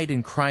abide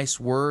in Christ's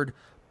word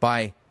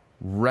by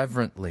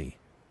reverently,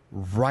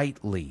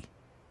 rightly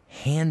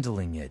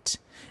handling it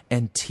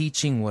and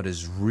teaching what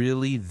is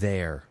really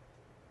there.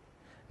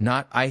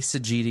 Not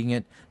eisegeting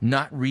it,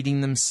 not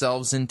reading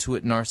themselves into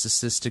it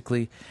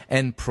narcissistically,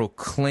 and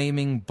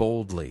proclaiming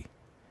boldly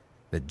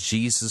that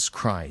Jesus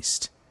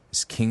Christ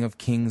is King of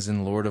kings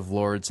and Lord of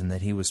lords, and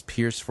that he was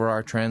pierced for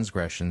our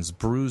transgressions,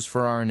 bruised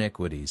for our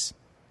iniquities,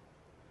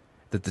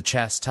 that the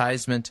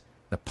chastisement,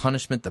 the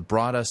punishment that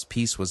brought us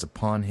peace was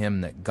upon him,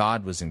 that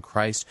God was in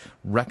Christ,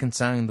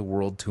 reconciling the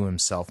world to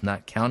himself,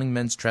 not counting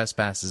men's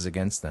trespasses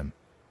against them,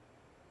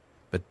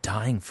 but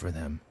dying for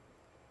them.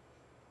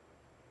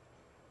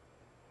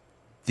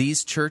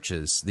 These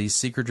churches, these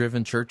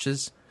seeker-driven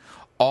churches,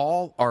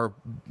 all are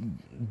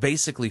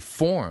basically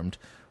formed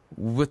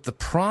with the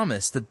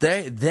promise that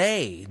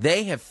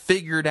they have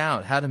figured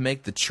out how to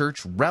make the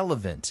church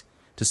relevant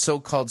to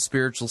so-called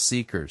spiritual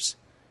seekers.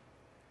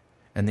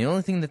 And the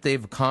only thing that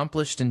they've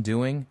accomplished in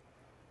doing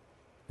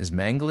is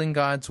mangling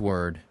God's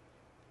word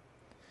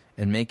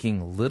and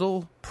making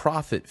little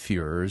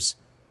prophet-führers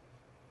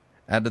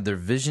out of their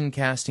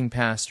vision-casting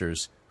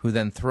pastors who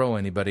then throw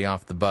anybody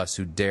off the bus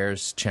who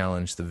dares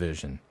challenge the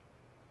vision.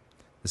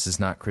 This is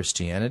not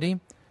Christianity.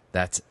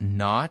 That's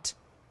not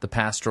the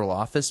pastoral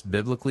office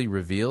biblically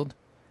revealed.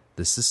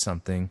 This is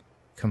something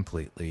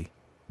completely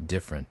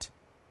different.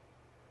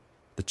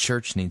 The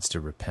church needs to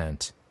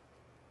repent.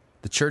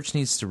 The church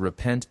needs to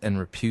repent and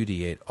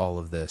repudiate all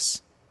of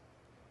this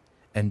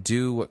and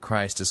do what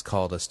Christ has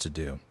called us to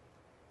do.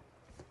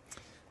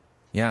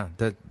 Yeah,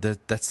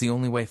 that's the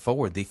only way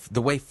forward.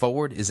 The way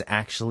forward is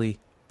actually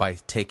by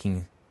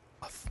taking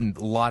a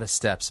lot of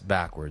steps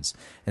backwards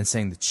and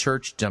saying the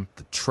church jumped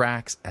the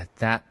tracks at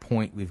that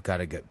point. We've got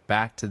to get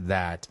back to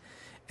that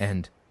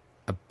and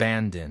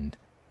abandon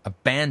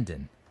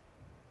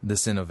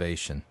this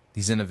innovation.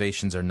 These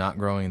innovations are not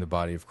growing the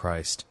body of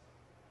Christ.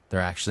 They're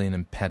actually an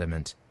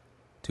impediment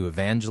to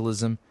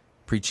evangelism,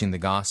 preaching the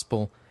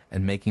gospel,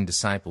 and making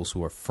disciples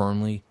who are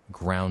firmly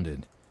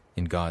grounded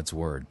in God's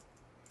word.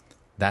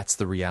 That's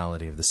the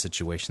reality of the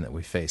situation that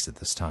we face at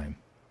this time.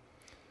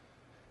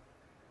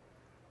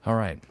 All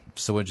right,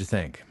 so what'd you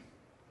think?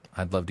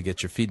 I'd love to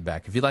get your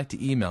feedback. If you'd like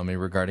to email me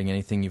regarding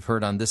anything you've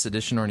heard on this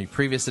edition or any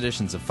previous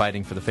editions of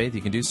Fighting for the Faith,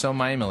 you can do so.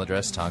 My email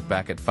address,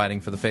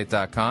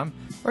 talkback@fightingforthefaith.com.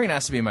 Or you can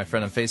ask to be my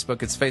friend on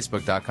Facebook. It's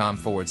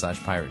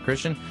facebook.com/Pirate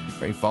Christian.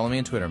 Or you can follow me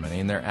on Twitter. My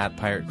name there,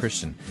 @Pirate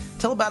Christian.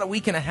 Till about a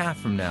week and a half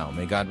from now,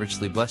 may God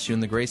richly bless you in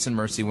the grace and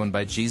mercy won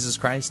by Jesus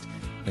Christ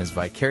and his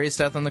vicarious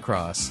death on the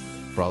cross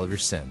for all of your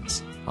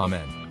sins.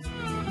 Amen.